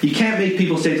 You can't make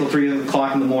people stay till 3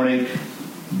 o'clock in the morning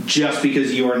just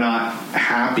because you are not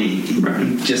happy.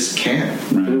 You just can't.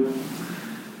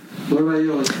 What about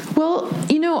you? Well,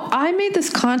 I made this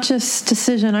conscious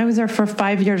decision. I was there for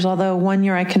 5 years, although 1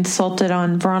 year I consulted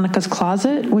on Veronica's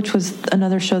Closet, which was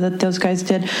another show that those guys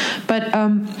did. But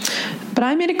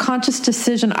I made a conscious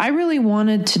decision. I really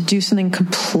wanted to do something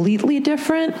completely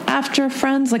different after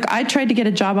Friends. Like, I tried to get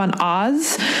a job on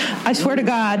Oz. I swear to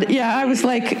God. Yeah, I was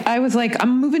like,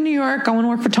 I'm moving to New York. I want to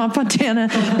work for Tom Fontana.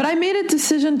 But I made a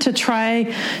decision to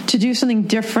try to do something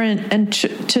different and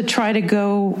to try to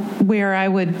go where I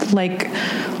would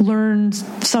learn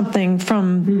something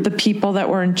from the people that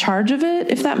were in charge of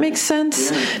it, if that makes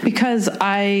sense. Because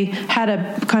I had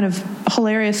a kind of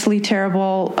hilariously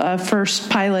terrible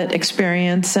first pilot experience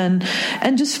and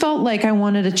just felt like I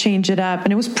wanted to change it up.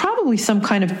 And it was probably some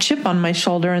kind of chip on my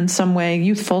shoulder in some way,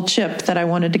 youthful chip, that I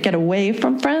wanted to get away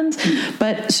from Friends.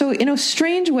 But so in a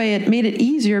strange way, it made it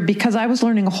easier because I was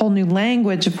learning a whole new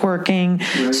language of working.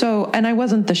 Right. So, and I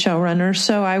wasn't the showrunner,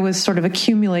 so I was sort of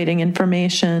accumulating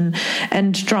information,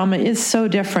 and drama is so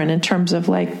different in terms of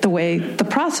the way the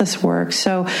process works.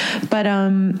 So,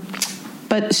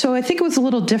 But so I think it was a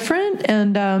little different,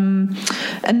 and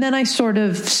then I sort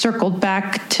of circled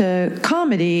back to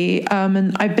comedy,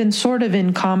 and I've been sort of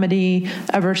in comedy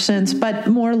ever since, but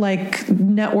more like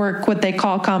network, what they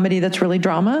call comedy that's really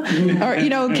drama, or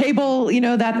cable,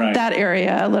 that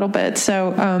area a little bit.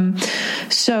 So,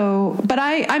 but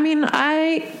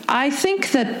I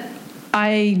think that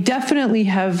I definitely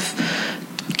have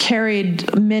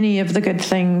carried many of the good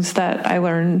things that I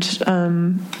learned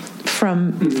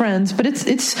from Friends, but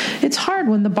it's hard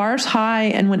when the bar's high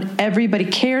and when everybody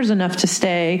cares enough to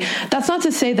stay. That's not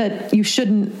to say that you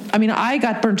shouldn't. I mean, I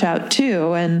got burnt out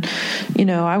too, and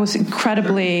I was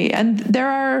incredibly. And there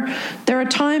are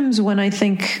times when I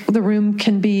think the room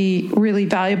can be really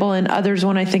valuable, and others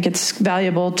when I think it's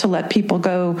valuable to let people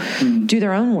go do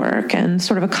their own work, and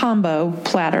sort of a combo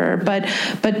platter.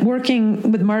 But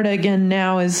working with Marta again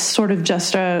now is sort of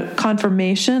just a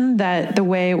confirmation that the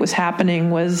way it was happening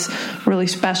was really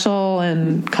special,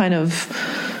 and kind of,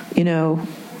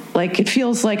 it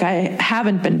feels like I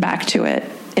haven't been back to it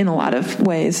in a lot of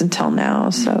ways until now.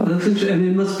 So that's interesting. And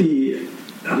it must be,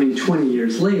 20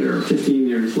 years later, 15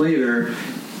 years later,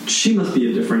 she must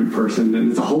be a different person,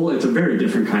 and it's a very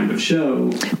different kind of show.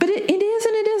 But it is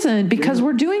and it isn't, because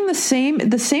we're doing the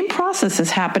same process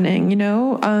is happening,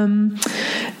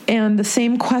 and the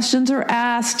same questions are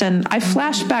asked, and I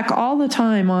flash back all the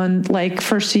time on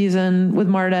first season with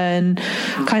Marta, and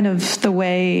kind of the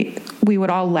way we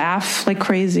would all laugh like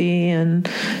crazy, and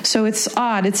so it's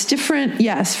odd, it's different,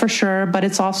 yes, for sure, but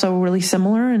it's also really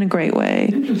similar in a great way.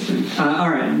 Interesting. All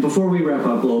right, before we wrap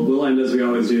up, we'll end as we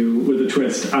always do with a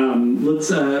twist. Let's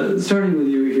starting with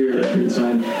you here,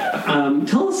 Greenstein.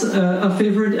 Tell us a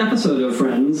favorite episode of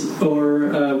Friends,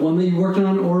 or one that you worked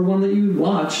on, or one that you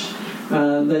watched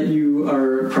that you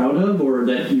are proud of, or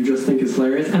that you just think is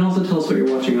hilarious, and also tell us what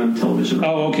you're watching on television.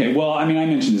 Oh, okay. Well, I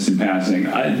mentioned this in passing.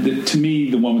 To me,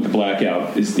 the one with the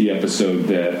blackout is the episode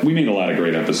that we made a lot of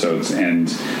great episodes, and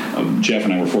Jeff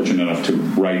and I were fortunate enough to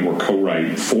write or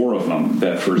co-write 4 of them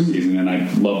that first season, and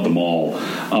I loved them all.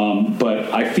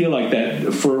 But I feel like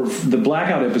that for the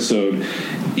blackout episode,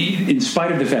 in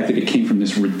spite of the fact that it came from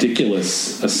this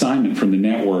ridiculous assignment from the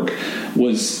network,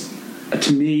 was,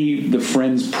 to me, the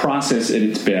Friends process at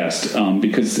its best,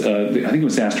 because I think it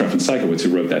was Astroff and Sikowitz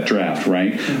who wrote that draft,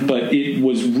 right? Mm-hmm. But it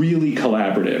was really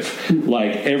collaborative.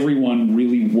 Everyone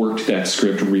really worked that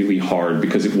script really hard,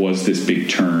 because it was this big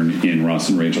turn in Ross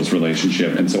and Rachel's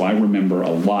relationship. And so I remember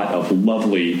a lot of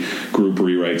lovely group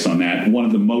rewrites on that. One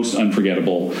of the most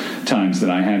unforgettable times that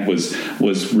I had was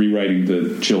rewriting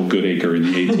the Jill Goodacre in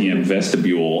the ATM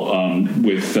vestibule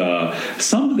with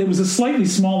it was a slightly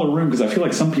smaller room, because I feel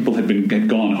like some people had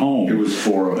gone home. It was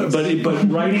 4 of us.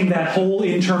 But writing that whole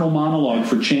internal monologue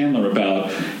for Chandler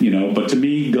about, but to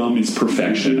me, gum is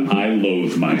perfection. I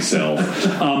loathe myself.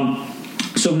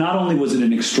 So not only was it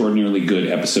an extraordinarily good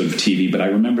episode of TV, but I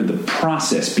remember the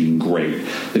process being great,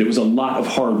 that it was a lot of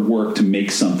hard work to make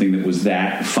something that was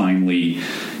that finely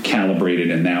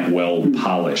calibrated and that well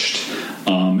polished.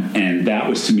 And that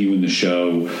was, to me, when the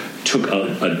show took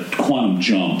a quantum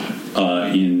jump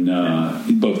in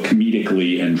both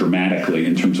comedically and dramatically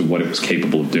in terms of what it was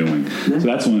capable of doing. So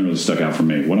that's the one that really stuck out for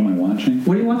me. What am I watching?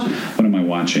 What are you watching? What am I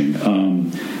watching?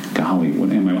 Golly,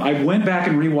 what am I? I went back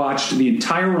and rewatched the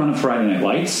entire run of Friday Night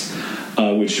Lights,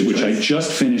 which I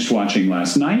just finished watching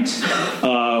last night,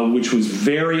 which was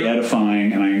very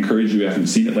edifying, and I encourage you, if you haven't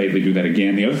seen it lately, do that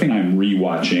again. The other thing I'm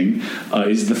rewatching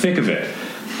is The Thick of It.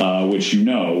 which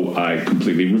I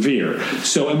completely revere.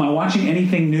 So am I watching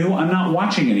anything new? I'm not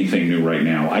watching anything new right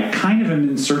now. I kind of am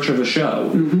in search of a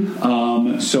show.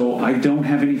 So I don't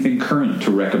have anything current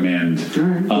to recommend. All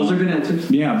right. Those are good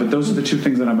answers. Yeah, but those are the two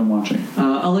things that I've been watching.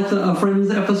 Alexa, a Friends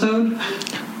episode?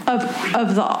 Of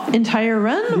the entire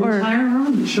run? Entire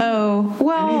run, sure. Oh,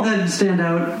 well... Any that stand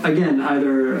out, again,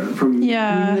 either from being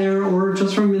there or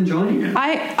just from enjoying it?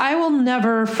 I will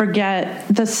never forget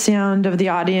the sound of the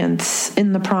audience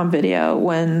in the prom video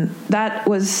when that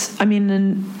was...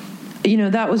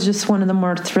 that was just one of the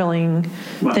more thrilling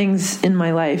things in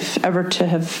my life ever to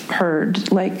have heard.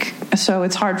 So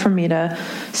it's hard for me to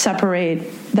separate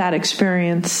that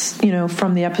experience,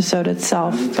 from the episode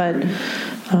itself. But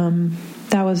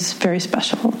that was very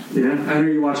special. Yeah. And are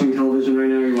you watching television right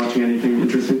now? Are you watching anything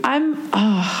interesting?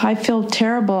 I feel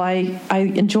terrible. I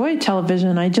enjoy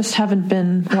television. I just haven't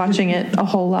been watching it a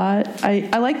whole lot.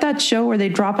 I like that show where they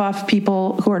drop off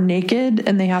people who are naked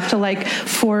and they have to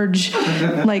forge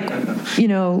huts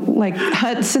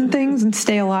and things and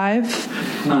stay alive.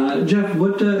 Jeff,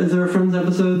 what is there a Friends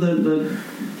episode that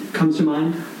comes to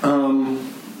mind?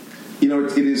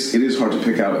 It is hard to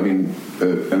pick out.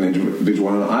 an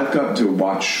individual one. I've got to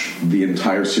watch the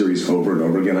entire series over and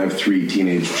over again. I have 3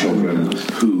 teenage children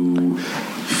who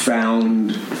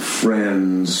found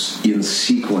Friends in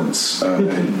sequence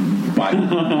by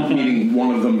meeting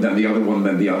one of them, then the other one,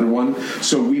 then the other one.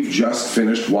 So we've just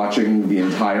finished watching the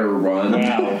entire run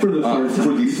for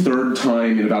the third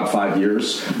time in about 5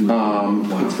 years.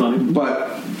 That's funny.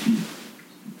 But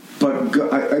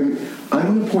I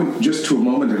want to point just to a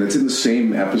moment, and it's in the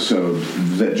same episode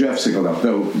that Jeff singled out,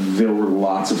 though there were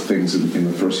lots of things in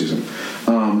the first season.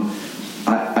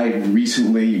 I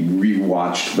recently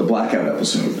rewatched the Blackout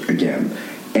episode again,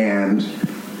 and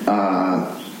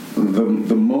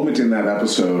the moment in that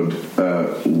episode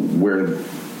where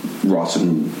Ross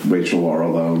and Rachel are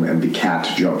alone and the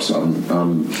cat jumps on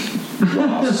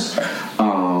Ross,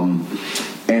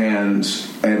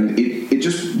 and it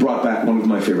just brought back one of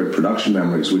my favorite production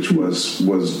memories, which was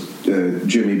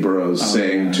Jimmy Burrows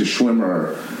saying to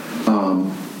Schwimmer,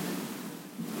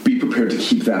 be prepared to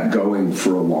keep that going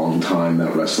for a long time,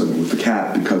 that wrestling with the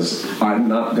cat, because I'm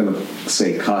not going to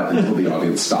say cut until the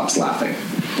audience stops laughing.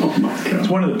 Oh my God. It's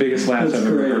one of the biggest laughs I've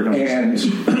ever heard on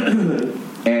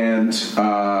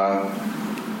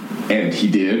and he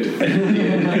did,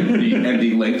 and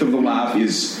the length of the laugh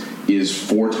is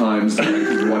 4 times the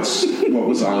length of what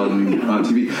was on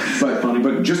TV.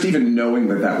 But just even knowing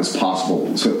that was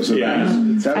possible. So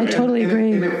I totally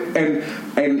agree.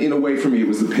 And in a way, for me, it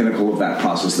was the pinnacle of that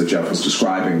process that Jeff was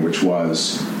describing, which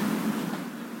was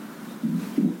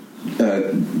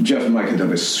Jeff and Mike had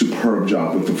done a superb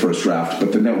job with the first draft,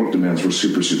 but the network demands were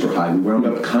super, super high. We wound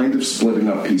up kind of splitting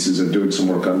up pieces and doing some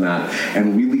work on that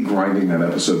and really grinding that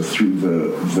episode through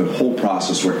the whole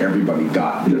process where everybody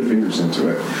got their fingers into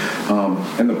it.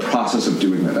 And the process of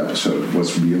doing that episode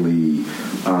was really,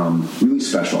 really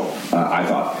special, I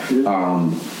thought.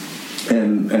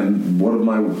 And what am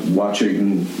I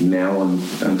watching now on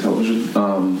television?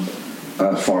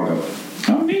 Fargo.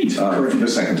 Oh, neat. For the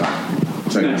second time.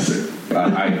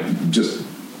 I'm just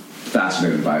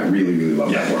fascinated by it. Really, really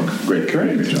love that work. Great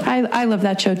job. I love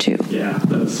that show too. Yeah,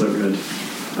 that is so good.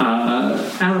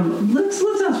 Adam, let's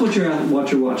ask what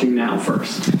you're watching now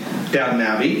first. Downton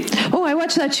Abbey. Oh, I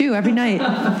watch that too every night.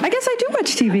 I guess I do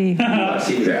watch TV.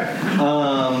 Yeah.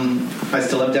 I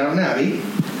still have Downton Abbey.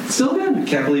 Still good. I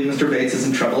can't believe Mr. Bates is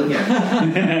in trouble again.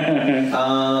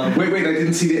 Wait, I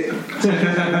didn't see it.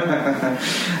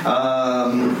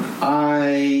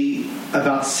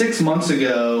 About 6 months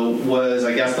ago was,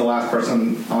 I guess, the last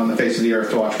person on the face of the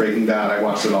earth to watch Breaking Bad. I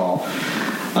watched it all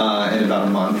in about a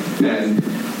month. And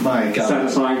my God,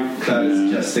 satisfying. That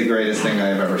is just the greatest thing I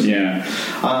have ever seen. Yeah.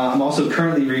 I'm also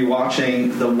currently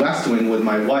rewatching The West Wing with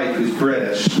my wife, who's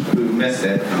British, who missed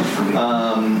it.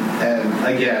 And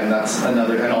again, that's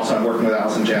another. And also, I'm working with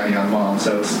Allison Janney on Mom,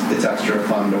 so it's extra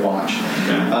fun to watch.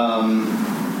 Okay.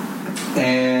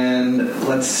 And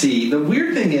let's see. The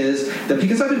weird thing is that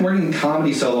because I've been working in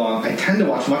comedy so long, I tend to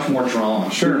watch much more drama.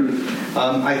 Sure.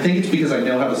 I think it's because I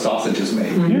know how the sausage is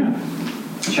made. Yeah.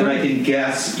 Sure. And I can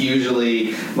guess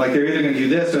usually, like, they're either going to do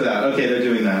this or that. Okay, they're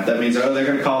doing that. That means, they're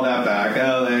going to call that back.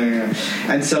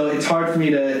 And so it's hard for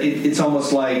me to. It's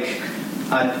almost like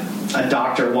a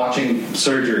doctor watching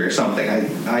surgery or something.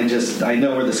 I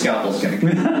know where the scalpel's going to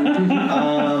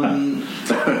go.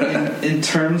 In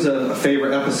terms of a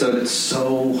favorite episode, it's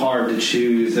so hard to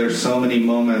choose. There's so many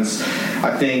moments.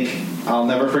 I think I'll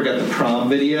never forget the prom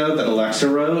video that Alexa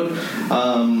wrote,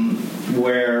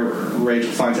 where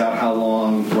Rachel finds out how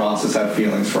long Ross has had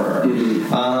feelings for her.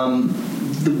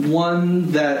 The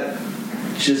one that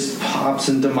just pops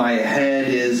into my head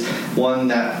is one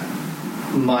that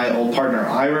my old partner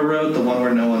Ira wrote, the one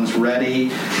where no one's ready,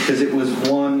 because it was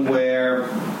one where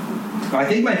I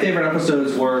think my favorite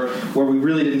episodes were where we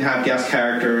really didn't have guest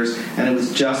characters and it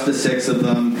was just the 6 of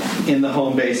them in the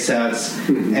home base sets,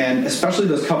 and especially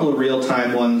those couple of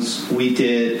real-time ones we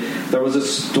did. There was a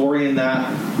story in that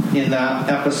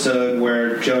episode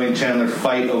where Joey and Chandler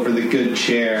fight over the good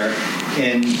chair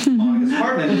in Monica's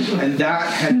apartment, and that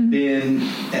had been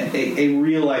a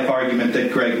real-life argument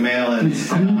that Greg Malin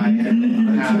and I had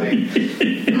been having,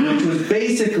 which was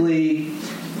basically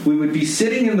we would be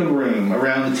sitting in the room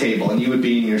around the table and you would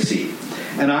be in your seat,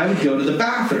 and I would go to the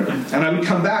bathroom and I would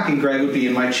come back and Greg would be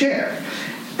in my chair,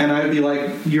 and I would be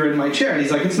like, "You're in my chair," and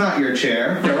he's like, "It's not your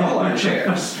chair, they're all our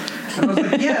chairs." And I was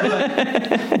like, "Yeah, but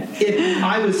if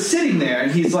I was sitting there,"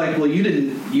 and he's like, "Well, you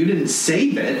didn't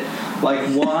save it, like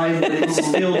why would it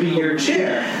still be your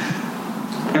chair?"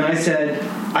 And I said,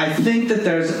 "I think that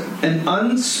there's an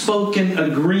unspoken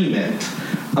agreement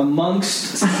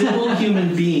amongst civil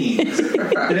human beings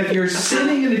that if you're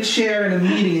sitting in a chair in a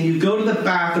meeting and you go to the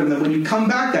bathroom, that when you come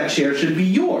back, that chair should be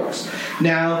yours.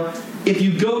 Now, if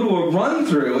you go to a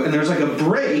run-through and there's like a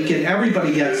break and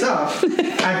everybody gets up,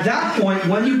 at that point,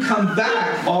 when you come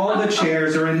back, all the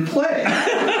chairs are in play."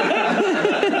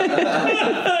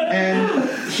 And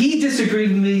he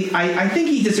disagreed with me. I think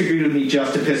he disagreed with me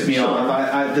just to piss me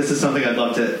off. This is something I'd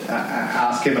love to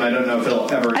ask him, and I don't know if he'll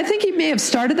ever... I think he may have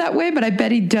started that way, but I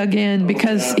bet he dug in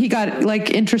because he got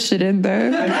interested in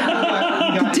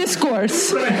the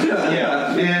discourse.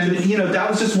 Yeah, and that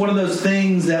was just one of those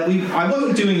things that I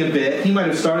wasn't doing a bit. He might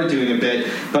have started doing a bit,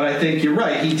 but I think you're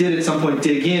right. He did at some point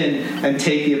dig in and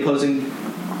take the opposing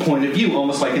point of view,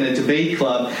 almost like in a debate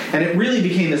club, and it really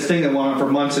became this thing that went on for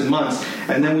months and months.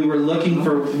 And then we were looking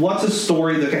for what's a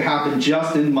story that could happen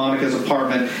just in Monica's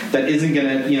apartment that isn't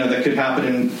gonna, that could happen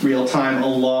in real time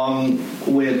along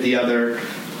with the other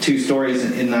 2 stories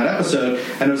in that episode.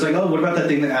 And it was like, oh, what about that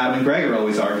thing that Adam and Greg are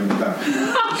always arguing about?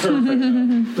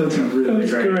 Perfect. That's really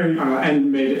great.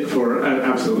 And made it for an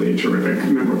absolutely terrific,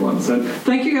 memorable episode.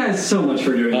 Thank you guys so much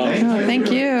for doing this.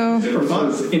 Thank you. It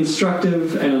was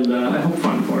instructive and I hope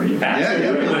fun for you. Yeah.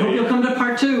 I hope you'll come to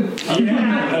part 2.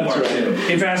 Yeah, that's right.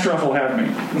 If Astroff will have me.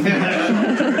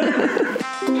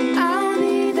 I'll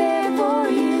be there for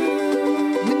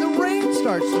you When the rain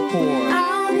starts to pour,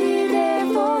 I'll be there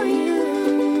for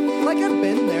you like I've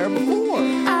been there before.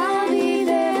 I'll be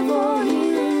there for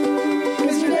you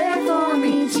 'cause you're there for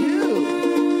me too.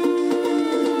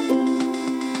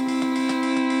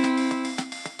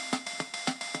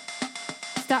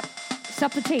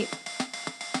 Stop the tape.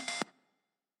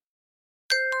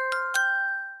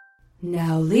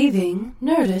 Now leaving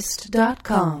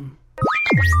Nerdist.com.